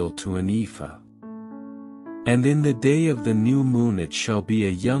of oil to an ephah. And in the day of the new moon it shall be a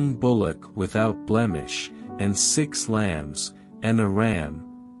young bullock without blemish, and 6 lambs, and a ram,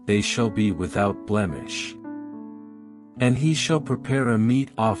 they shall be without blemish. And he shall prepare a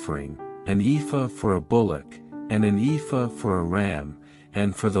meat offering, an ephah for a bullock, and an ephah for a ram,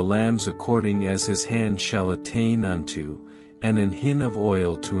 and for the lambs according as his hand shall attain unto, and an hin of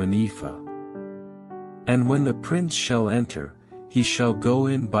oil to an ephah. And when the prince shall enter, he shall go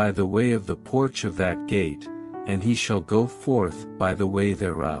in by the way of the porch of that gate, and he shall go forth by the way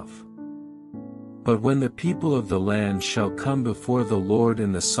thereof. But when the people of the land shall come before the Lord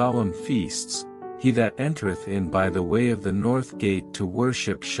in the solemn feasts, he that entereth in by the way of the north gate to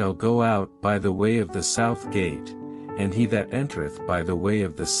worship shall go out by the way of the south gate, and he that entereth by the way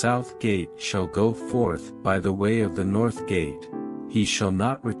of the south gate shall go forth by the way of the north gate, he shall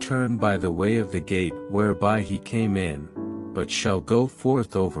not return by the way of the gate whereby he came in, but shall go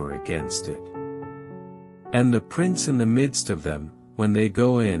forth over against it. And the prince in the midst of them, when they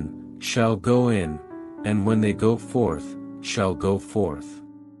go in, shall go in, and when they go forth, shall go forth.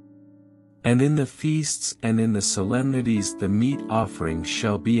 And in the feasts and in the solemnities the meat offering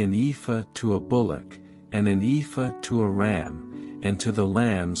shall be an ephah to a bullock, and an ephah to a ram, and to the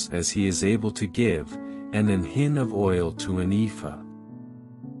lambs as he is able to give, and an hin of oil to an ephah.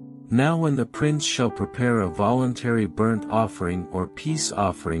 Now when the prince shall prepare a voluntary burnt offering or peace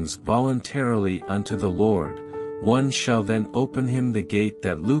offerings voluntarily unto the Lord, one shall then open him the gate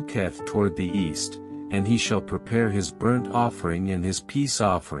that looketh toward the east, and he shall prepare his burnt offering and his peace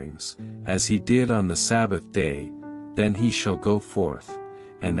offerings, as he did on the Sabbath day, then he shall go forth,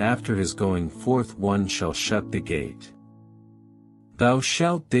 and after his going forth one shall shut the gate. Thou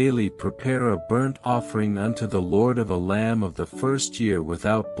shalt daily prepare a burnt offering unto the Lord of a lamb of the first year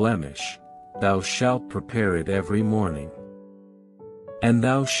without blemish, thou shalt prepare it every morning. And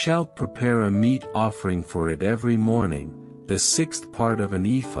thou shalt prepare a meat offering for it every morning, the 6th part of an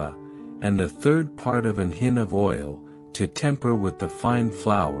ephah, and the 3rd part of an hin of oil, to temper with the fine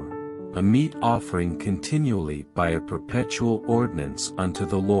flour, a meat offering continually by a perpetual ordinance unto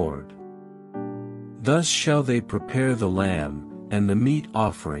the Lord. Thus shall they prepare the lamb, and the meat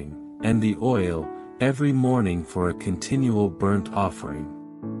offering, and the oil, every morning for a continual burnt offering.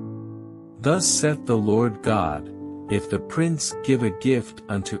 Thus saith the Lord God, if the prince give a gift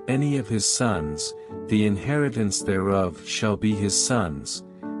unto any of his sons, the inheritance thereof shall be his sons',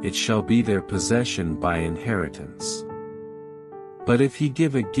 it shall be their possession by inheritance. But if he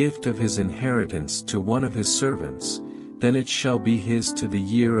give a gift of his inheritance to one of his servants, then it shall be his to the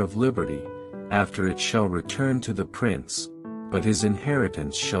year of liberty, after it shall return to the prince, but his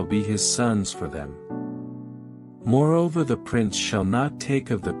inheritance shall be his sons' for them. Moreover the prince shall not take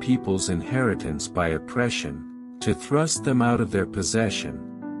of the people's inheritance by oppression, to thrust them out of their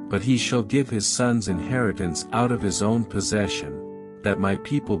possession, but he shall give his sons' inheritance out of his own possession, that my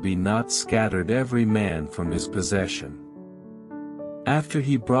people be not scattered every man from his possession. After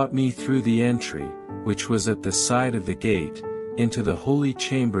he brought me through the entry, which was at the side of the gate, into the holy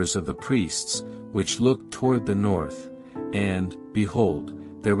chambers of the priests, which looked toward the north, and,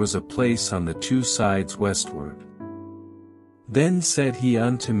 behold, there was a place on the 2 sides westward. Then said he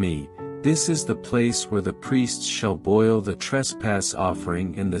unto me, This is the place where the priests shall boil the trespass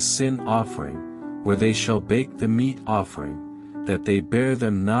offering and the sin offering, where they shall bake the meat offering, that they bear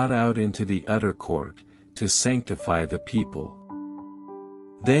them not out into the utter court, to sanctify the people.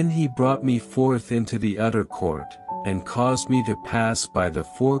 Then he brought me forth into the utter court, and caused me to pass by the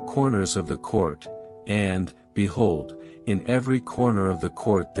 4 corners of the court, and, behold, in every corner of the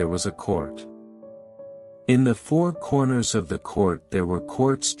court there was a court. In the 4 corners of the court there were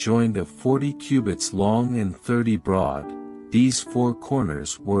courts joined of 40 cubits long and 30 broad, these 4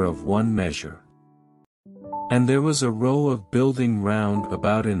 corners were of one measure. And there was a row of building round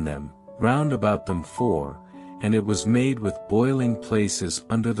about in them, round about them 4, and it was made with boiling places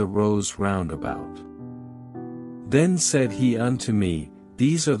under the rows round about. Then said he unto me,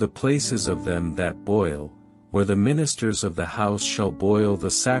 These are the places of them that boil, where the ministers of the house shall boil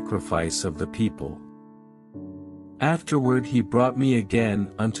the sacrifice of the people. Afterward he brought me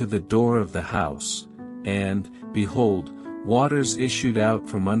again unto the door of the house, and, behold, waters issued out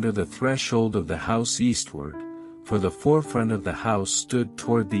from under the threshold of the house eastward, for the forefront of the house stood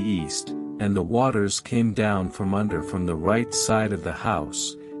toward the east, and the waters came down from under from the right side of the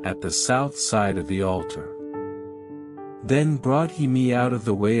house, at the south side of the altar. Then brought he me out of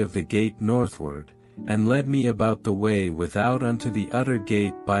the way of the gate northward, and led me about the way without unto the utter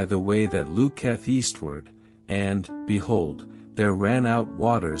gate by the way that looketh eastward, and, behold, there ran out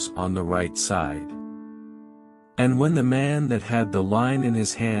waters on the right side. And when the man that had the line in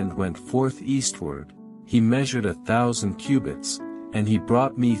his hand went forth eastward, he measured 1,000 cubits, and he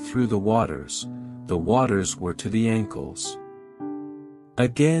brought me through the waters were to the ankles.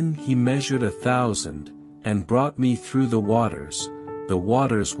 Again he measured 1,000, and brought me through the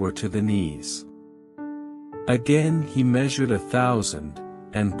waters were to the knees. Again he measured 1,000,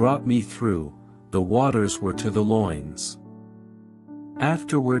 and brought me through, the waters were to the loins.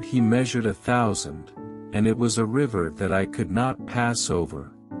 Afterward he measured 1,000, and it was a river that I could not pass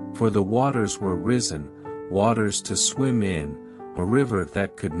over, for the waters were risen, waters to swim in, a river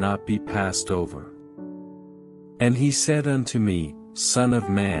that could not be passed over. And he said unto me, Son of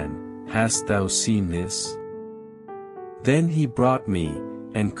man, hast thou seen this? Then he brought me,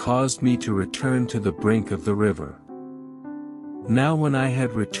 and caused me to return to the brink of the river. Now when I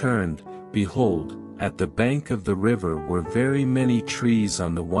had returned, behold, at the bank of the river were very many trees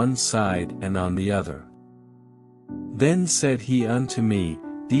on the one side and on the other. Then said he unto me,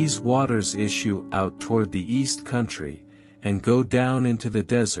 These waters issue out toward the east country, and go down into the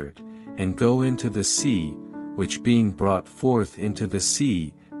desert, and go into the sea, which being brought forth into the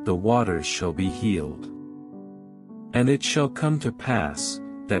sea, the waters shall be healed. And it shall come to pass,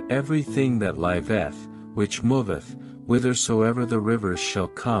 that everything that liveth, which moveth, whithersoever the rivers shall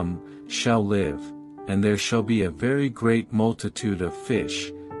come, shall live, and there shall be a very great multitude of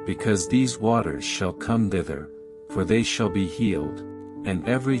fish, because these waters shall come thither, for they shall be healed, and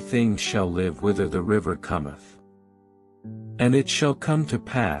everything shall live whither the river cometh. And it shall come to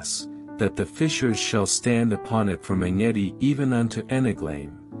pass, that the fishers shall stand upon it from Engedi even unto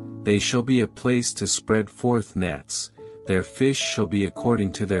Eneglaim, they shall be a place to spread forth nets, their fish shall be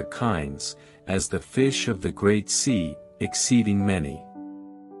according to their kinds, as the fish of the great sea, exceeding many.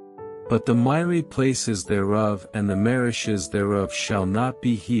 But the miry places thereof and the marishes thereof shall not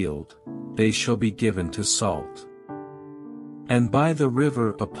be healed, they shall be given to salt. And by the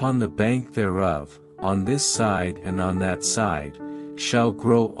river upon the bank thereof, on this side and on that side, shall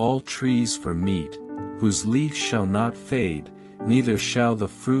grow all trees for meat, whose leaf shall not fade, neither shall the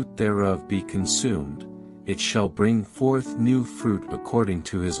fruit thereof be consumed, it shall bring forth new fruit according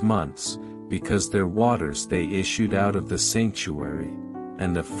to his months, because their waters they issued out of the sanctuary,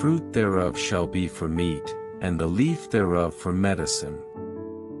 and the fruit thereof shall be for meat, and the leaf thereof for medicine.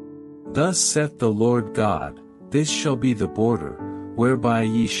 Thus saith the Lord God, This shall be the border, whereby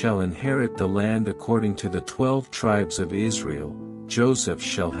ye shall inherit the land according to the 12 tribes of Israel, Joseph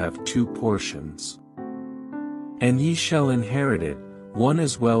shall have 2 portions. And ye shall inherit it, one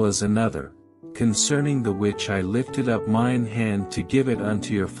as well as another, concerning the which I lifted up mine hand to give it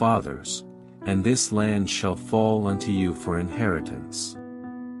unto your fathers, and this land shall fall unto you for inheritance.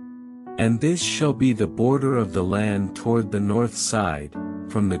 And this shall be the border of the land toward the north side,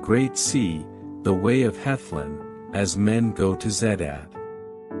 from the great sea, the way of Hethlon, as men go to Zedad.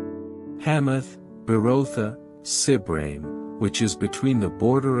 Hamath, Berotha, Sibraim, which is between the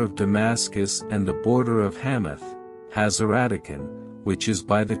border of Damascus and the border of Hamath, Hazaradakan, which is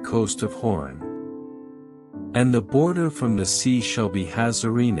by the coast of Horon. And the border from the sea shall be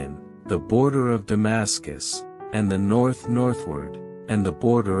Hazarenan, the border of Damascus, and the north northward, and the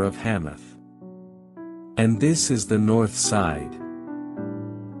border of Hamath. And this is the north side.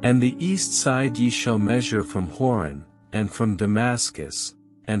 And the east side ye shall measure from Horon, and from Damascus,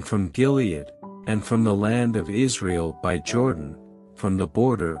 and from Gilead, and from the land of Israel by Jordan, from the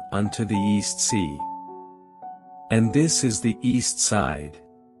border unto the east sea. And this is the east side.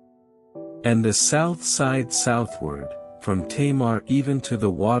 And the south side southward, from Tamar even to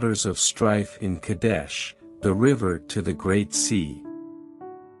the waters of strife in Kadesh, the river to the great sea.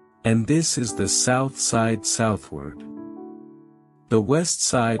 And this is the south side southward. The west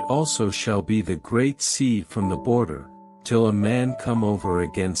side also shall be the great sea from the border, till a man come over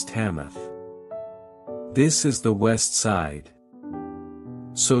against Hamath. This is the west side.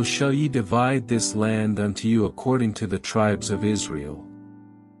 So shall ye divide this land unto you according to the tribes of Israel.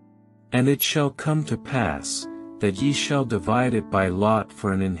 And it shall come to pass, that ye shall divide it by lot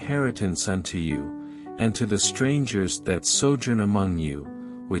for an inheritance unto you, and to the strangers that sojourn among you,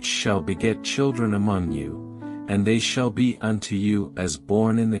 which shall beget children among you, and they shall be unto you as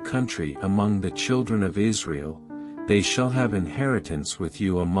born in the country among the children of Israel, they shall have inheritance with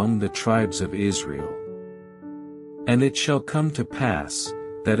you among the tribes of Israel. And it shall come to pass,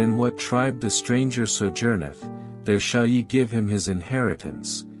 that in what tribe the stranger sojourneth, there shall ye give him his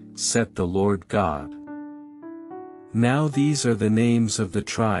inheritance, saith the Lord God. Now these are the names of the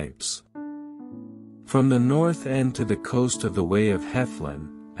tribes. From the north end to the coast of the way of Hethlon,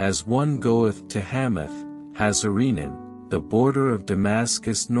 as one goeth to Hamath, Hazarenan, the border of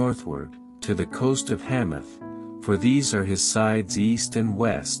Damascus northward, to the coast of Hamath, for these are his sides east and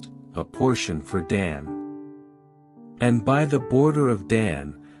west, a portion for Dan. And by the border of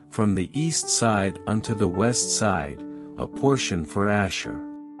Dan, from the east side unto the west side, a portion for Asher.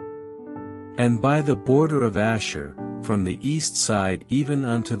 And by the border of Asher, from the east side even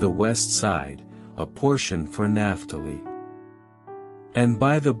unto the west side, a portion for Naphtali. And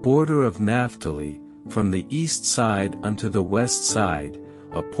by the border of Naphtali, from the east side unto the west side,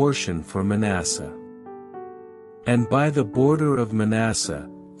 a portion for Manasseh. And by the border of Manasseh,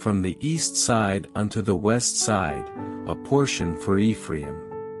 from the east side unto the west side, a portion for Ephraim.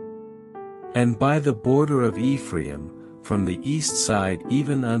 And by the border of Ephraim, from the east side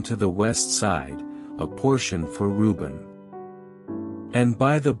even unto the west side, a portion for Reuben. And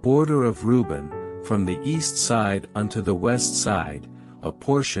by the border of Reuben, from the east side unto the west side, a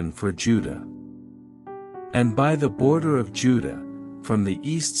portion for Judah. And by the border of Judah, from the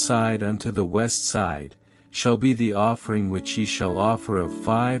east side unto the west side, shall be the offering which ye shall offer of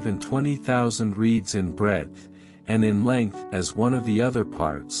 25,000 reeds in breadth, and in length as one of the other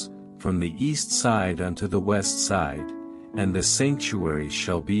parts, from the east side unto the west side, and the sanctuary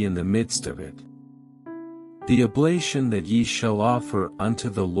shall be in the midst of it. The oblation that ye shall offer unto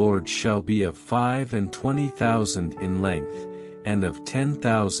the Lord shall be of 25,000 in length, and of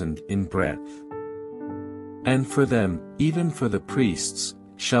 10,000 in breadth. And for them, even for the priests,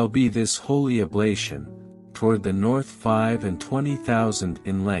 shall be this holy oblation, toward the north 25,000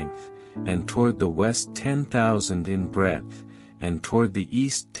 in length, and toward the west 10,000 in breadth, and toward the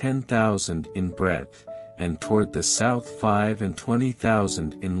east 10,000 in breadth, and toward the south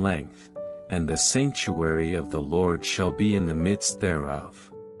 25,000 in length, and the sanctuary of the Lord shall be in the midst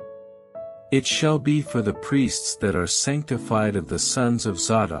thereof. It shall be for the priests that are sanctified of the sons of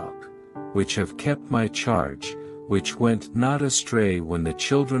Zadok, which have kept my charge, which went not astray when the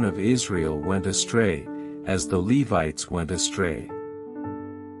children of Israel went astray, as the Levites went astray.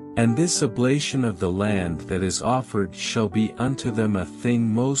 And this oblation of the land that is offered shall be unto them a thing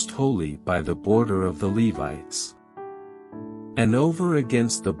most holy by the border of the Levites. And over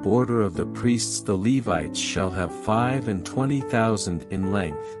against the border of the priests the Levites shall have 25,000 in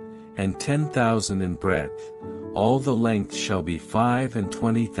length, and 10,000 in breadth, all the length shall be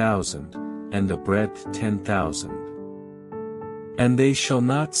 25,000, and the breadth 10,000. And they shall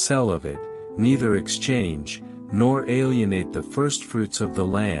not sell of it, neither exchange, nor alienate the firstfruits of the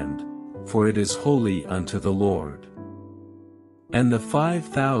land, for it is holy unto the Lord. And the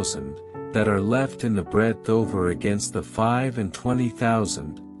 5,000, that are left in the breadth over against the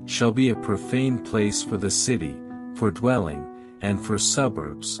 25,000, shall be a profane place for the city, for dwelling, and for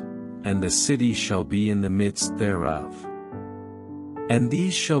suburbs, and the city shall be in the midst thereof. And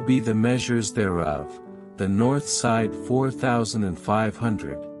these shall be the measures thereof, the north side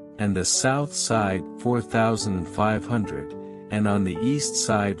 4,500, and the south side 4,500, and on the east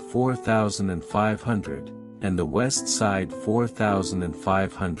side 4,500, and the west side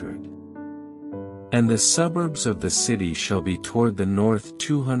 4,500. And the suburbs of the city shall be toward the north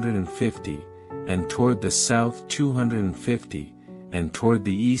 250, and toward the south 250, and toward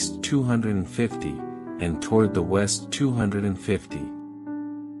the east 250, and toward the west 250.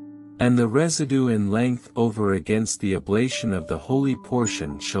 And the residue in length over against the oblation of the holy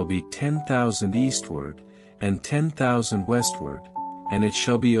portion shall be 10,000 eastward, and 10,000 westward, and it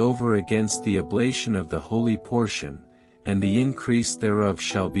shall be over against the oblation of the holy portion, and the increase thereof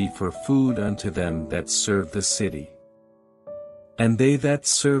shall be for food unto them that serve the city. And they that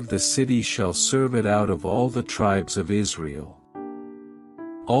serve the city shall serve it out of all the tribes of Israel.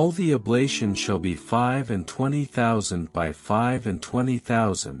 All the oblation shall be 25,000 by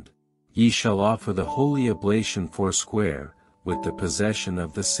 25,000, ye shall offer the holy oblation foursquare, with the possession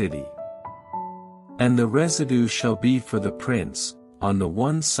of the city. And the residue shall be for the prince, on the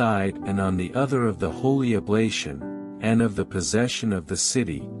one side and on the other of the holy oblation, and of the possession of the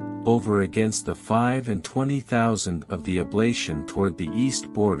city, over against the 25,000 of the oblation toward the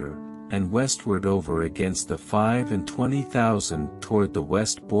east border, and westward over against the 25,000 toward the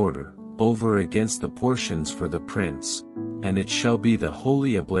west border, over against the portions for the prince, and it shall be the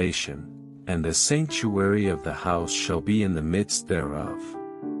holy oblation, and the sanctuary of the house shall be in the midst thereof.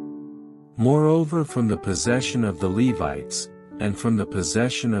 Moreover, from the possession of the Levites, and from the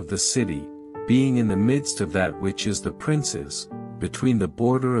possession of the city, being in the midst of that which is the prince's, between the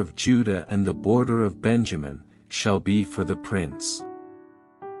border of Judah and the border of Benjamin, shall be for the prince.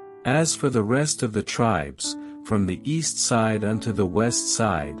 As for the rest of the tribes, from the east side unto the west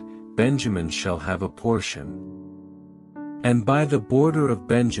side, Benjamin shall have a portion. And by the border of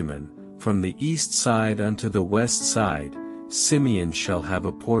Benjamin, from the east side unto the west side, Simeon shall have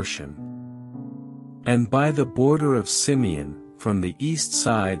a portion. And by the border of Simeon, from the east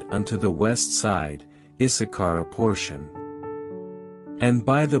side unto the west side, Issachar a portion. And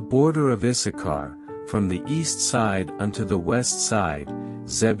by the border of Issachar, from the east side unto the west side,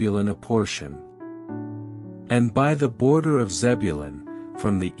 Zebulun a portion. And by the border of Zebulun,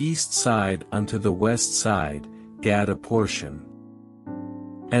 from the east side unto the west side, Gad a portion.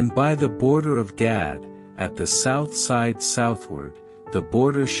 And by the border of Gad, at the south side southward, the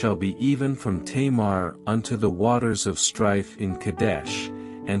border shall be even from Tamar unto the waters of strife in Kadesh,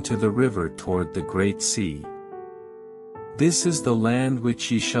 and to the river toward the great sea. This is the land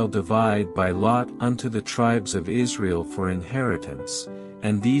which ye shall divide by lot unto the tribes of Israel for inheritance,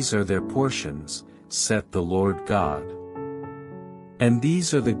 and these are their portions, saith the Lord God. And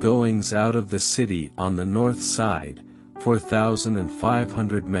these are the goings out of the city on the north side,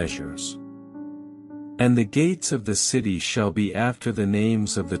 4,500 measures. And the gates of the city shall be after the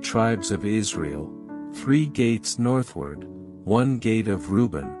names of the tribes of Israel, 3 gates northward, 1 gate of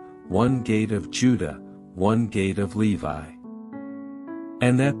Reuben, 1 gate of Judah, 1 gate of Levi.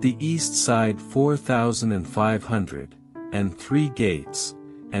 And at the east side 4,500, and 3 gates,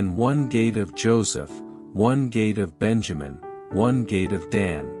 and 1 gate of Joseph, 1 gate of Benjamin, 1 gate of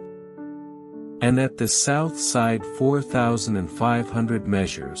Dan. And at the south side 4,500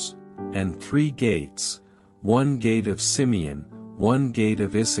 measures, and 3 gates, 1 gate of Simeon, 1 gate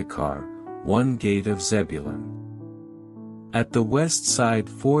of Issachar, 1 gate of Zebulun. At the west side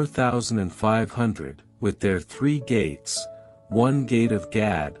 4,500, with their 3 gates, 1 gate of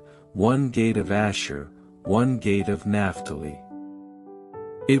Gad, 1 gate of Asher, 1 gate of Naphtali.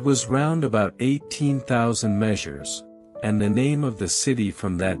 It was round about 18,000 measures, and the name of the city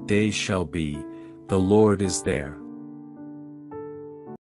from that day shall be, The Lord is there.